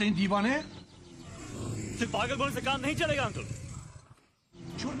تو دست این دیوانه؟ सिर्फ पागल बोलने से काम नहीं चलेगा अंकल.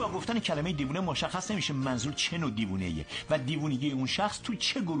 چون با گفتن کلمه دیوونه مشخص نمیشه منظور چه نوع دیوونه‌ایه و دیوونگی اون شخص تو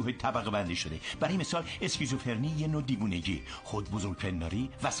چه گروه طبقه بندی شده. برای مثال اسکیزوفرنی یه نوع دیوونگی، خود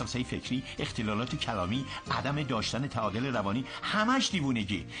بزرگپنداری، وسوسه فکری، اختلالات کلامی، عدم داشتن تعادل روانی، همش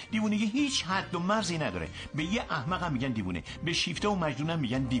دیوونگی. دیوونگی هیچ حد و مرزی نداره. به یه احمق هم میگن دیوونه، به شیفته و مجنون هم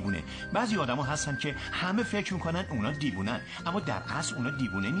میگن دیوونه. بعضی آدما هستن که همه فکر میکنن اونا دیوونن اما در اصل اونا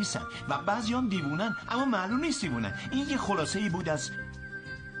دیوونه نیستن و بعضی هم دیوونن اما معلوم نیست دیوونن. این یه خلاصه‌ای بود از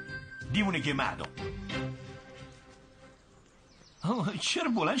دیوونگی مردم. چرا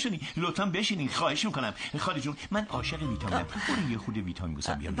بلند شدی؟ لطفا بشینین خواهش میکنم. خالی جون من عاشق ویتامینم. برو یه خود ویتامین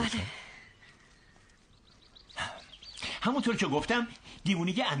بوسم بیار. بله. همونطور که گفتم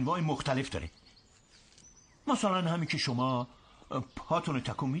دیوونگی انواع مختلف داره. مثلا همین که شما پاتون رو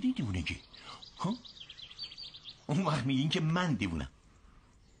تکون میدی دیوونگی. اون وقت میگین که من دیوونم.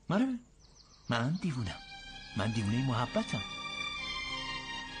 من دیوونم. من دیوونه محبتم.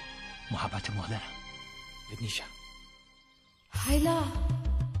 محبت مادرم. نیشا هیلا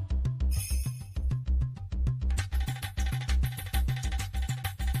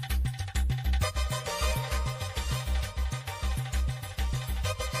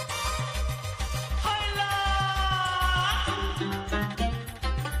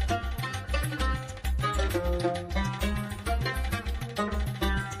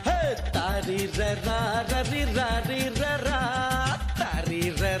तारी रे रा री रा री रा रा तारी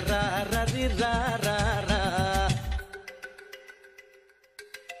रे रा री रा रा रा.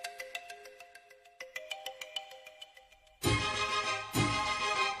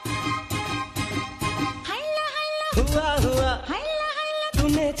 हैला हैला हुआ हुआ हैला हैला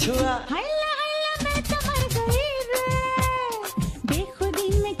तूने छुआ हैला हैला मैं तो मर गई रे बेखुदी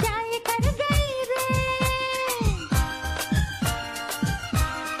में क्या ये कर गई रे.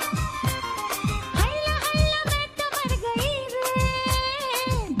 हैला हैला मैं तो मर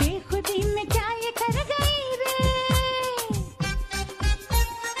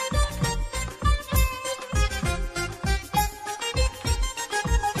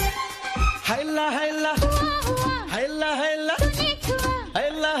हैला हैला हैला हैला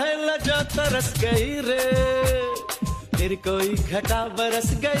हैला हैला जो तरस गई रे फिर कोई घटा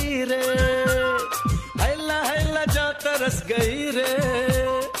बरस गई रे हैला हैला जो तरस गई रे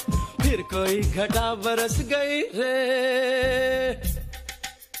फिर कोई घटा बरस गई रे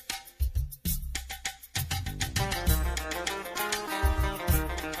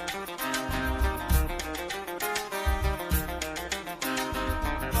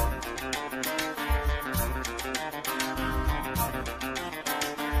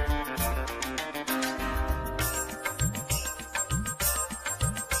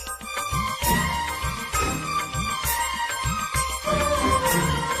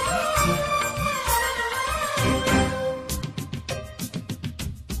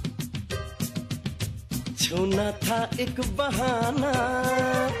छूना था एक बहाना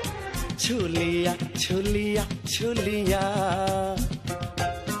छू लिया छू लिया छू लिया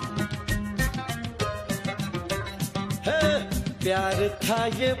है प्यार था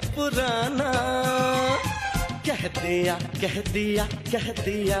ये पुराना कह दिया कह दिया कह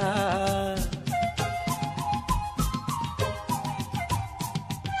दिया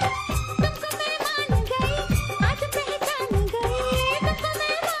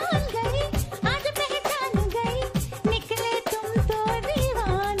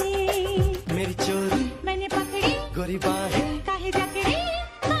गोरी बाहें काहे जकड़ी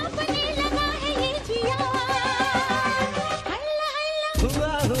कांपने लगा है ये जिया हल्ला हल्ला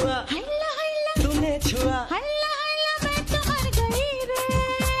हुआ हुआ हल्ला हल्ला तूने छुआ हल्ला हल्ला मैं तो मर गई रे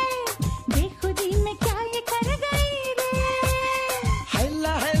बेखुदी में क्या ये कर गई रे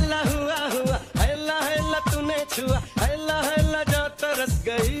हल्ला हल्ला हुआ हुआ हल्ला हल्ला तूने छुआ हल्ला हल्ला जो तरस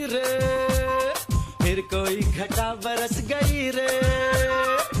गई रे फिर कोई घटा बरस गई रे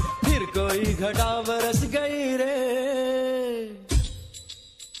फिर कोई घटा बरस गई रे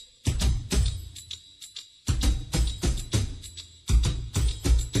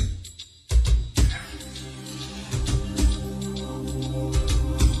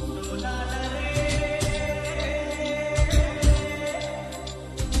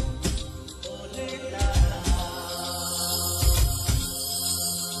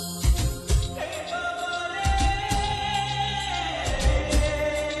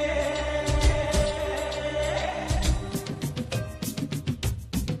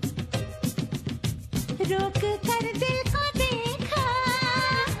रोक कर दिल को देखा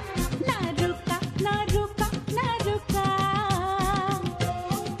ना रुका ना रुका ना रुका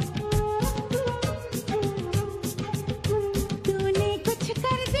तूने कुछ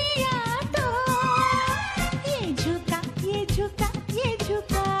कर दिया तो ये झुका ये झुका ये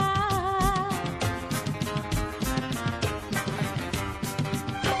झुका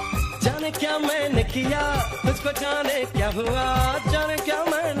जाने क्या मैंने किया तुझको जाने क्या हुआ जाने क्या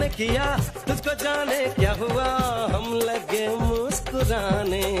मैंने किया तुझको जाने क्या हुआ हम लगे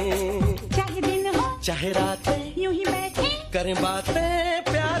मुस्कुराने चाहे दिन हो चाहे रातें यूं ही बैठे करें बातें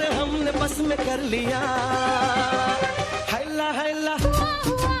प्यार हमने बस में कर लिया हैला हैला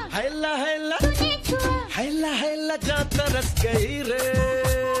हैला हैला हैला हैला जा तरस गई रे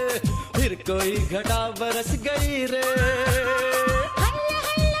फिर कोई घटा बरस गई रे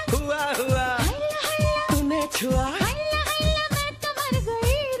हुआ हुआ तूने छुआ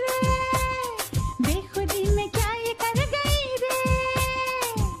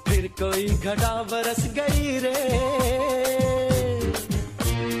कोई घटा बरस गई रे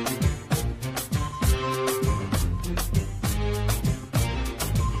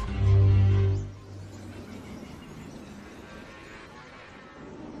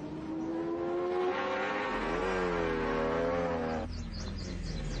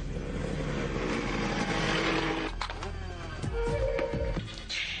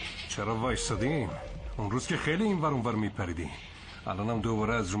چرا وایستادین؟ اون روز که خیلی این ور اون ور میپریدین الانم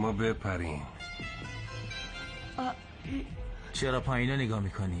دوباره از رو ما بپرین چرا پایین رو نگاه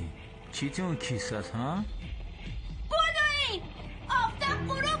میکنی؟ چی تو اون کیست ها؟ بدوین آفتاب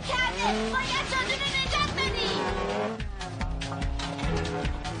غروب کرده باید جادو رو نجات بدیم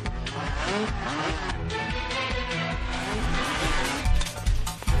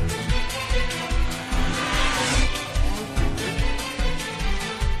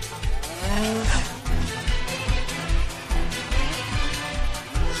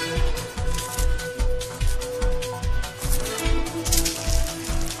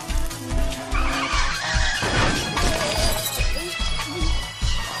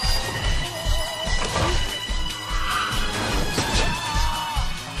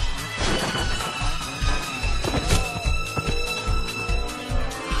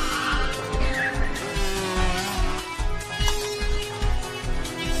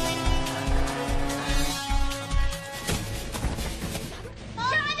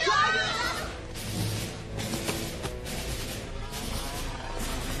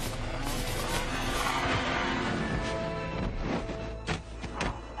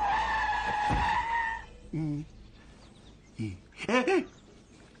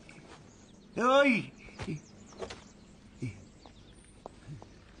اوی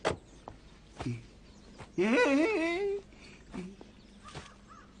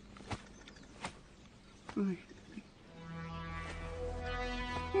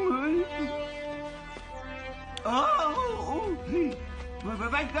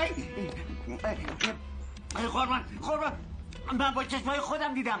قربان من با چشمای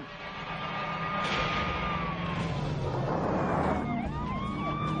خودم دیدم.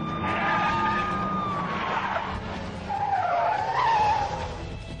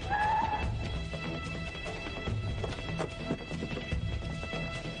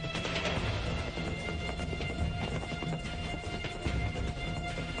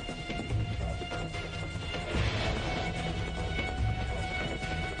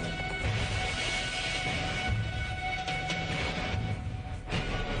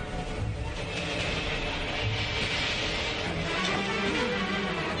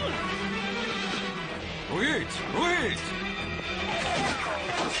 روحیت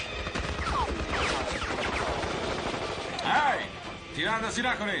هی تیراندازی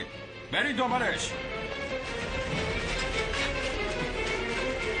نکنید برید دنبالش.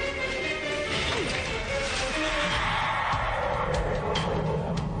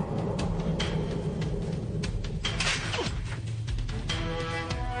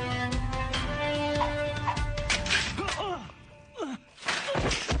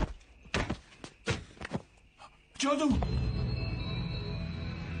 جادو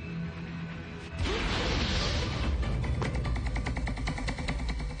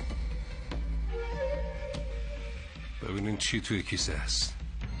ببینین چی توی کیسه هست.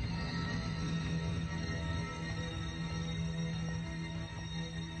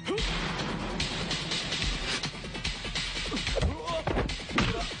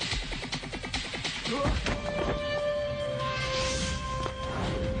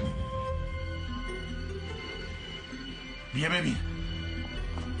 بیا ببین.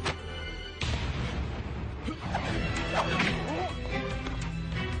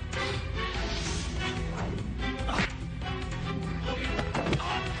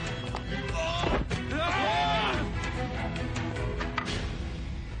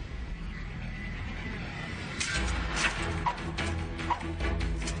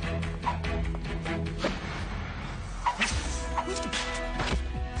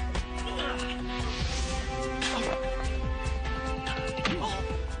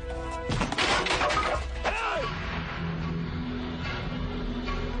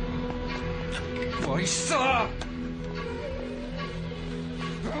 وایسا.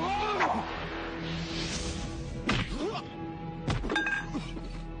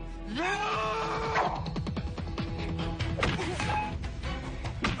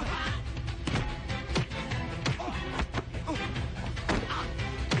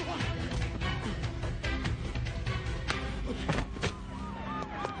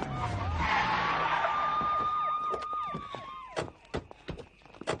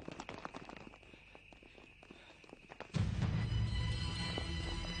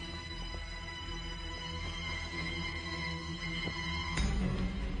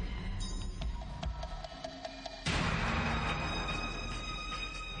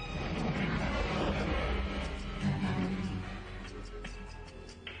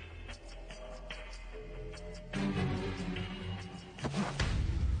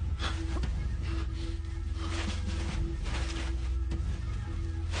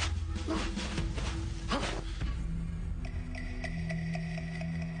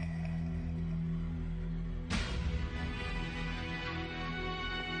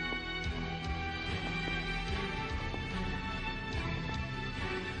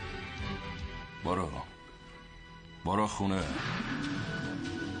 برو خونه.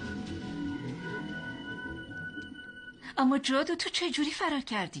 اما جادو تو چجوری فرار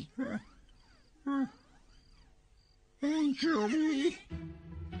کردی؟ اینجوری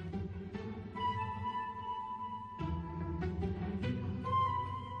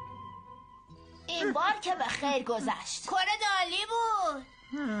این بار که به خیر گذشت. کار دالی بود.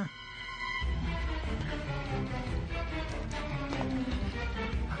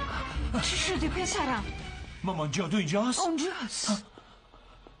 چی شده پسرم؟ مامان جادو اینجاست؟ اونجاست.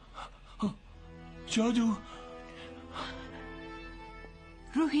 جادو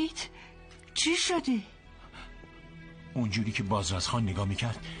روحیت چی شده؟ اونجوری که بازرسخان نگاه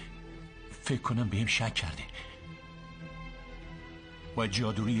میکرد فکر کنم بهم شک کرده. باید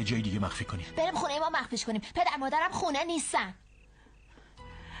جادو رو یه جای دیگه مخفی کنیم. بریم خونه ما مخفیش کنیم. پدر مادرم خونه نیستن.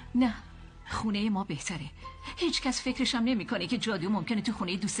 نه خونه ما بهتره. هیچ کس فکرشم نمیکنه که جادو ممکنه تو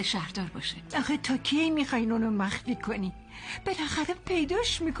خونه دوست شهردار باشه. آخه تا کی میخواین اونو مخفی کنی؟ بالاخره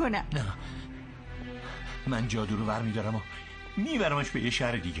پیداش میکنم. نه، من جادو رو برمیدارم و میبرمش به یه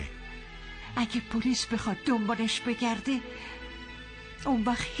شهر دیگه. اگه پلیس بخواد دنبالش بگرده، اون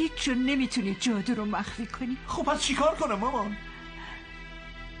وقت هیچ جور نمیتونی جادو رو مخفی کنی. خب پس چیکار کنم مامان؟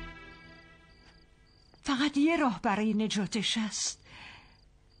 فقط یه راه برای نجاتش هست.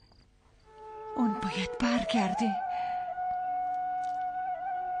 اون باید برگرده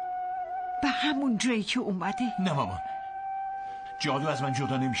به همون جایی که اومده. نه مامان، جادو از من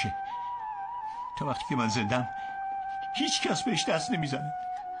جدا نمیشه. تا وقتی که من زندم هیچ کس بهش دست نمیزنه.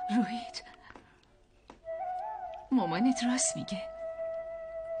 روحید، مامانت راست میگه.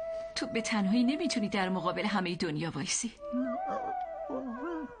 تو به تنهایی نمیتونی در مقابل همه دنیا وایسی.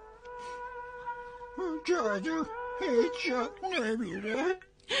 جادو هیچ جا نمیره.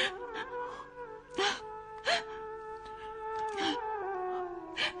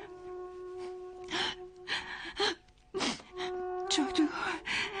 جادو،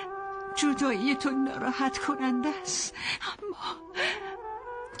 جدایی تو ناراحت کننده است، اما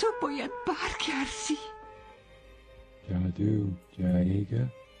تو باید برگردی. جادو جایگه،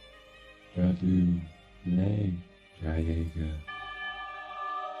 جادو نه جایگه.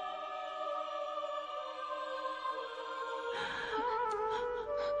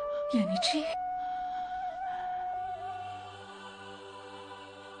 یعنی چی؟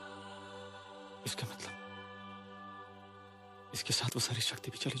 इसका मतलब इसके साथ वो सारी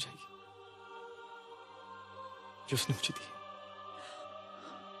शक्ति भी चली जाएगी जो उसने मुझे दी है।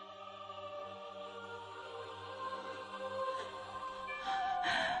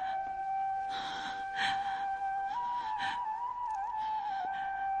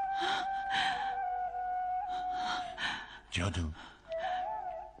 جادو،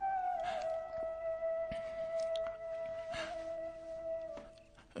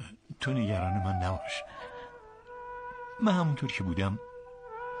 تو نگران من نباش. من همونطور که بودم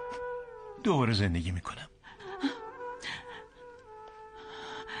دوباره زندگی میکنم.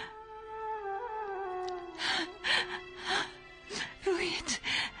 روحید،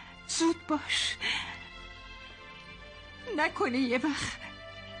 زود باش، نکنه یه وقت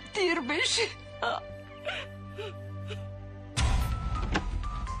دیر بشه.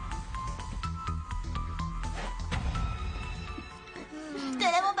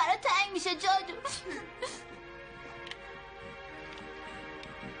 دلمون برای تنگ میشه جادو.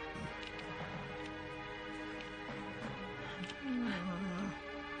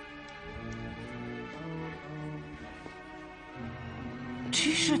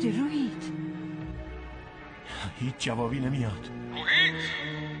 چی شده روحید؟ هیچ جوابی نمیاد. روحید،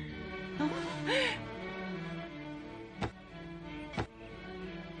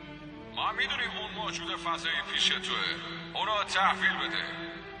 ما میدونیم اون موجود فضایی پیش توه، اونو تحویل بده.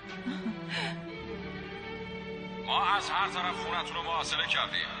 ما از هر طرف خونتون رو محاصره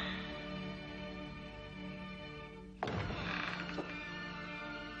کردیم.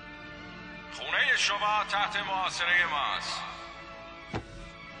 خونه شما تحت محاصره ماست.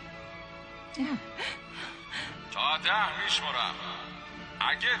 تا 10 میشمرم.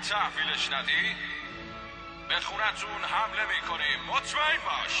 اگه تحویلش ندی به خونتون حمله میکنیم. مطمئن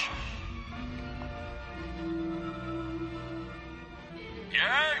باش. 1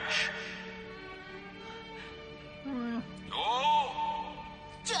 2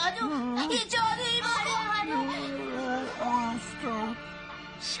 جادو، یه جادویی ماره.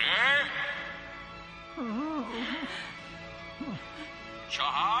 3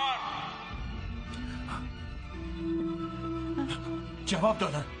 4 جواب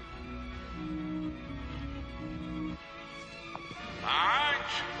دادن. 5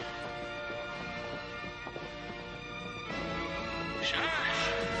 6 جادو،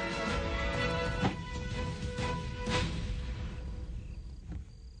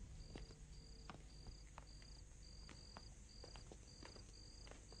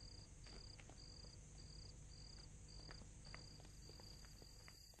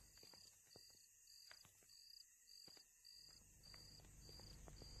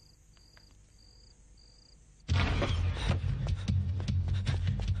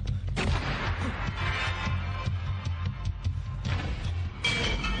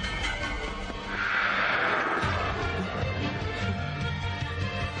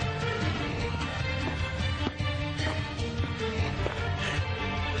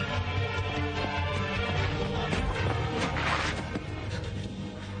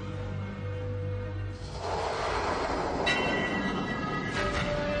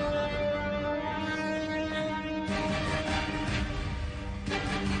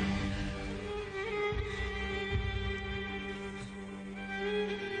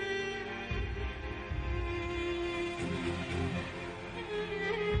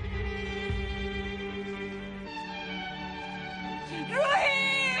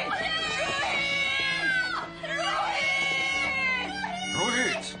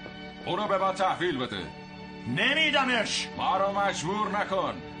 روحیت اونو به من تحویل بده. نمیدمش. ما رو مجبور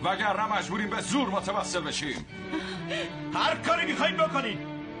نکن وگرنه مجبوریم به زور متوسل بشیم. هر کاری میخواید بکنید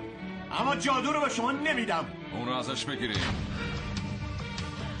اما جادو رو به شما نمیدم. اون رو ازش بگیریم.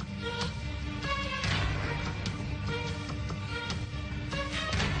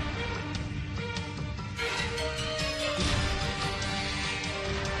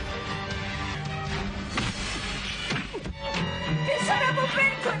 پسرمو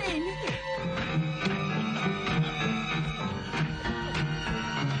بل کنین.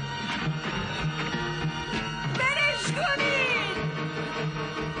 برش کنین.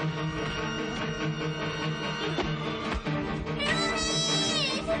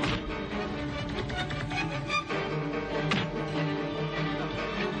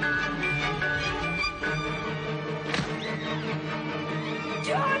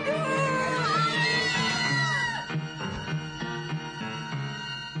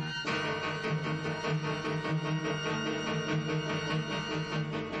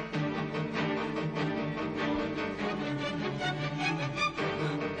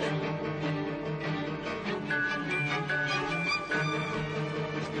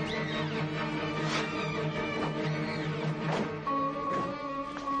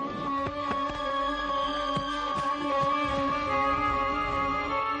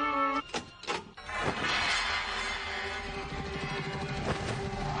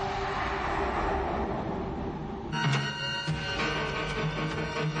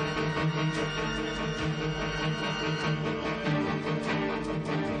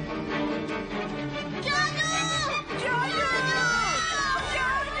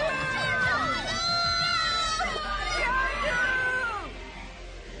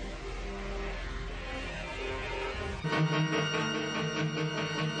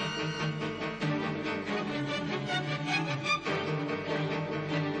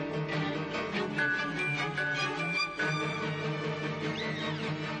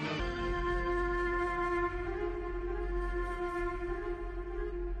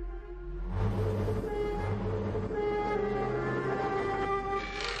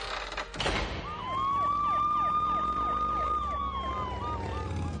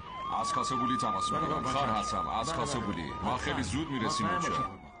 از کاسبولی تماس میگیرم. خار هستم از کاسبولی. ما خیلی زود میرسیم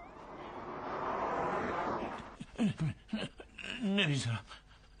اونجا. نمیذارم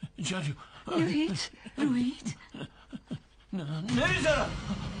جادو. روحیت نمیذارم.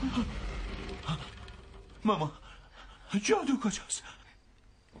 ماما جادو کجاست؟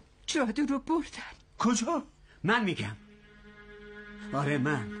 جادو رو بردن. کجا؟ من میگم. آره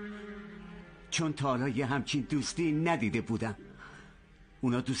من. چون تا حالا یه همچین دوستی ندیده بودم.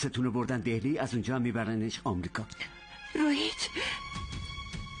 اونا دوستتون رو بردن دهلی، از اونجا هم میبرنش آمریکا. روحیت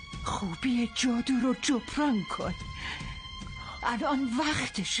خوبی جادو رو جبران کن. الان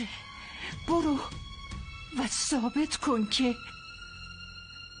وقتشه. برو و ثابت کن که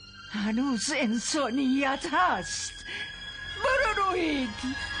هنوز انسانیت هست. برو روحیت.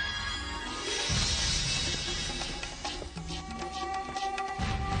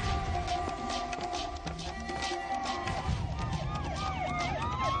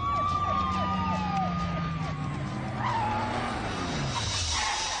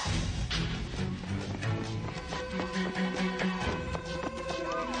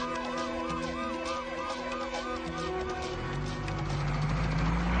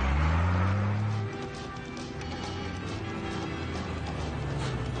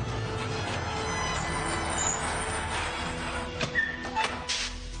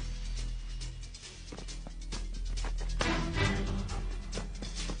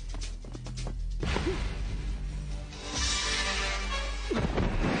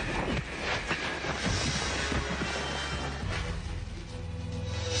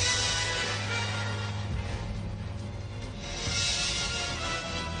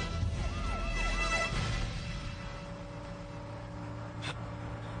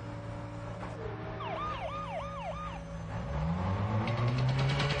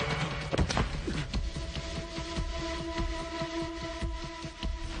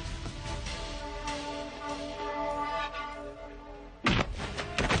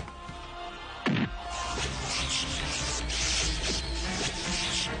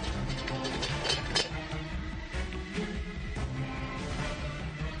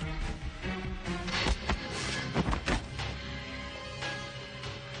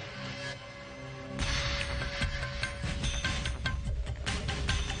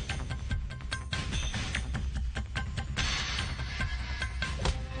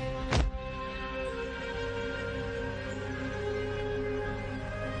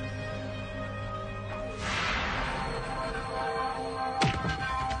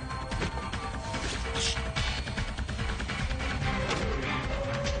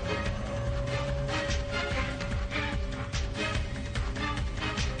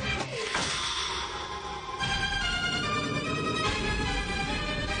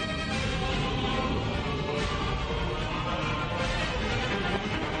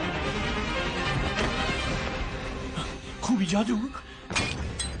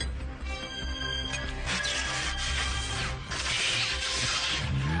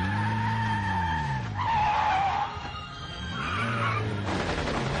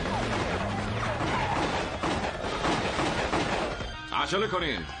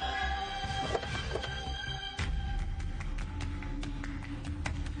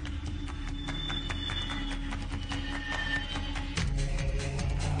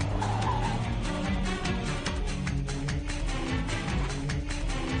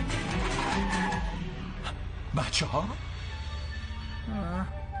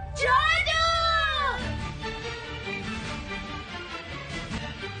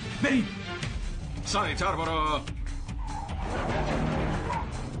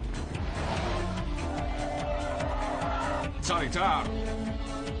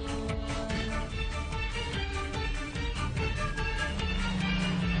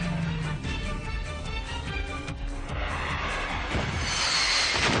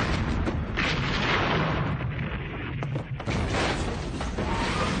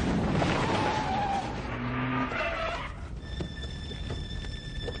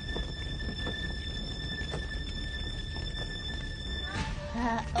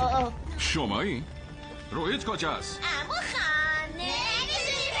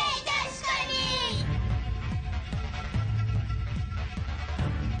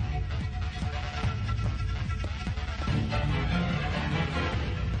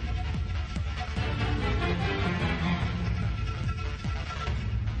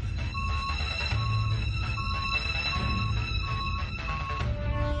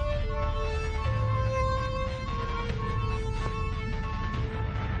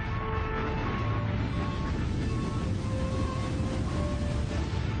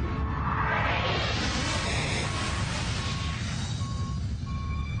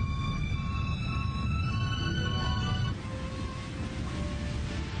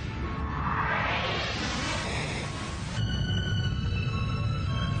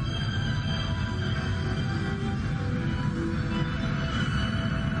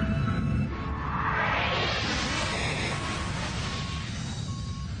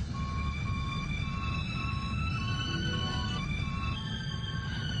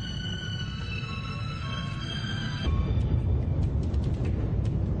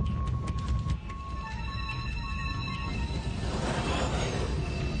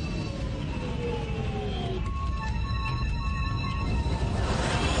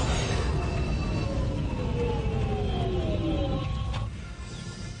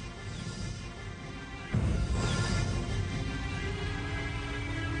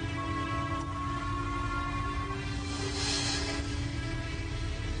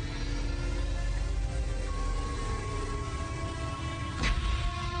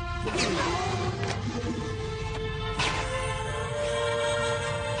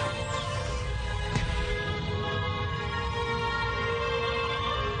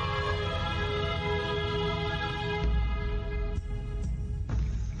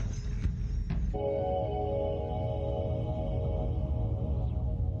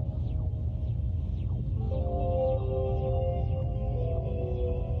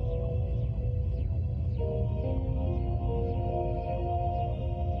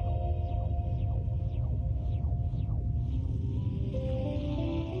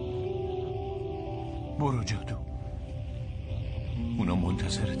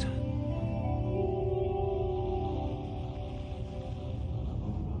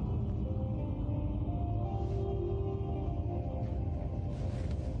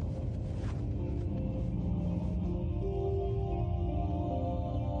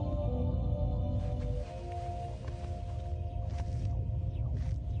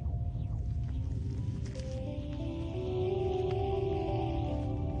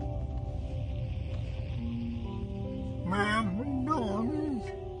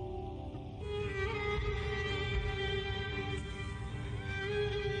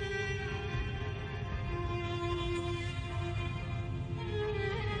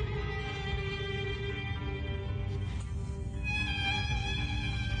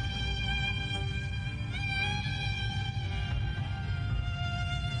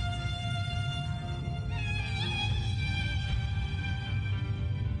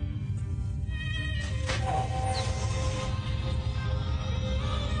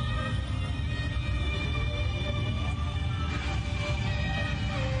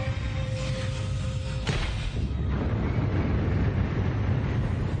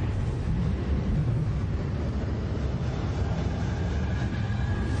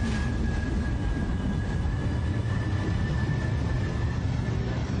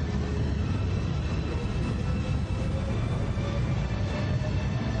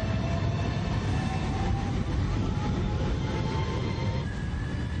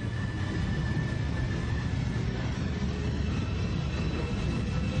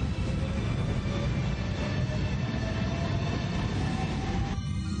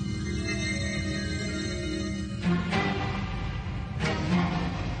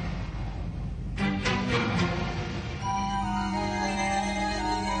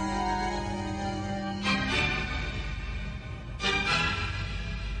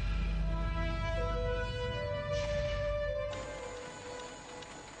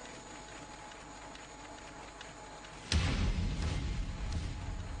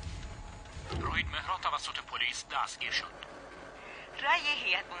 توسط پلیس دستگیر شد. رأی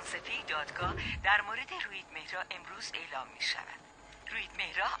هیئت منصفه دادگاه در مورد روحیت مهرا امروز اعلام می شود. روحیت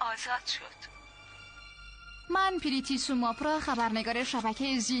مهرا آزاد شد. من پریتی سوماپرا، خبرنگار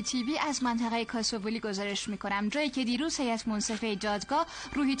شبکه زی تی وی از منطقه کاسوولی گزارش میکنم، جایی که دیروز هیئت منصفه دادگاه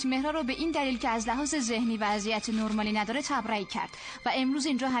روحیت مهرا رو به این دلیل که از لحاظ ذهنی وضعیت نرمالی نداره تبرئه کرد و امروز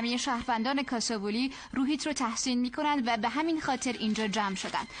اینجا همه شهروندان کاسوولی روحیت رو تحسین میکنند و به همین خاطر اینجا جمع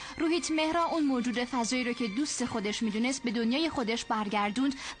شدند. روحیت مهرا اون موجود فضایی رو که دوست خودش میدونست به دنیای خودش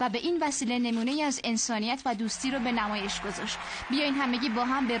برگردوند و به این وسیله نمونه‌ای از انسانیت و دوستی رو به نمایش گذاشت. بیاین همگی با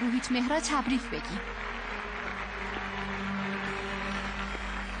هم به روحیت مهرا تبریک بگیم.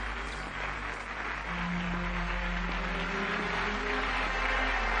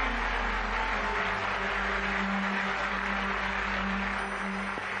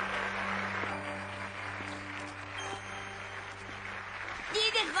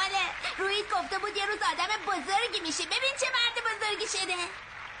 روحیت گفته بود یه روز آدم بزرگی میشه. ببین چه مرد بزرگی شده.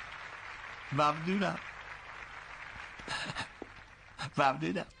 ممنونم.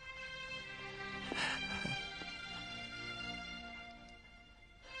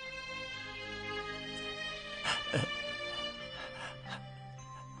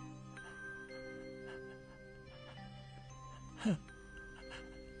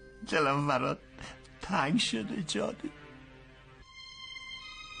 دلم برات تنگ شده جانم.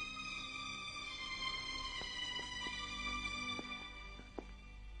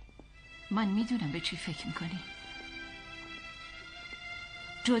 من میدونم به چی فکر میکنی.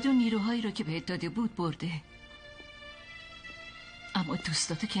 جادو نیروهایی رو که بهت داده بود برده، اما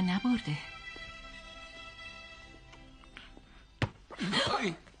دوستاتو که نبرده.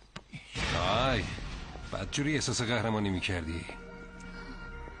 آی بدجوری احساس قهرمانی میکردی.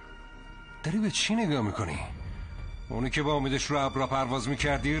 داری به چی نگاه میکنی؟ اونی که با امیدش رو ابرا پرواز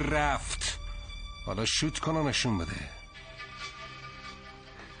میکردی رفت. حالا شوت کن و نشون بده.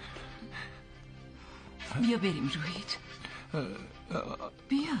 بیا بریم روحیت.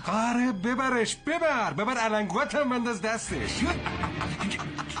 بیا. آره ببرش. ببر علنگوات هم بند از دستش.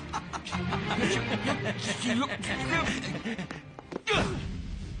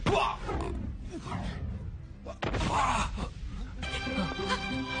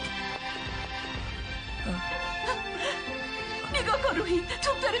 نگاه کن روحیت،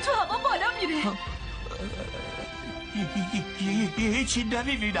 توپ داره تو هوا بالا میره. هیچی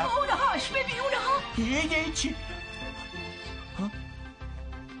نمیبینم. اونهاش ببین، اونها. هیچی.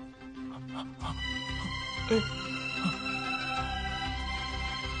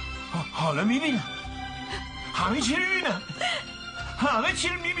 حالا میبینم. همه چی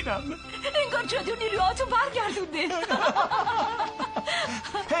رو میبینم. انگار جادو نیروهاتو برگردونده.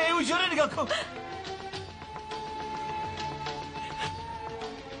 هی اونجا رو نگاه کن.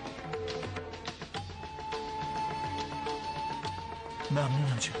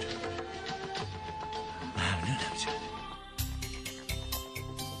 ممنونم جادو.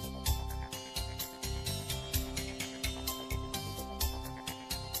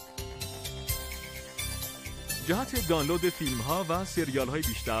 جهت دانلود فیلم ها و سریال های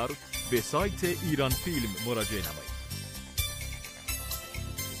بیشتر به سایت ایران فیلم مراجعه نمایید.